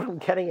like, what I'm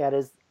getting at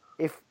is,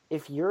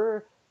 if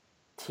your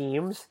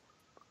teams,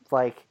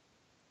 like,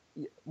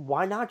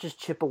 why not just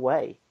chip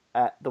away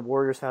at the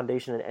Warriors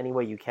Foundation in any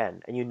way you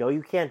can? And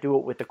you can't do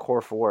it with the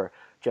core 4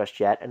 just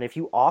yet. And if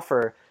you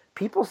offer,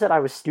 people said I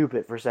was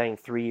stupid for saying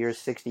 3 years,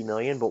 $60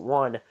 million, but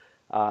one,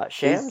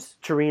 Shams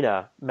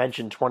Charania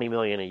mentioned $20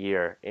 million a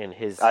year in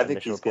his. I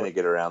think he's going to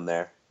get around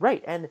there.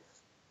 Right, and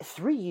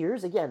 3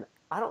 years again.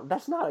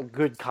 That's not a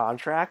good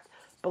contract,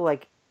 but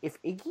like,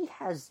 if Iggy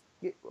has,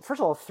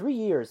 first of all, 3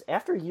 years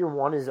after year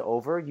 1 is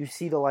over, you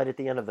see the light at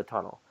the end of the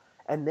tunnel,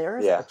 and there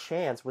is a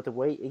chance with the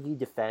way Iggy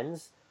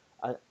defends,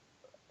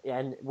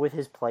 and with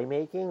his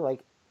playmaking,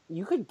 like,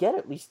 you could get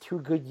at least 2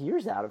 good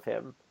years out of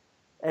him,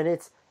 and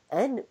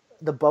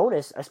the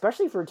bonus,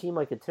 especially for a team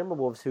like the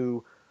Timberwolves,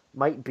 who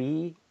might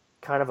be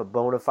kind of a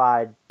bona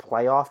fide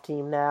playoff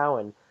team now,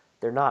 and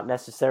they're not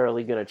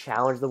necessarily going to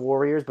challenge the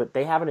Warriors, but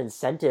they have an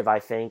incentive, I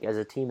think, as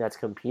a team that's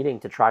competing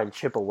to try and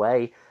chip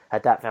away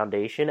at that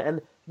foundation.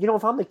 And,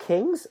 if I'm the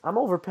Kings, I'm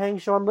overpaying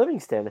Sean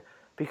Livingston,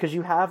 because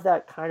you have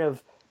that kind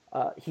of,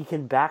 he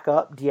can back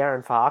up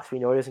De'Aaron Fox. We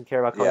know he doesn't care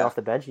about coming off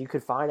the bench. You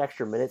could find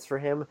extra minutes for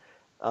him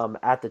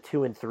at the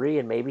 2 and 3,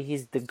 and maybe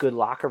he's the good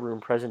locker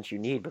room presence you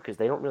need, because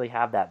they don't really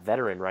have that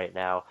veteran right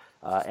now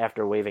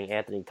after waiving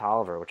Anthony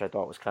Tolliver, which I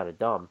thought was kind of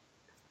dumb.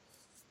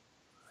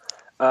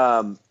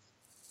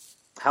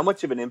 How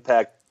much of an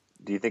impact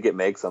do you think it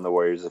makes on the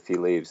Warriors if he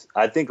leaves?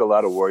 I think a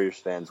lot of Warriors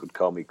fans would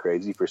call me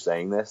crazy for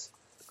saying this,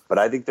 but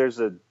I think there's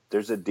a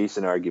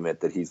decent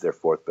argument that he's their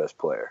 4th best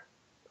player.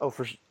 Oh,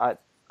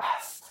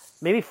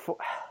 maybe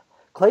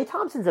Klay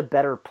Thompson's a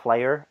better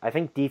player, I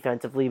think,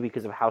 defensively,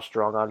 because of how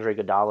strong Andre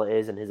Iguodala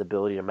is and his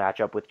ability to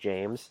match up with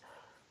James.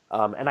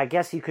 And I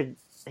guess his ability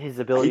to run the point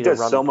guard. He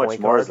does so much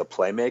more as a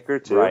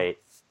playmaker too. Right.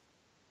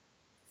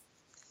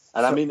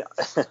 And I mean,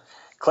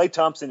 Klay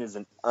Thompson is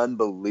an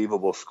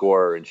unbelievable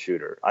scorer and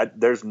shooter.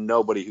 There's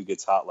nobody who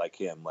gets hot like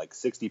him. Like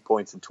 60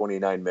 points in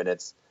 29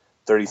 minutes,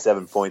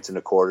 37 points in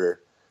a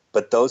quarter.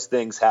 But those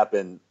things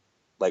happen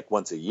like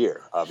once a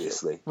year,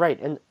 obviously.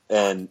 Right.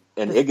 And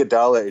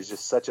Iguodala is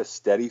just such a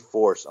steady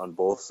force on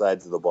both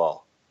sides of the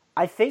ball.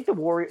 I think the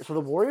Warriors,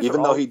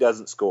 even though he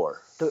doesn't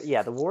score.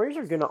 The Warriors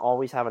are going to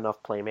always have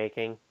enough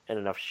playmaking and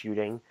enough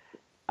shooting.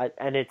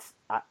 And it's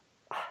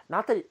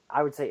not that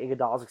I would say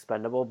Iguodala's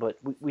expendable, but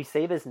we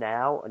say this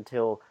now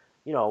until,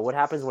 what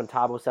happens when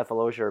Thabo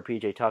Sefolosha or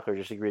PJ Tucker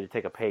just agree to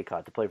take a pay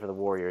cut to play for the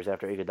Warriors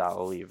after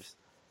Iguodala leaves.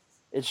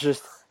 It's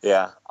just...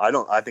 Yeah,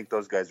 I think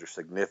those guys are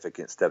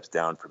significant steps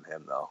down from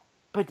him, though.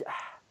 But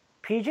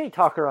PJ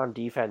Tucker on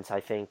defense, I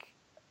think,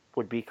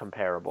 would be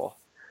comparable.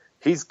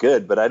 He's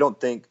good, but I don't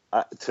think...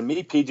 to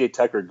me, PJ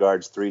Tucker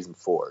guards 3s and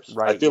 4s.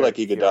 Right, I feel like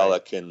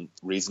Iguodala can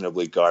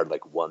reasonably guard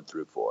like 1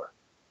 through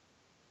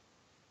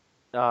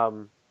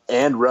 4.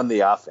 And run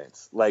the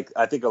offense. Like,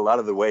 I think a lot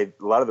of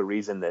the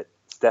reason that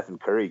Stephen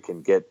Curry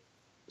can get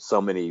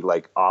so many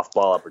like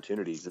off-ball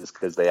opportunities is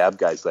because they have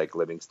guys like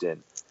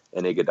Livingston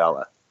and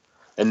Iguodala.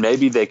 And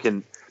maybe they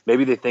think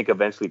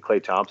eventually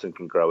Klay Thompson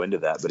can grow into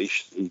that, but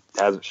he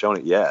hasn't shown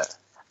it yet.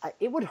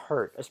 It would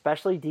hurt,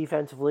 especially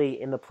defensively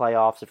in the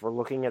playoffs, if we're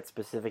looking at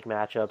specific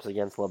matchups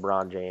against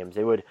LeBron James.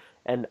 It would,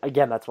 and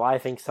again, that's why I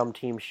think some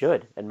teams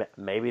should, and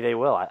maybe they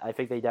will. I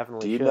think they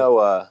definitely should.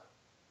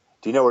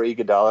 Do you know where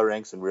Iguodala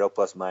ranks in real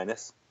plus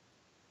minus?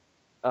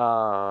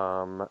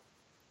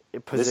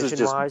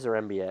 Position-wise or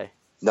NBA?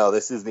 No,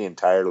 this is the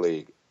entire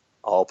league,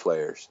 all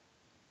players.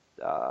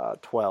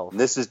 12.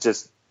 This is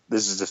just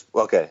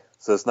okay.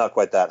 So it's not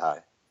quite that high.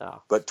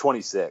 No. But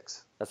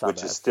 26, which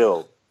bad. is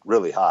still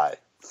really high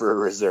for a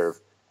reserve,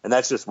 and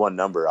that's just one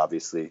number,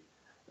 obviously.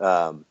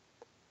 But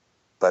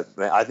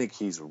I think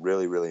he's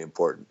really, really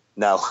important.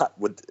 Now,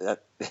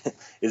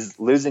 is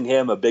losing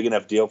him a big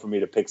enough deal for me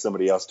to pick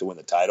somebody else to win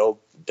the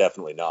title?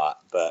 Definitely not.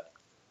 But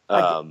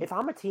if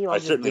I'm a team, I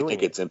certainly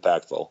think it's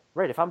impactful.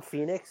 Right. If I'm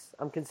Phoenix,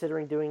 I'm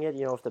considering doing it.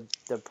 If the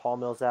Paul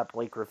Millsap,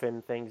 Blake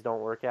Griffin things don't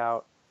work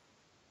out,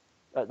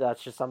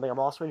 that's just something I'm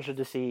also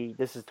interested to see.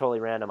 This is totally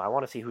random. I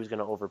want to see who's going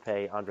to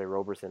overpay Andre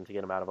Roberson to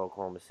get him out of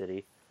Oklahoma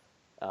City.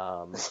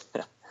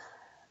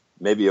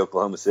 Maybe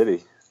Oklahoma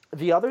City.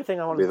 The other thing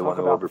I wanted to talk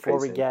about before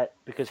we him. get,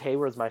 because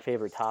Hayward's my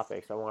favorite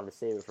topic, so I wanted to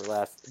save it for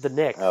last. The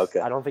Knicks. Okay.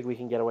 I don't think we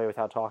can get away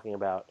without talking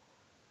about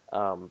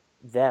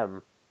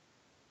them.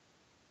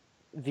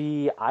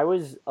 I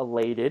was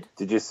elated.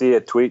 Did you see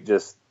a tweet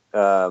just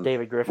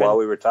David Griffin while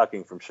we were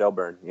talking from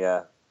Shelburne?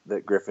 Yeah,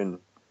 that Griffin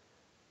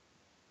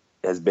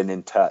has been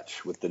in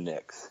touch with the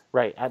Knicks.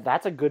 Right,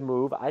 that's a good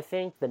move. I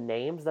think the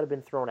names that have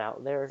been thrown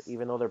out there,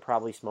 even though they're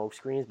probably smoke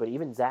screens, but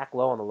even Zach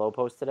Lowe on the Low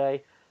Post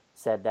today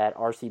said that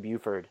R.C.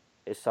 Buford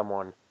is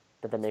someone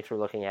that the Knicks were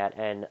looking at,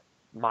 and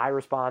my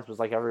response was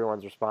like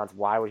everyone's response,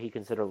 why would he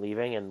consider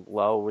leaving? And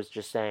Lowe was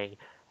just saying,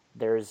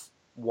 there's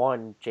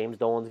one, James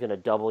Dolan's going to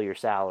double your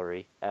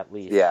salary at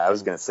least. Yeah, I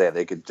was going to say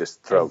they could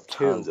just throw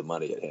tons of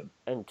money at him.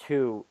 And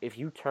two, if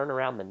you turn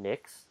around the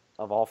Knicks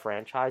of all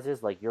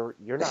franchises, like you're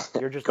just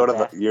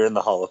you're in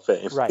the Hall of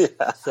Fame, right?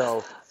 Yeah.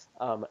 So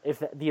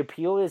if the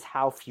appeal is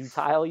how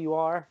futile you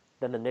are,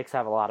 then the Knicks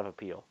have a lot of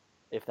appeal.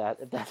 If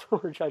that's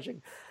what we're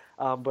judging,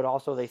 but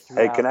also they threw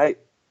out...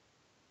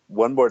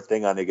 One more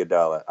thing on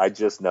Iguodala. I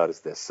just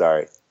noticed this.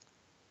 Sorry.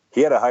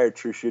 He had a higher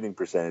true shooting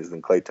percentage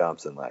than Klay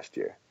Thompson last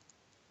year.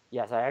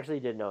 Yes, I actually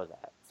did know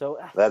that. So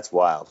that's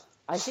wild.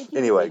 I think you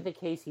can make the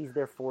case he's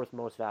their fourth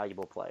most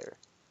valuable player.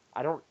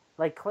 I don't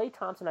like Klay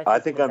Thompson. I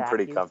think I'm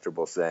pretty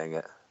comfortable saying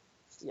it.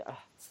 Yeah.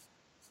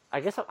 I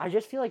guess I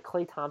just feel like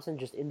Klay Thompson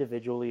just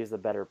individually is a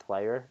better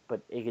player,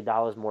 but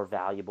Iguodala is more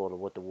valuable to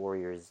what the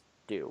Warriors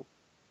do.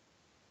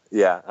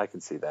 Yeah, I can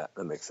see that.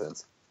 That makes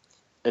sense.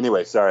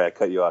 Anyway, sorry, I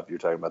cut you off. You're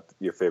talking about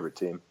your favorite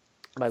team.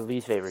 My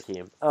least favorite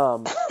team.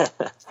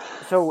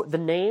 So the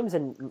names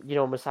and,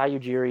 Masai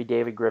Ujiri,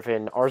 David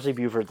Griffin, R.C.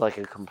 Buford's like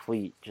a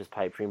complete just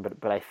pipe dream,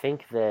 but I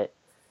think that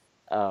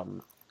I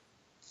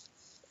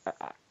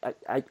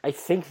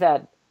think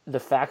that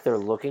the fact they're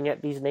looking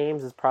at these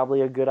names is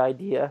probably a good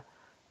idea,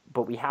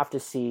 but we have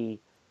to see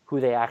who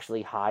they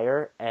actually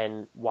hire.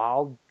 And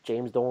while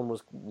James Dolan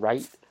was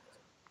right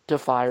to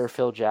fire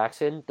Phil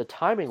Jackson, the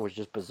timing was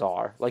just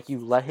bizarre. Like, you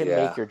let him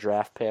make your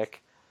draft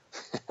pick.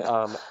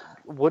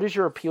 What is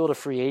your appeal to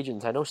free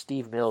agents? I know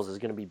Steve Mills is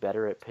going to be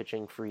better at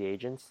pitching free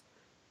agents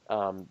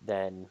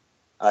than...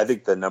 I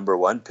think the number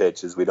one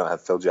pitch is we don't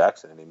have Phil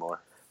Jackson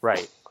anymore.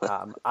 Right.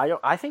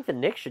 I think the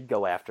Knicks should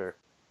go after,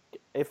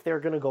 if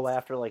they're going to go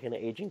after like an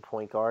aging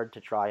point guard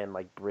to try and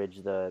like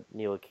bridge the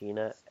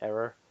Ntilikina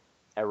era.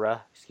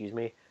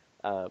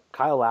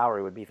 Kyle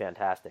Lowry would be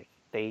fantastic.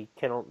 They're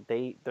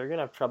gonna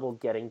have trouble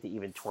getting to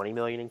even $20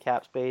 million in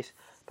cap space,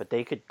 but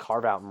they could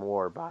carve out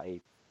more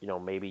by,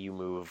 maybe you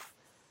move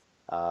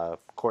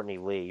Courtney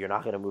Lee. You're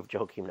not gonna move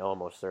Joakim Noah,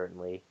 most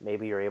certainly.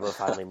 Maybe you're able to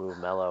finally move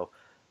Melo,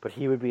 but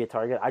he would be a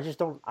target. I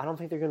don't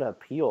think they're gonna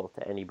appeal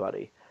to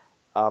anybody.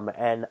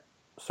 And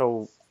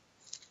so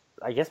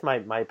I guess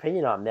my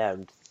opinion on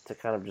them, to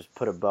kind of just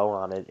put a bow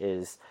on it,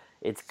 is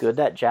it's good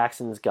that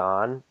Jackson's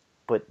gone,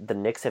 but the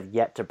Knicks have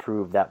yet to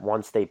prove that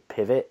once they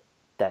pivot,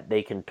 that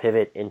they can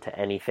pivot into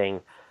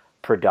anything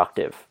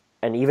productive.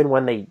 And even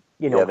when they,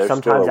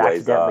 sometimes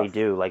accidentally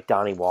do, like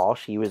Donnie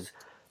Walsh, he was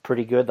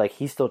pretty good. Like,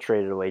 he still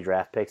traded away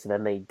draft picks, and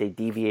then they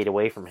deviate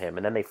away from him.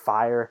 And then they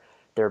fire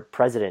their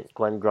president,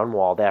 Glenn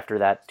Grunwald, after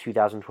that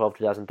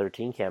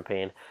 2012-2013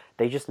 campaign.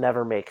 They just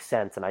never make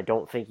sense, and I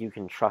don't think you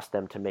can trust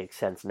them to make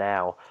sense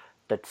now.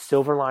 The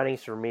silver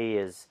linings for me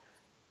is,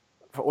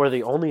 or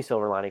the only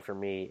silver lining for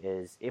me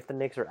is, if the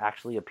Knicks are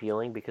actually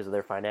appealing because of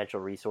their financial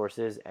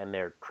resources and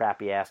their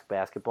crappy-ass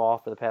basketball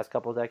for the past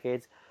couple of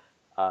decades,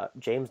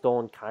 James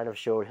Dolan kind of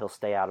showed he'll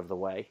stay out of the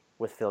way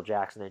with Phil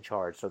Jackson in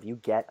charge. So if you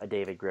get a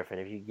David Griffin,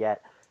 if you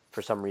get,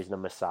 for some reason, a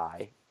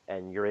Masai,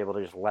 and you're able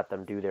to just let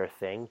them do their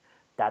thing,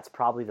 that's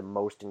probably the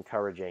most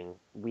encouraging.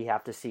 We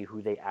have to see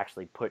who they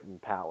actually put in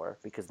power,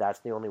 because that's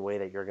the only way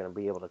that you're going to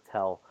be able to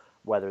tell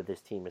whether this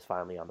team is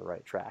finally on the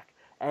right track.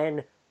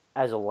 And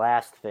as a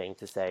last thing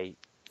to say,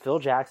 Phil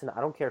Jackson,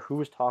 I don't care who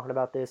was talking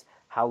about this,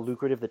 how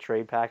lucrative the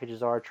trade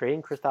packages are,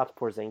 trading Kristaps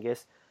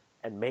Porzingis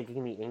and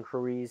making the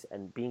inquiries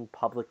and being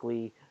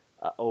publicly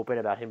open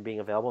about him being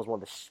available is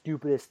one of the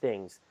stupidest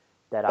things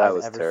that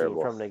I've ever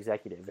seen from an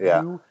executive.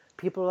 Yeah.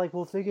 People are like,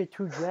 well, if they get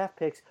 2 draft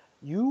picks,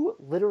 you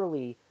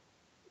literally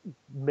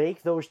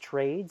make those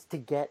trades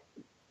to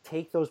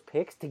take those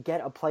picks to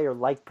get a player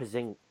like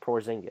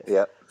Porzingis.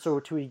 Yeah. So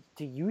to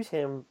use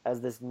him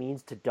as this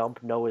means to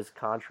dump Noah's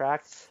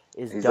contract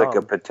is He's dumb. like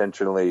a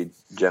potentially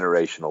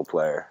generational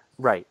player.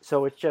 Right.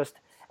 So it's just,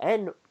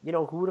 and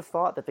who would have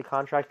thought that the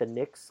contract the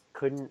Knicks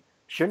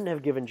shouldn't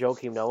have given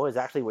Joakim Noah is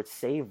actually what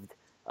saved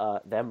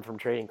them from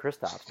trading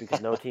Kristaps,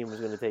 because no team was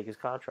going to take his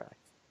contract.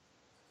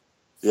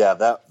 Yeah,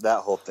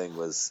 that whole thing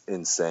was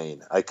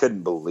insane. I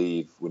couldn't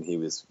believe when he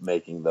was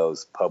making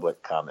those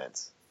public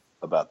comments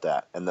about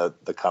that, and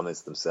the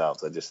comments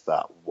themselves. I just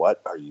thought,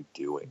 what are you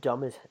doing?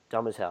 Dumb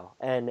as hell.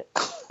 And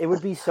it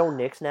would be so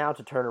Knicks now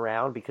to turn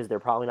around, because they're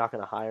probably not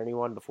going to hire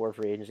anyone before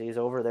free agency is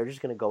over. They're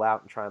just going to go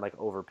out and try and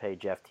overpay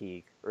Jeff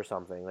Teague or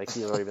something. Like,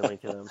 he's already been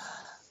linked to them.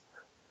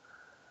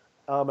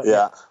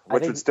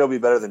 Which would still be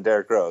better than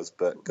Derrick Rose,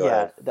 but go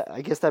ahead.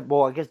 I guess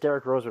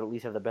Derrick Rose would at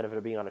least have the benefit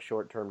of being on a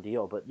short-term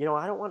deal. But,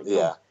 I don't want to...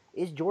 Yeah.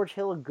 Is George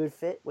Hill a good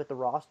fit with the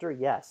roster?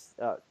 Yes.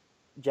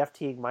 Jeff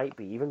Teague might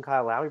be. Even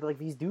Kyle Lowry. But,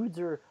 these dudes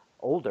are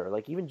older.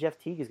 Even Jeff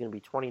Teague is going to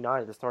be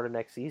 29 at the start of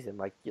next season.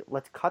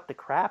 Let's cut the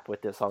crap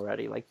with this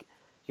already. Let's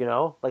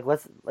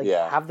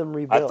have them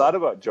rebuild. I thought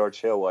about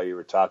George Hill while you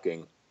were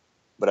talking,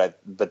 but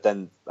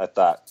then I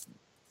thought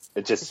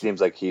it just seems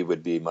like he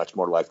would be much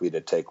more likely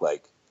to take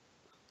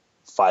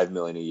 $5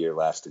 million a year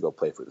less to go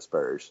play for the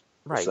Spurs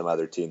or some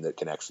other team that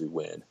can actually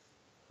win.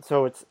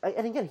 So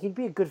and again, he'd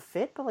be a good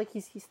fit, but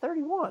he's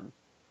 31.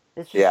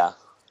 It's just, yeah.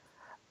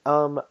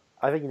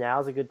 I think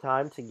now's a good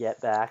time to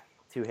get back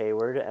to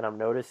Hayward, and I'm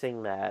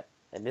noticing that,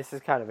 and this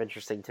is kind of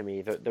interesting to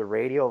me, the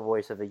radio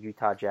voice of the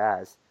Utah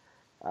Jazz,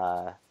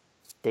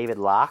 David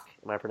Locke,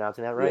 am I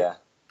pronouncing that right?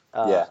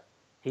 Yeah.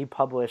 He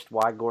published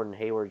why Gordon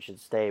Hayward should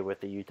stay with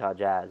the Utah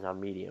Jazz on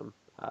Medium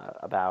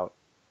about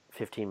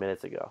 15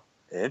 minutes ago.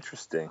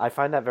 Interesting. I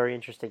find that very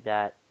interesting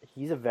that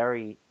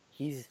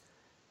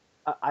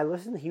I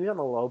listened, he was on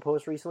the Low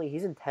Post recently.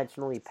 He's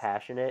intentionally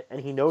passionate,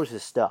 and he knows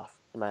his stuff.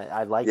 And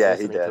I like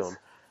listening to him.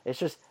 It's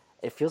just,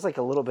 it feels like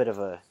a little bit of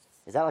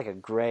is that a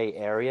gray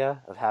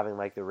area of having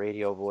the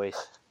radio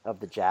voice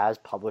of the Jazz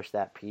publish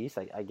that piece?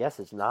 I guess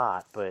it's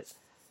not, but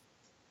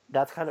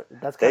that's kind of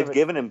They've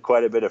given him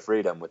quite a bit of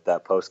freedom with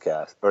that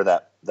postcast, or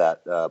that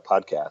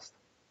podcast.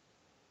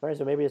 Right,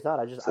 so maybe it's not.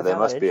 So they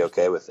must be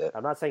okay with it.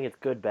 I'm not saying it's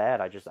good,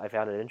 bad. I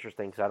found it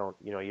interesting because I don't,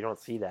 you don't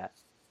see that.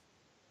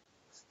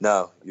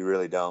 No, you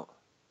really don't.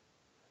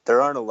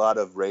 There aren't a lot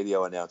of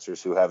radio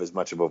announcers who have as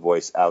much of a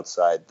voice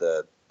outside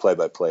the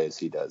play-by-play as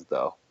he does,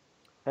 though.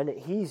 And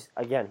he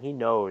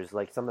knows,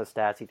 some of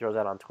the stats he throws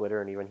out on Twitter,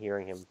 and even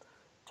hearing him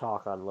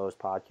talk on Lowe's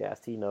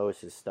podcast, he knows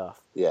his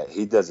stuff. Yeah,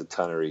 he does a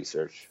ton of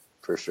research,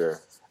 for sure.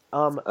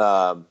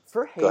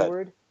 For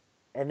Hayward,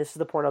 and this is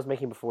the point I was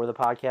making before the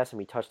podcast, and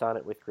we touched on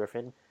it with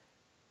Griffin,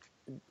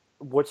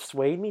 what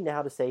swayed me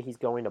now to say he's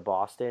going to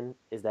Boston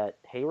is that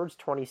Hayward's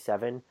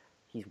 27.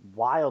 He's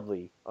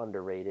wildly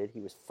underrated.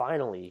 He was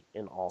finally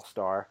an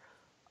all-star.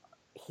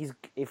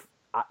 If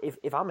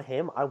I'm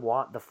him, I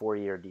want the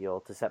 4-year deal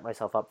to set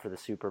myself up for the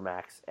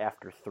Supermax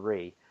after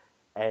 3.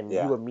 And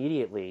you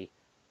immediately,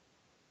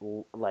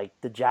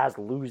 the Jazz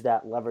lose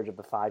that leverage of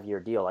the 5-year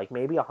deal.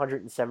 Maybe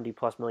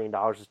 $170+ million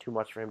is too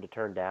much for him to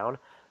turn down.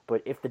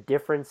 But if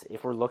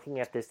we're looking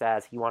at this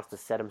as he wants to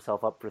set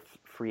himself up for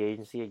free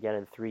agency again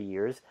in 3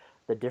 years,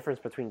 the difference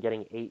between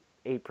getting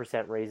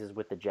 8% raises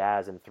with the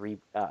Jazz and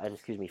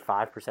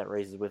 5%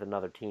 raises with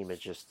another team is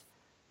just,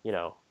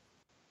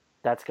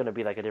 that's going to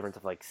be a difference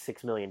of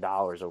 $6 million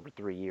over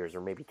 3 years,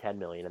 or maybe $10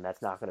 million, and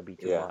that's not going to be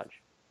too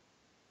much.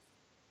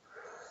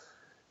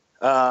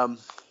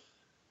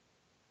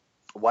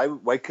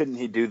 Why couldn't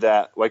he do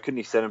that? Why couldn't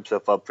he set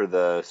himself up for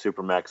the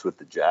Supermax with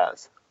the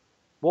Jazz?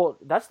 Well,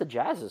 that's the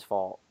Jazz's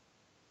fault.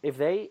 If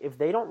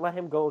they don't let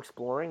him go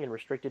exploring in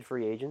restricted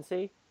free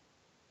agency,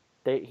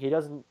 he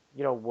doesn't,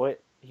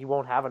 he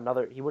won't have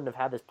he wouldn't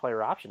have had this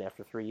player option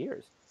after 3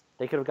 years.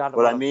 They could have gotten.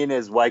 What I mean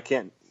is,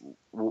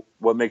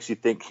 what makes you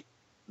think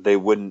they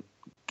wouldn't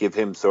give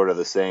him sort of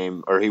the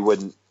same, or he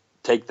wouldn't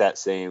take that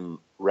same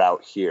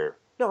route here?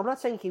 No, I'm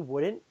not saying he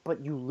wouldn't, but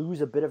you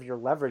lose a bit of your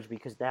leverage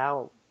because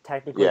now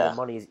technically the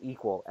money is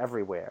equal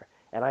everywhere.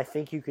 And I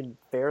think you can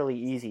fairly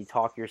easy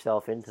talk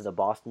yourself into the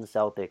Boston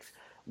Celtics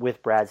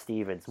with Brad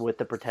Stevens, with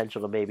the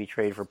potential to maybe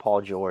trade for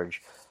Paul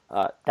George.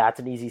 That's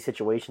an easy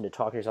situation to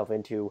talk yourself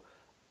into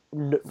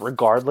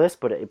regardless,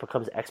 but it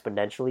becomes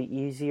exponentially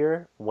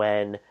easier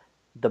when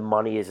the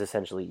money is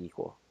essentially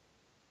equal.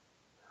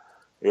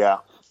 Yeah.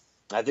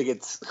 I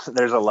think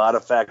there's a lot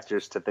of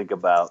factors to think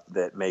about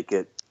that make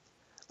it,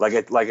 like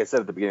I said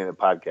at the beginning of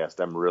the podcast,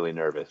 I'm really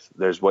nervous.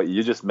 There's what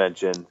you just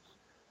mentioned.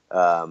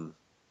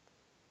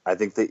 I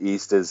think the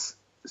East is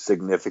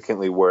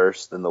significantly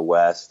worse than the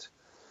West.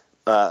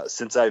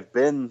 Since I've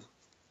been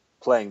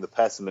playing the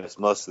pessimist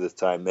most of this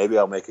time, maybe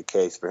I'll make a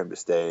case for him to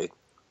stay.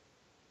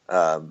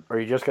 Are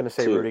you just going to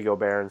say Rudy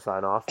Gobert and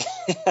sign off?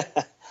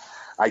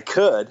 I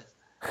could.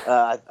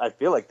 I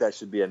feel like that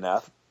should be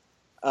enough.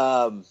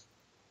 So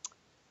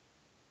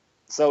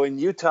in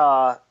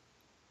Utah,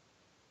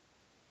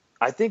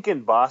 I think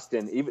in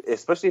Boston,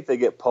 especially if they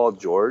get Paul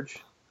George,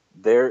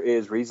 there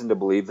is reason to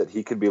believe that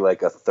he could be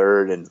like a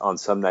third and on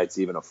some nights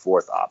even a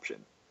fourth option.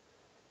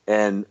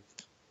 And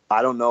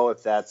I don't know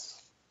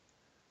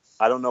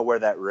where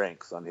that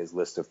ranks on his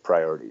list of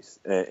priorities.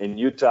 In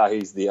Utah,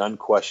 he's the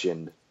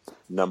unquestioned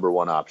number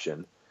one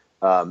option.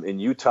 In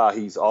Utah,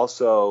 he's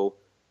also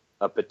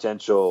a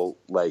potential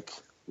like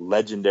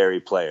legendary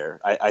player.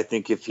 I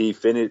think if he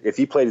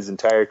played his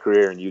entire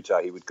career in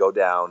Utah, he would go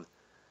down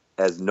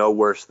as no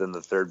worse than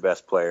the third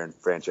best player in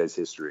franchise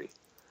history,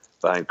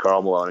 behind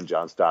Karl Malone and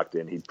John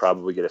Stockton. He'd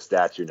probably get a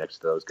statue next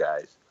to those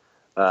guys.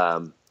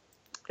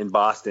 In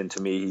Boston,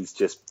 to me, he's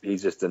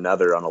just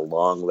another on a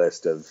long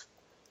list of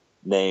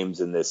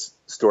names in this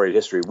storied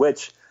history,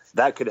 which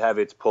that could have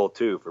its pull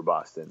too for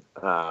Boston.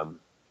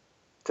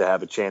 To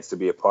have a chance to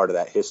be a part of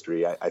that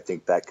history, I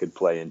think that could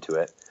play into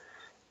it.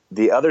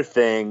 The other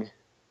thing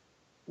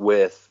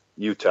with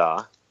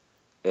Utah,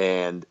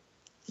 and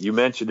you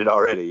mentioned it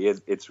already,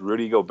 it's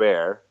Rudy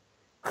Gobert,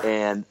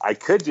 and I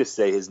could just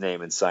say his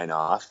name and sign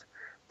off,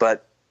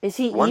 but is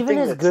he even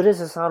as good as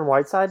Hassan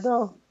Whiteside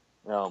though?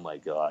 Oh my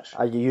gosh!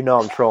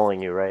 I'm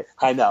trolling you, right?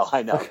 I know,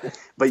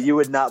 but you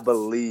would not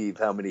believe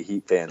how many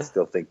Heat fans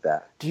still think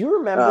that. Do you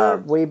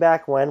remember way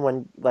back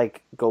when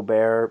like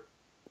Gobert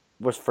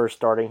was first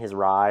starting his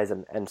rise,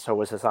 and so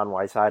was Hassan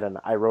Whiteside, and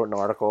I wrote an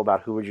article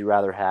about who would you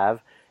rather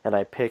have, and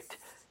I picked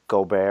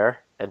Gobert,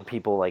 and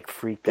people like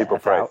freaked out.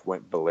 People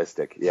went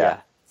ballistic. Yeah.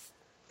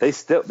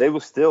 They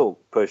will still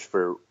push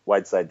for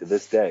Whiteside to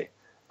this day.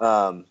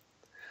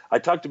 I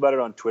talked about it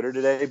on Twitter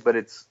today, but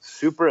it's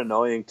super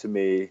annoying to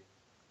me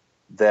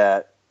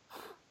that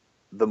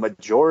the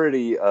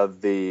majority of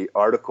the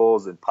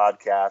articles and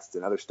podcasts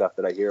and other stuff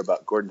that I hear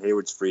about Gordon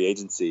Hayward's free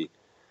agency,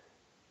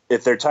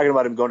 if they're talking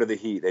about him going to the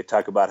Heat, they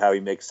talk about how he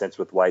makes sense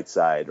with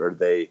Whiteside, or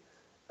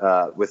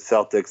with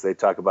Celtics, they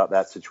talk about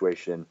that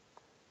situation.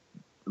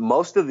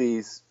 Most of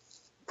these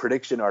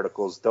prediction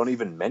articles don't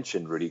even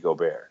mention Rudy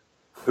Gobert,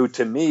 who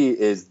to me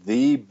is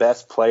the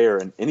best player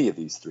in any of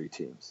these three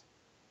teams.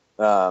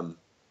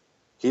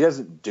 He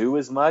doesn't do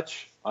as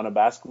much on a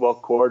basketball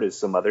court as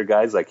some other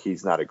guys. Like,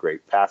 he's not a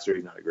great passer,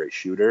 he's not a great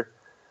shooter,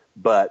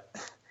 but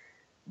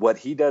what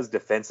he does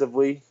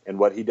defensively and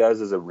what he does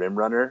as a rim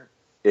runner,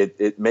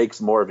 it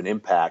makes more of an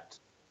impact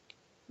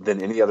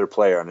than any other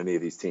player on any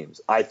of these teams,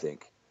 I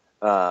think.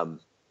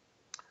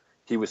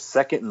 He was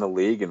second in the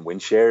league in win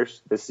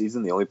shares this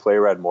season. The only player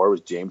who had more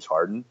was James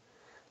Harden.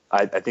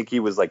 I think he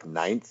was like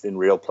ninth in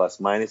real plus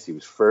minus. He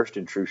was first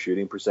in true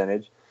shooting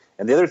percentage.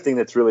 And the other thing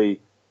that's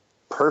really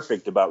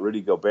perfect about Rudy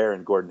Gobert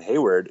and Gordon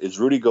Hayward is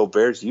Rudy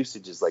Gobert's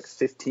usage is like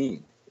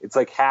 15. It's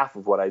like half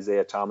of what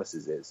Isaiah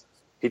Thomas's is.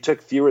 He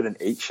took fewer than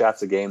 8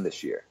 shots a game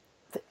this year.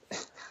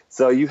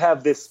 So you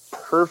have this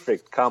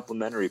perfect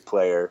complementary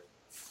player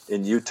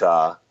in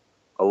Utah,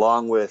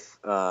 along with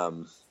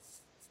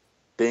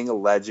being a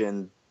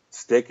legend,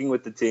 sticking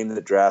with the team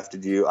that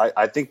drafted you.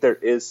 I think there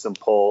is some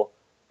pull,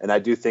 and I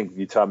do think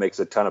Utah makes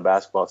a ton of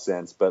basketball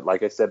sense. But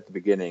like I said at the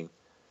beginning,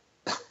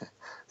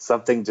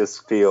 something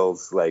just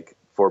feels like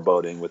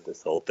foreboding with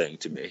this whole thing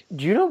to me.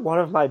 Do you know one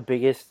of my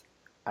biggest,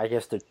 I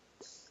guess, to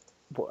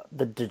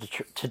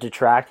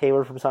detract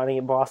Hayward from signing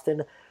in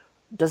Boston?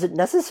 Does it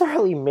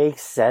necessarily make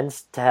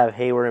sense to have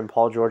Hayward and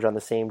Paul George on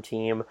the same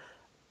team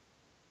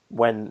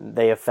when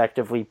they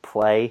effectively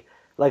play?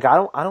 Like, I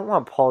don't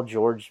want Paul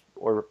George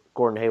or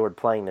Gordon Hayward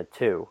playing the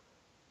 2,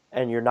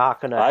 and you're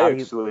not gonna.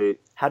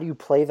 How do you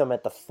play them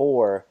at the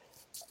 4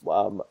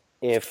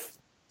 if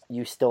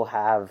you still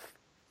have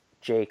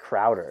Jay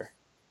Crowder?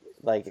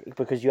 Like,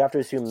 because you have to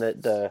assume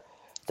that the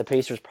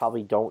Pacers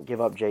probably don't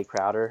give up Jay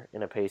Crowder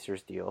in a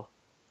Pacers deal.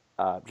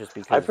 Just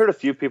because I've heard a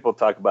few people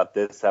talk about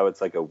this, how it's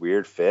like a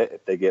weird fit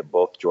if they get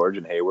both George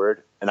and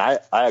Hayward, and I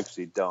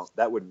actually don't.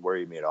 That wouldn't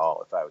worry me at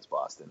all if I was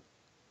Boston.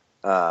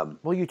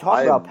 Well, you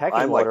talk about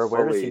pecking order.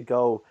 Where does he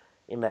go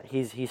in that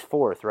he's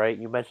fourth, right?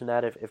 You mentioned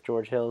that if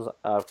George Hill's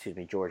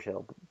George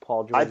Hill,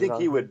 Paul George. I think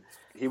he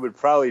would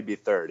probably be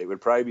third. It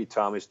would probably be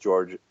Thomas,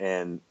 George,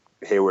 and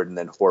Hayward, and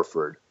then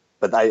Horford.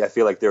 But I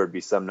feel like there would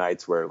be some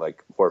nights where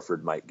like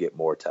Horford might get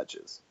more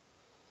touches.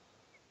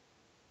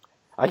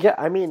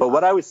 But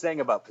what I was saying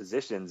about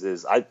positions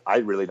is I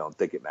really don't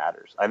think it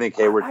matters. I think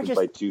Hayward can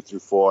play 2 through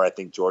 4. I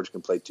think George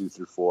can play 2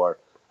 through 4.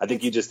 I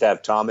think you just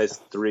have Thomas,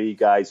 3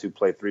 guys who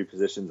play 3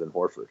 positions, and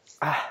Horford.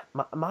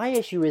 My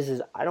issue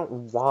is I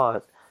don't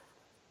want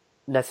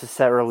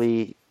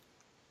necessarily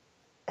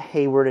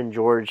Hayward and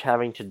George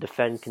having to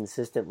defend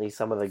consistently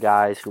some of the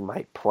guys who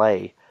might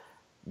play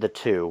the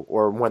 2,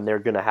 or when they're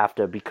going to have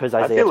to, because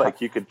Isaiah. I feel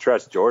like you could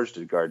trust George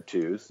to guard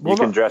 2s. You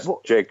can trust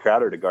Jay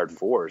Crowder to guard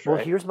 4s, right? Well,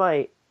 here's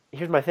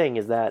my thing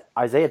is that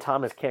Isaiah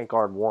Thomas can't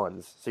guard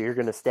 1s, so you're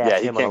going to stash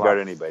him. Yeah, he can't guard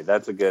anybody.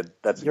 That's a good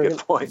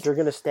point. You're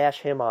going to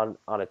stash him on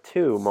a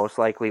 2 most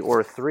likely,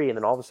 or a 3, and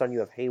then all of a sudden you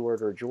have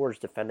Hayward or George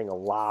defending a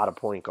lot of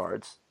point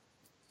guards.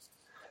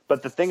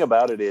 But the thing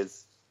about it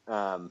is,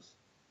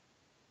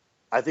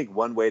 I think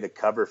one way to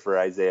cover for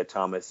Isaiah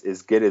Thomas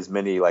is get as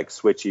many like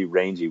switchy,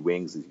 rangy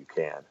wings as you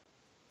can,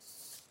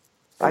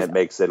 and it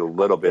makes it a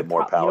little bit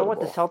more palatable. You know what?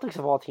 The Celtics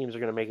of all teams are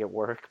going to make it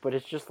work, but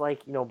it's just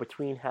like,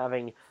 between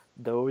having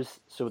those,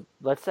 so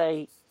let's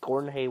say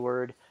Gordon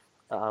Hayward,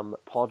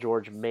 Paul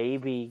George,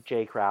 maybe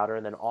Jay Crowder,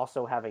 and then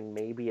also having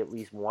maybe at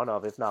least one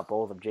of, if not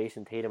both, of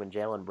Jason Tatum and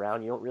Jaylen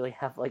Brown, you don't really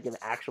have like an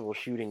actual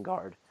shooting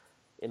guard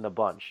in the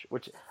bunch,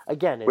 which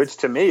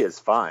to me is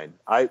fine.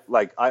 I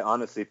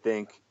honestly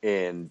think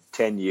in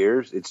 10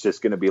 years it's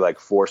just going to be like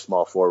 4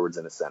 small forwards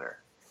and a center.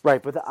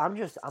 Right, but I'm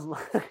just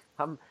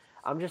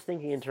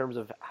thinking in terms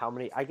of how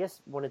many. I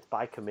guess when it's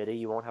by committee,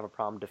 you won't have a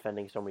problem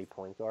defending so many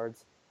point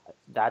guards.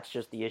 That's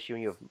just the issue.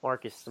 You have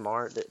Marcus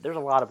Smart. There's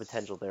a lot of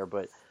potential there,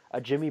 but a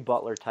Jimmy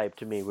Butler type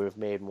to me would have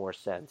made more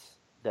sense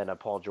than a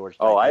Paul George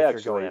type.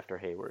 You're going after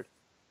Hayward.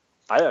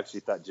 I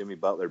actually thought Jimmy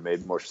Butler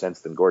made more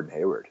sense than Gordon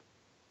Hayward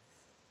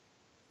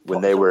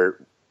when they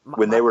were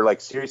like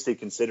seriously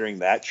considering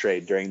that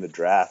trade during the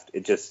draft.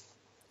 It just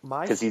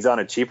because he's on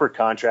a cheaper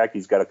contract,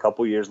 he's got a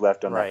couple years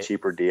left on that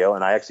cheaper deal,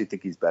 and I actually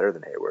think he's better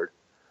than Hayward.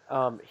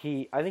 I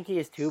think he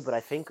is too, but I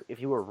think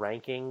if you were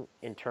ranking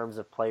in terms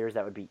of players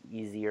that would be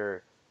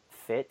easier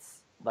fits,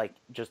 like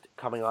just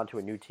coming onto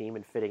a new team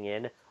and fitting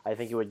in, I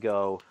think it would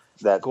go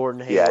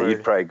Gordon Hayward. Yeah,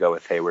 you'd probably go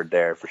with Hayward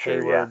there for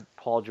sure. Hayward,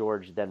 Paul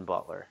George, then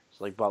Butler.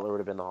 So like Butler would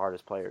have been the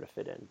hardest player to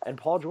fit in, and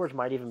Paul George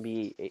might even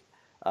be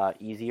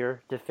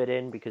easier to fit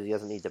in because he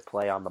doesn't need to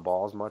play on the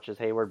ball as much as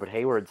Hayward. But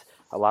Hayward's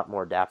a lot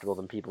more adaptable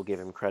than people give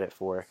him credit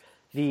for.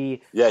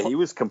 He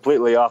was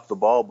completely off the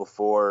ball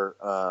before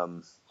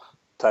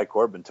Ty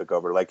Corbin took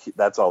over. Like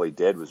that's all he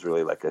did was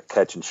really like a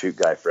catch and shoot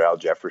guy for Al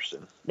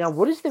Jefferson. Now,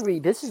 what is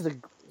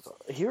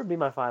here would be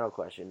my final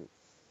question.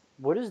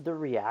 What is the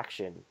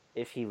reaction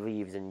if he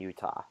leaves in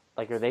Utah?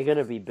 Like, are they going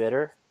to be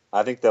bitter?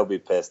 I think they'll be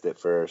pissed at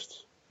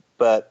first,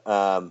 but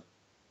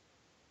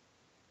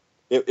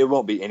it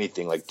won't be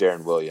anything like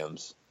Darren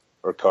Williams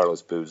or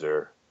Carlos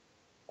Boozer.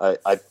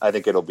 I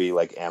think it'll be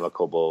like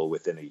amicable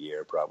within a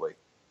year probably.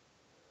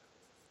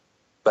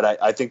 But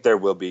I think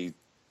there'll be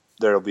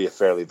a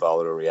fairly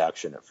volatile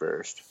reaction at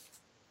first,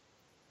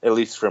 at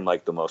least from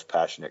like the most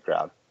passionate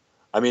crowd.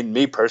 I mean,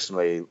 me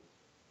personally,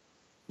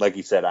 like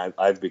you said,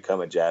 I've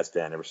become a Jazz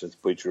fan ever since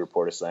Bleacher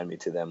Report assigned me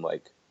to them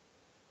like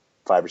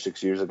 5 or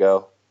 6 years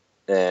ago.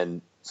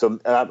 And so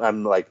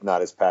I'm like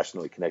not as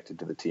passionately connected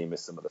to the team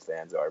as some of the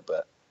fans are,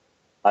 but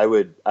I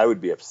would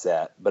be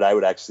upset, but I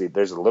would actually,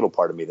 there's a little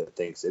part of me that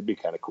thinks it'd be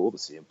kind of cool to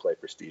see him play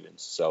for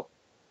Stevens. So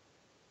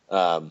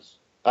I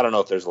don't know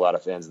if there's a lot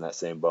of fans in that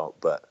same boat,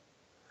 but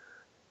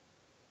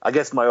I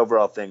guess my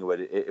overall thing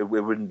it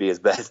wouldn't be as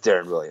bad as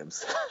Darren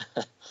Williams.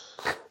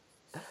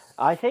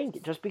 I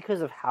think just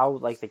because of how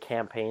like the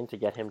campaign to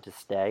get him to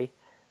stay,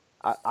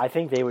 I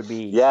think they would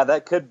be. Yeah,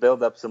 that could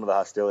build up some of the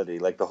hostility,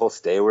 like the whole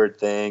Stayward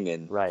thing,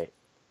 and right.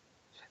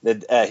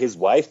 His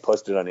wife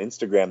posted on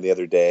Instagram the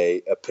other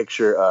day a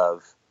picture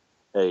of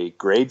a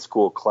grade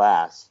school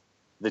class.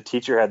 The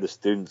teacher had the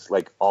students,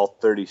 like all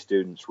 30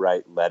 students,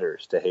 write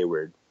letters to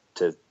Hayward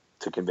to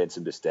convince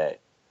him to stay.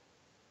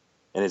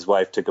 And his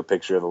wife took a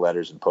picture of the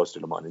letters and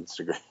posted them on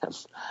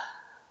Instagram.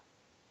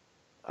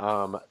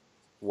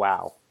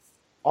 Wow.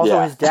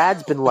 Also, his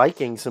dad's been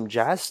liking some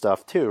Jazz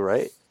stuff too,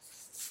 right?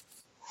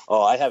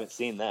 Oh, I haven't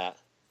seen that.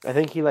 I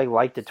think he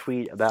liked a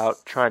tweet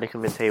about trying to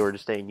convince Hayward to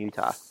stay in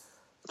Utah.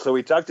 So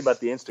we talked about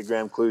the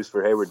Instagram clues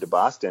for Hayward to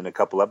Boston a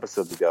couple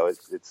episodes ago.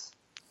 It's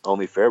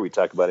only fair we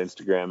talk about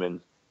Instagram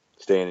and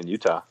staying in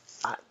Utah.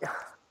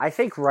 I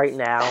think right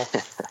now,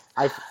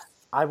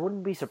 I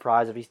wouldn't be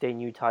surprised if he stayed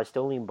in Utah. I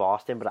still lean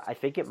Boston, but I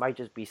think it might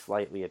just be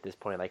slightly at this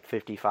point, like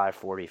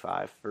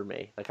 55-45 for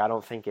me. Like I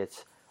don't think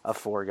it's a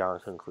foregone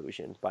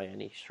conclusion by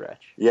any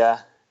stretch. Yeah,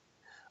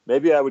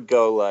 maybe I would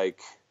go like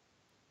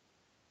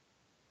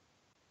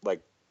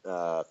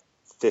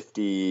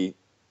 50-40-10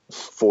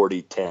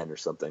 or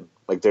something.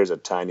 Like there's a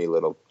tiny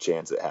little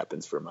chance it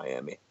happens for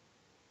Miami.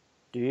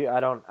 Do you?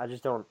 I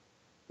just don't.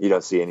 You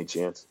don't see any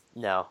chance?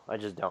 No, I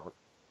just don't.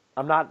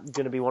 I'm not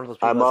going to be one of those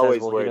people I'm that always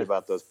says, well, worried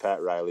about those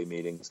Pat Riley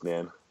meetings,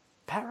 man.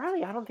 Pat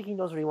Riley, I don't think he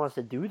knows what he wants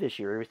to do this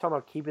year. He was talking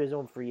about keeping his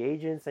own free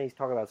agents, and he's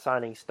talking about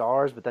signing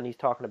stars, but then he's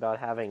talking about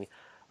having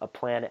a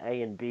plan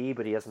A and B,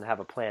 but he doesn't have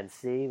a plan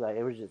C. Like,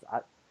 it was just...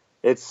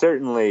 It's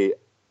certainly,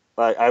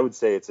 I would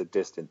say it's a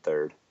distant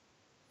third,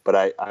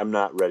 but I'm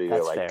not ready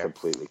to fair.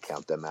 completely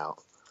count them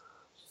out.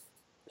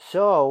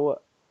 So,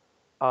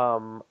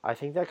 I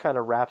think that kind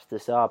of wraps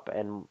this up,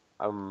 and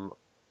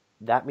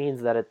that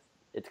means that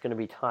it's going to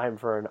be time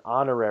for an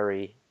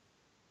honorary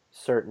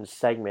certain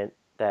segment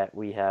that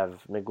we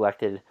have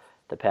neglected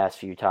the past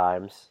few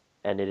times,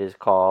 and it is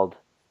called...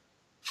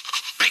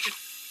 Bacon!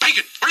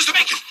 Bacon! Where's the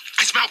bacon?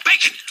 I smell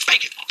bacon!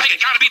 Bacon! Bacon!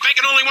 Gotta be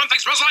bacon! Only one thing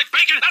smells like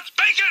bacon! That's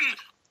bacon!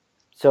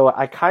 So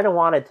I kind of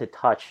wanted to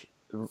touch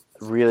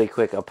really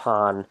quick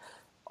upon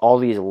all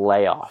these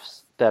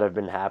layoffs that have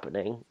been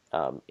happening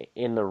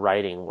in the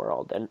writing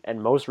world.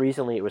 And most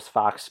recently it was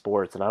Fox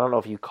Sports, and I don't know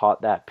if you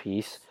caught that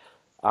piece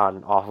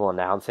on Awful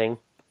Announcing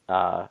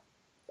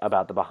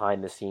about the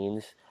behind the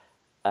scenes,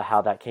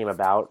 how that came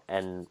about,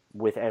 and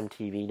with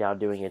MTV now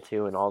doing it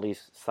too, and all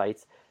these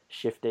sites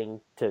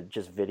shifting to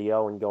just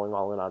video and going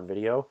all in on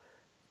video.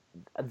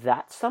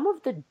 That's some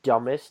of the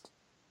dumbest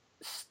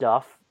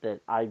stuff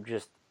that I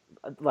just...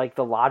 Like,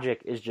 the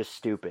logic is just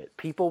stupid.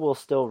 People will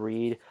still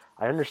read.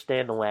 I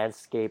understand the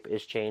landscape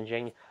is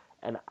changing,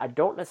 and I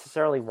don't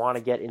necessarily want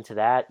to get into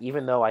that,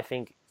 even though I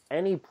think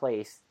any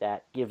place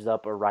that gives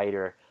up a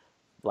writer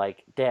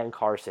like Dan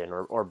Carson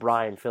or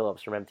Brian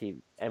Phillips from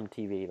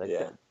MTV, like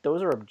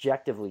those are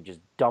objectively just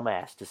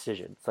dumbass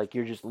decisions. Like,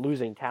 you're just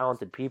losing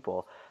talented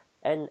people.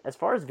 And as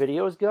far as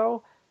videos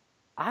go,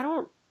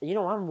 I'm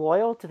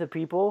loyal to the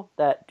people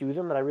that do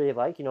them that I really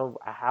like. A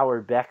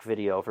Howard Beck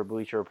video for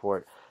Bleacher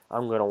Report,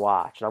 I'm going to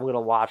watch. And I'm going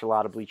to watch a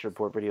lot of Bleacher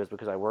Report videos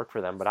because I work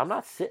for them. But I'm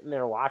not sitting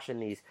there watching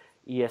these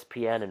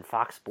ESPN and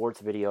Fox Sports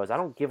videos. I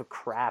don't give a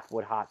crap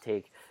what hot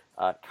take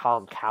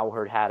Colin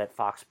Cowherd had at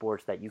Fox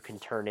Sports that you can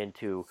turn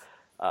into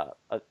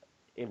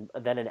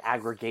then an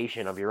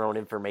aggregation of your own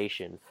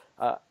information.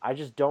 I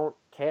just don't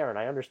care. And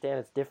I understand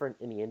it's different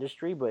in the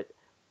industry, but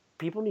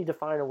people need to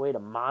find a way to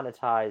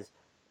monetize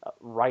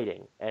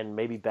writing and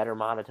maybe better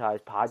monetize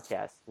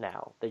podcasts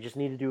now. They just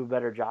need to do a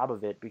better job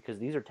of it because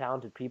these are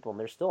talented people and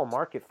there's still a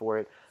market for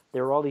it.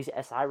 There were all these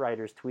SI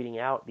writers tweeting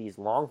out these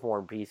long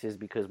form pieces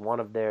because one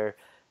of their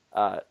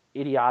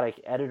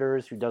idiotic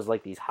editors who does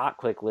like these hot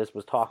click lists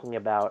was talking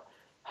about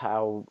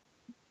how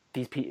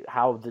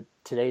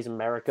today's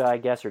America, I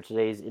guess, or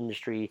today's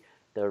industry,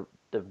 the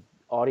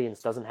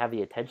audience doesn't have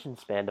the attention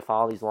span to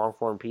follow these long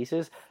form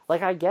pieces.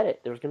 Like, I get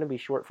it. There's going to be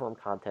short form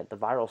content, the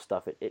viral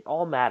stuff. It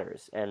all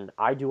matters. And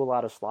I do a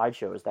lot of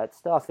slideshows. That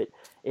stuff,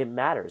 it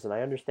matters. And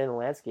I understand the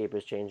landscape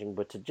is changing,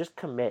 but to just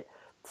commit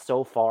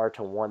so far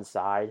to one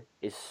side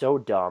is so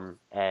dumb.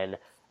 And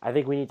I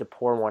think we need to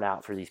pour one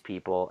out for these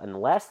people. And the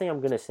last thing I'm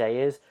going to say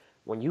is,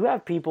 when you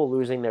have people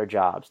losing their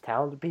jobs,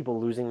 talented people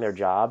losing their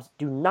jobs,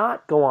 do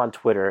not go on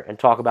Twitter and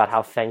talk about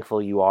how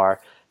thankful you are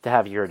to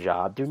have your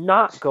job. Do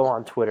not go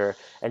on Twitter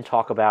and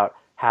talk about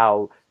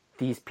how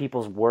these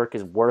people's work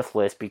is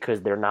worthless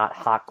because they're not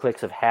hot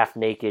clicks of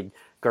half-naked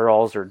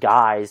girls or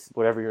guys,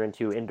 whatever you're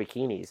into, in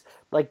bikinis.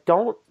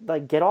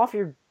 Get off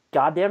your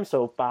goddamn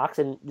soapbox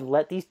and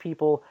let these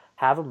people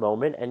have a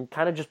moment and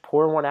kind of just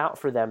pour one out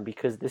for them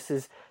because this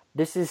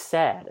is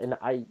sad. And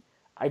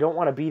I don't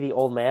want to be the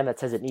old man that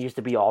says it needs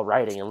to be all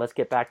writing and let's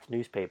get back to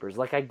newspapers.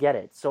 Like, I get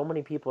it. So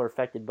many people are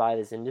affected by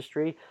this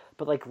industry,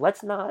 but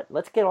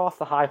let's get off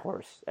the high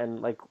horse and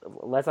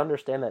let's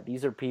understand that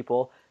these are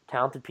people,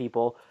 talented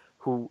people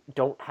who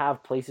don't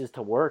have places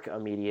to work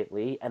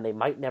immediately and they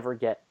might never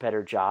get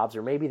better jobs,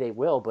 or maybe they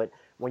will. But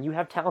when you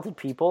have talented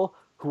people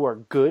who are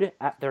good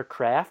at their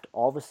craft,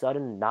 all of a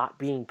sudden not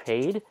being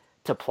paid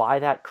to ply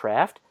that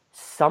craft,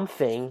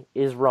 something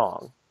is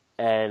wrong.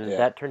 And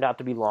that turned out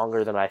to be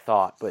longer than I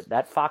thought. But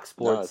that Fox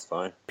Sports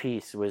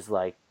piece was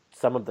like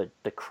some of the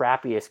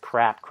crappiest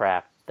crap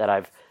that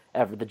I've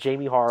ever... The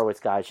Jamie Horowitz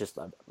guy is just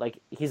like,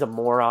 he's a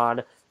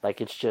moron.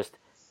 Like, it's just...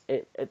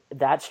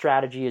 that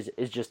strategy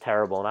is just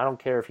terrible. And I don't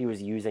care if he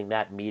was using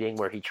that meeting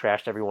where he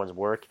trashed everyone's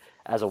work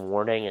as a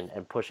warning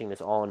and pushing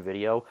this all in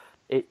video.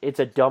 It's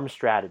a dumb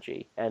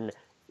strategy. And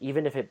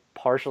even if it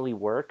partially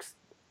works,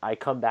 I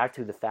come back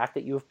to the fact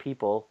that you have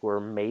people who are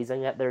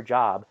amazing at their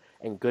job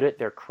and good at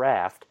their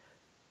craft,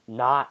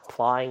 not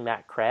plying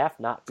that craft,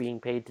 not being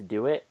paid to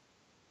do it,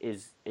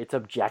 it's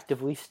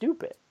objectively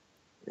stupid.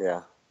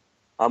 Yeah,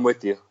 I'm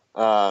with you.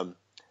 The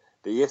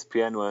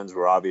ESPN ones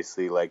were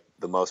obviously like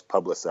the most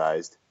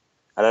publicized.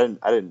 I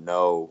didn't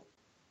know.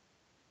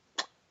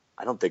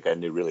 I don't think I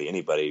knew really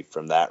anybody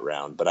from that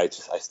round, but I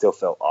still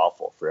felt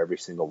awful for every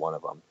single one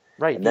of them.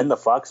 Right. And then the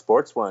Fox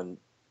Sports one,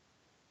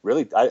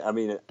 really, I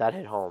mean, that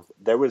hit home.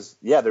 There was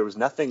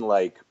nothing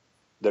like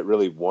that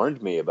really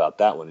warned me about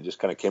that one. It just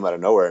kind of came out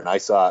of nowhere, and I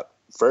saw it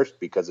first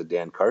because of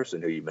Dan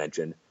Carson, who you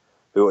mentioned,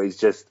 who is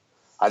just,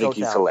 I think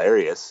he's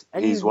hilarious.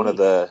 And he's unique. One of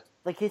the...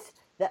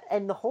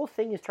 And the whole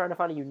thing is trying to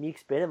find a unique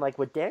spin, and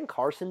what Dan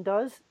Carson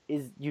does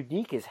is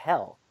unique as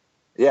hell.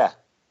 Yeah,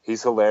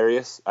 he's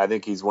hilarious. I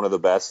think he's one of the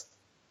best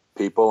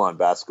people on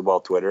basketball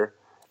Twitter.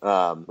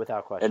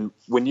 Without question. And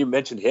when you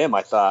mentioned him,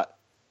 I thought,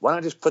 why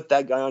not just put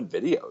that guy on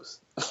videos?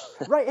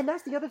 Right, and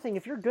that's the other thing.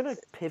 If you're going to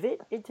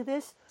pivot into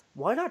this,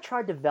 why not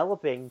try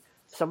developing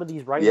some of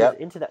these writers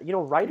into that? You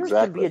know, writers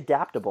can be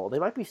adaptable. They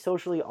might be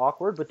socially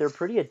awkward, but they're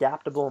pretty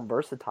adaptable and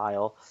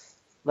versatile.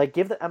 Like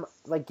give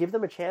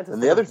them a chance.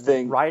 And the other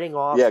thing, writing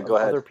off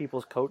other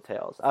people's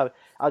coattails.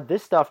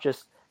 This stuff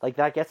just like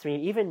that gets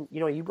me. Even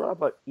you brought up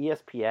about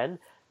ESPN,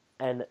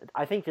 and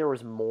I think there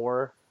was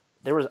more.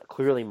 There was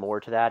clearly more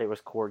to that. It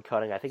was cord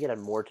cutting. I think it had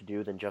more to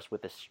do than just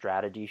with the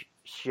strategy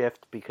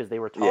shift because they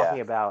were talking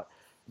about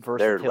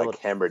versatility. They're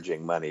like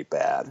hemorrhaging money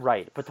bad.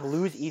 Right, but to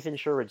lose Ethan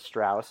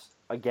Sherwood-Strauss,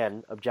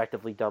 again,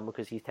 objectively dumb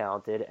because he's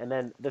talented. And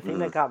then the thing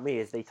that got me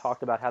is they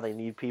talked about how they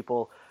need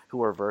people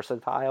who are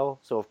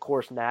versatile. So, of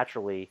course,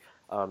 naturally,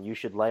 you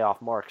should lay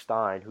off Mark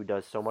Stein, who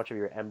does so much of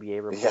your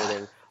NBA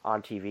reporting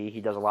on TV.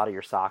 He does a lot of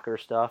your soccer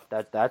stuff.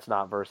 That's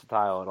not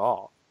versatile at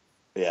all.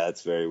 Yeah,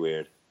 it's very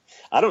weird.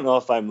 I don't know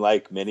if I'm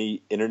like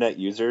many internet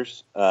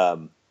users,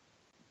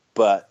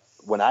 but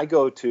when I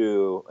go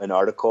to an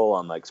article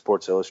on like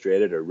Sports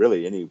Illustrated or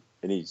really any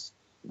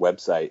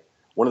website,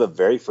 one of the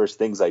very first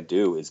things I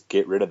do is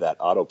get rid of that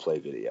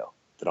autoplay video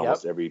that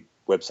almost every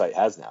website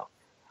has now.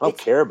 I don't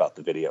care about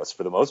the videos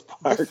for the most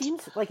part. It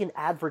seems like the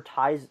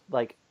advertising,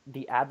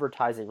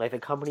 like the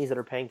companies that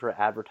are paying for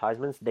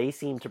advertisements, they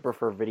seem to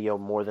prefer video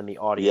more than the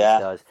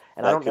audience does.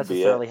 And I don't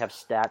necessarily have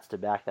stats to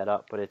back that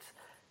up, but it's,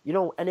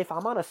 and if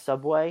I'm on a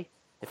subway,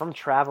 if I'm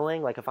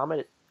traveling, like if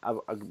I'm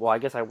I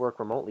guess I work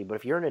remotely, but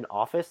if you're in an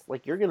office,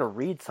 like you're going to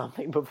read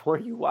something before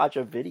you watch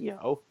a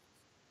video.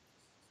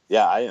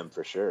 Yeah, I am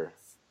for sure.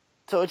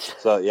 So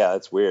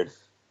it's weird.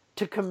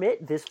 To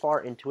commit this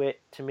far into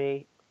it, to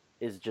me,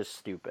 is just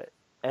stupid.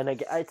 And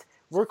again,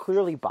 we're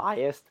clearly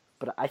biased,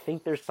 but I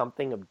think there's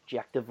something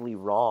objectively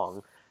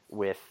wrong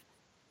with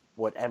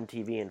what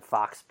MTV and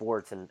Fox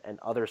Sports and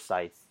other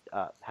sites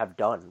have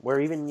done. Where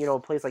even, a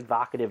place like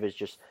Vocative is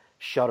just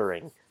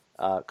shuttering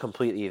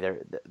completely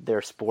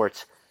their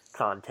sports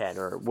content,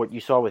 or what you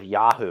saw with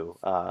Yahoo,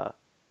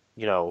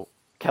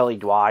 Kelly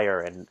Dwyer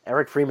and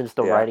Eric Freeman's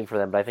still writing for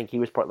them, but I think he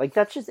was part. Like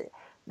that just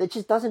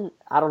doesn't.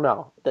 I don't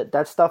know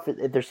that stuff.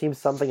 There seems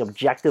something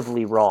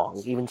objectively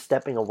wrong, even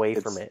stepping away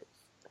from it.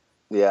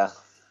 Yeah,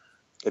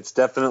 it's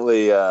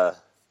definitely not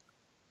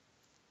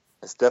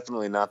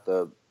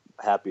the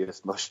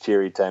happiest, most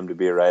cheery time to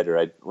be a writer.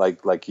 I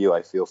like you.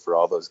 I feel for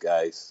all those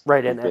guys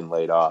who've been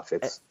laid off.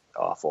 It's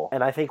awful.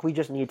 And I think we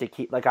just need to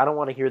keep, I don't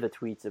want to hear the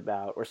tweets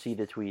about, or see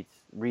the tweets,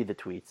 read the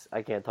tweets.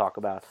 I can't talk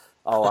about,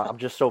 I'm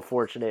just so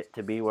fortunate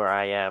to be where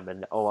I am,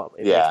 and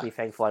it makes me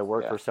thankful I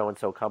work for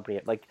so-and-so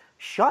company. Like,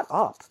 shut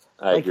up.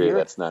 I agree,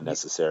 that's not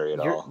necessary at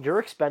all. You're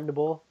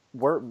expendable.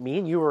 Me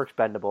and you are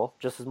expendable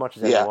just as much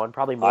as anyone,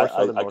 probably more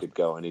so than most. I could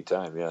go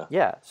anytime,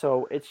 Yeah,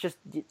 so it's just,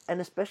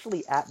 and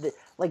especially at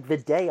the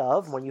day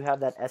of, when you have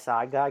that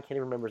SI guy, I can't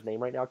even remember his name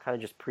right now, kind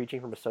of just preaching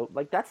from a soap,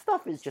 like, that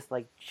stuff is just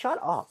like, shut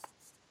up.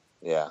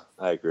 Yeah,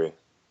 I agree.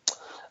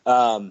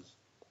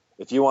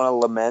 If you want to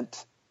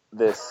lament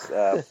this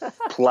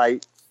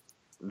plight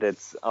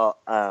that's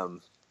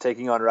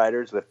taking on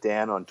writers with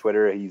Dan on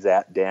Twitter, he's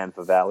at Dan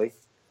Favale.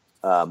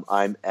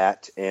 I'm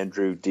at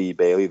Andrew D.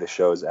 Bailey. The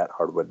show's at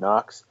Hardwood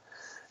Knocks.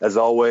 As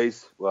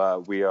always,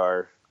 we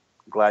are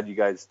glad you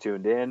guys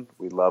tuned in.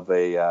 We love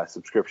a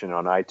subscription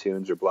on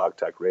iTunes or Blog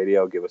Talk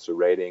Radio. Give us a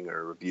rating or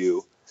a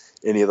review.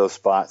 Any of those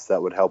spots,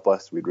 that would help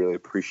us. We'd really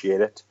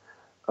appreciate it.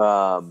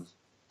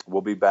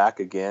 We'll be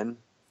back again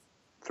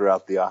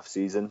throughout the off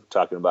season,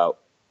 talking about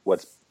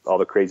what's all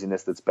the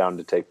craziness that's bound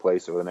to take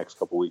place over the next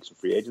couple weeks of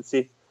free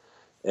agency.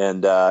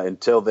 And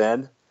until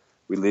then,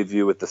 we leave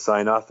you with the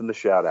sign off and the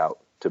shout out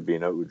to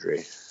Bino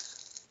Udrih.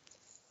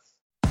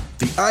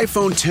 The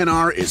iPhone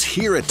XR is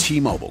here at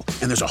T-Mobile,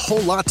 and there's a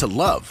whole lot to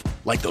love,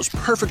 like those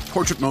perfect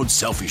portrait mode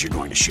selfies you're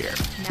going to share.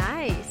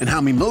 Nice. And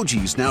how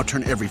Memojis now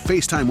turn every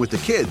FaceTime with the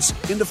kids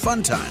into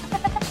fun time.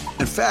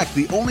 In fact,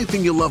 the only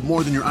thing you'll love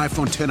more than your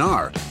iPhone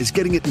XR is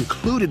getting it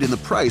included in the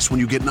price when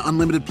you get an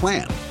unlimited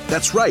plan.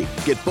 That's right.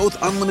 Get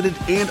both unlimited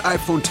and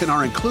iPhone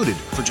XR included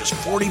for just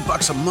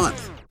 $40 a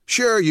month.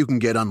 Sure, you can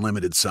get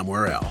unlimited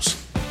somewhere else.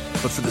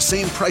 But for the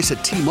same price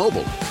at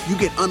T-Mobile, you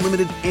get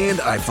unlimited and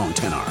iPhone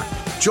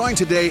XR. Join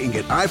today and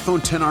get iPhone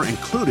XR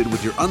included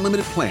with your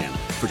unlimited plan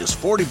for just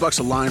 $40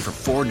 a line for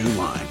 4 new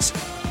lines.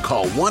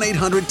 Call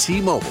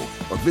 1-800-T-Mobile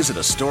or visit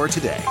a store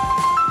today.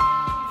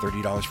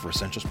 $30 for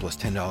Essentials plus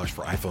 $10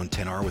 for iPhone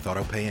XR with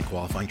autopay and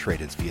qualifying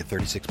trade-ins via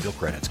 36 bill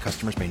credits.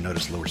 Customers may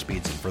notice lower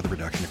speeds and further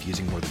reduction if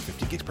using more than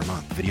 50 gigs per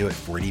month. Video at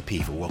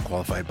 480p for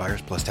well-qualified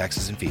buyers plus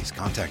taxes and fees.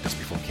 Contact us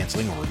before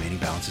canceling or remaining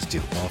balances due.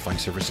 Qualifying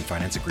service and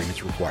finance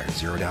agreements required.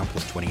 0 down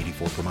plus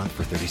 $20.84 per month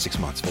for 36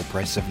 months. Full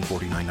price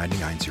 $749.99,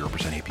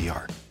 0%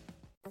 APR.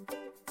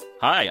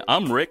 Hi,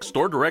 I'm Rick,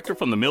 store director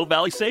from the Mill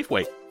Valley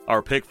Safeway.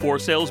 Our Pick 4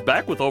 sale is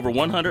back with over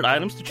 100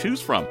 items to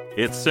choose from.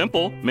 It's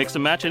simple. Mix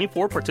and match any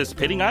 4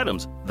 participating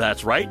items.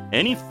 That's right,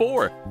 any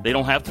 4. They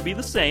don't have to be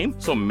the same,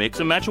 so mix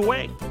and match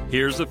away.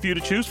 Here's a few to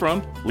choose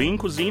from. Lean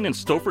Cuisine and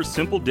Stouffer's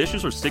Simple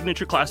Dishes or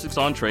Signature Classics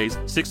entrees,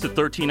 6 to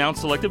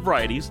 13-ounce selected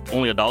varieties,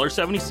 only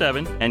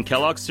 $1.77, and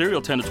Kellogg's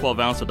cereal 10 to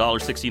 12-ounce,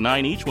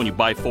 $1.69 each when you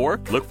buy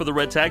 4. Look for the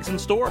red tags in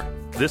store.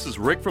 This is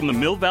Rick from the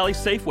Mill Valley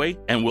Safeway,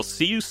 and we'll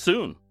see you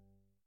soon.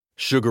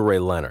 Sugar Ray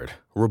Leonard,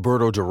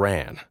 Roberto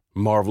Duran,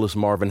 Marvelous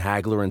Marvin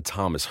Hagler, and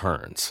Thomas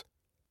Hearns.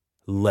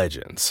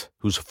 Legends,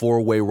 whose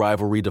four-way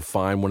rivalry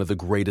defined one of the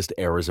greatest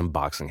eras in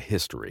boxing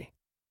history.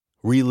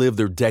 Relive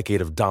their decade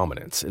of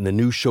dominance in the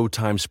new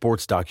Showtime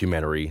sports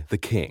documentary, The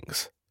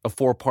Kings, a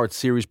 4-part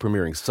series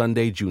premiering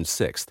Sunday, June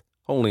 6th,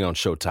 only on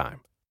Showtime.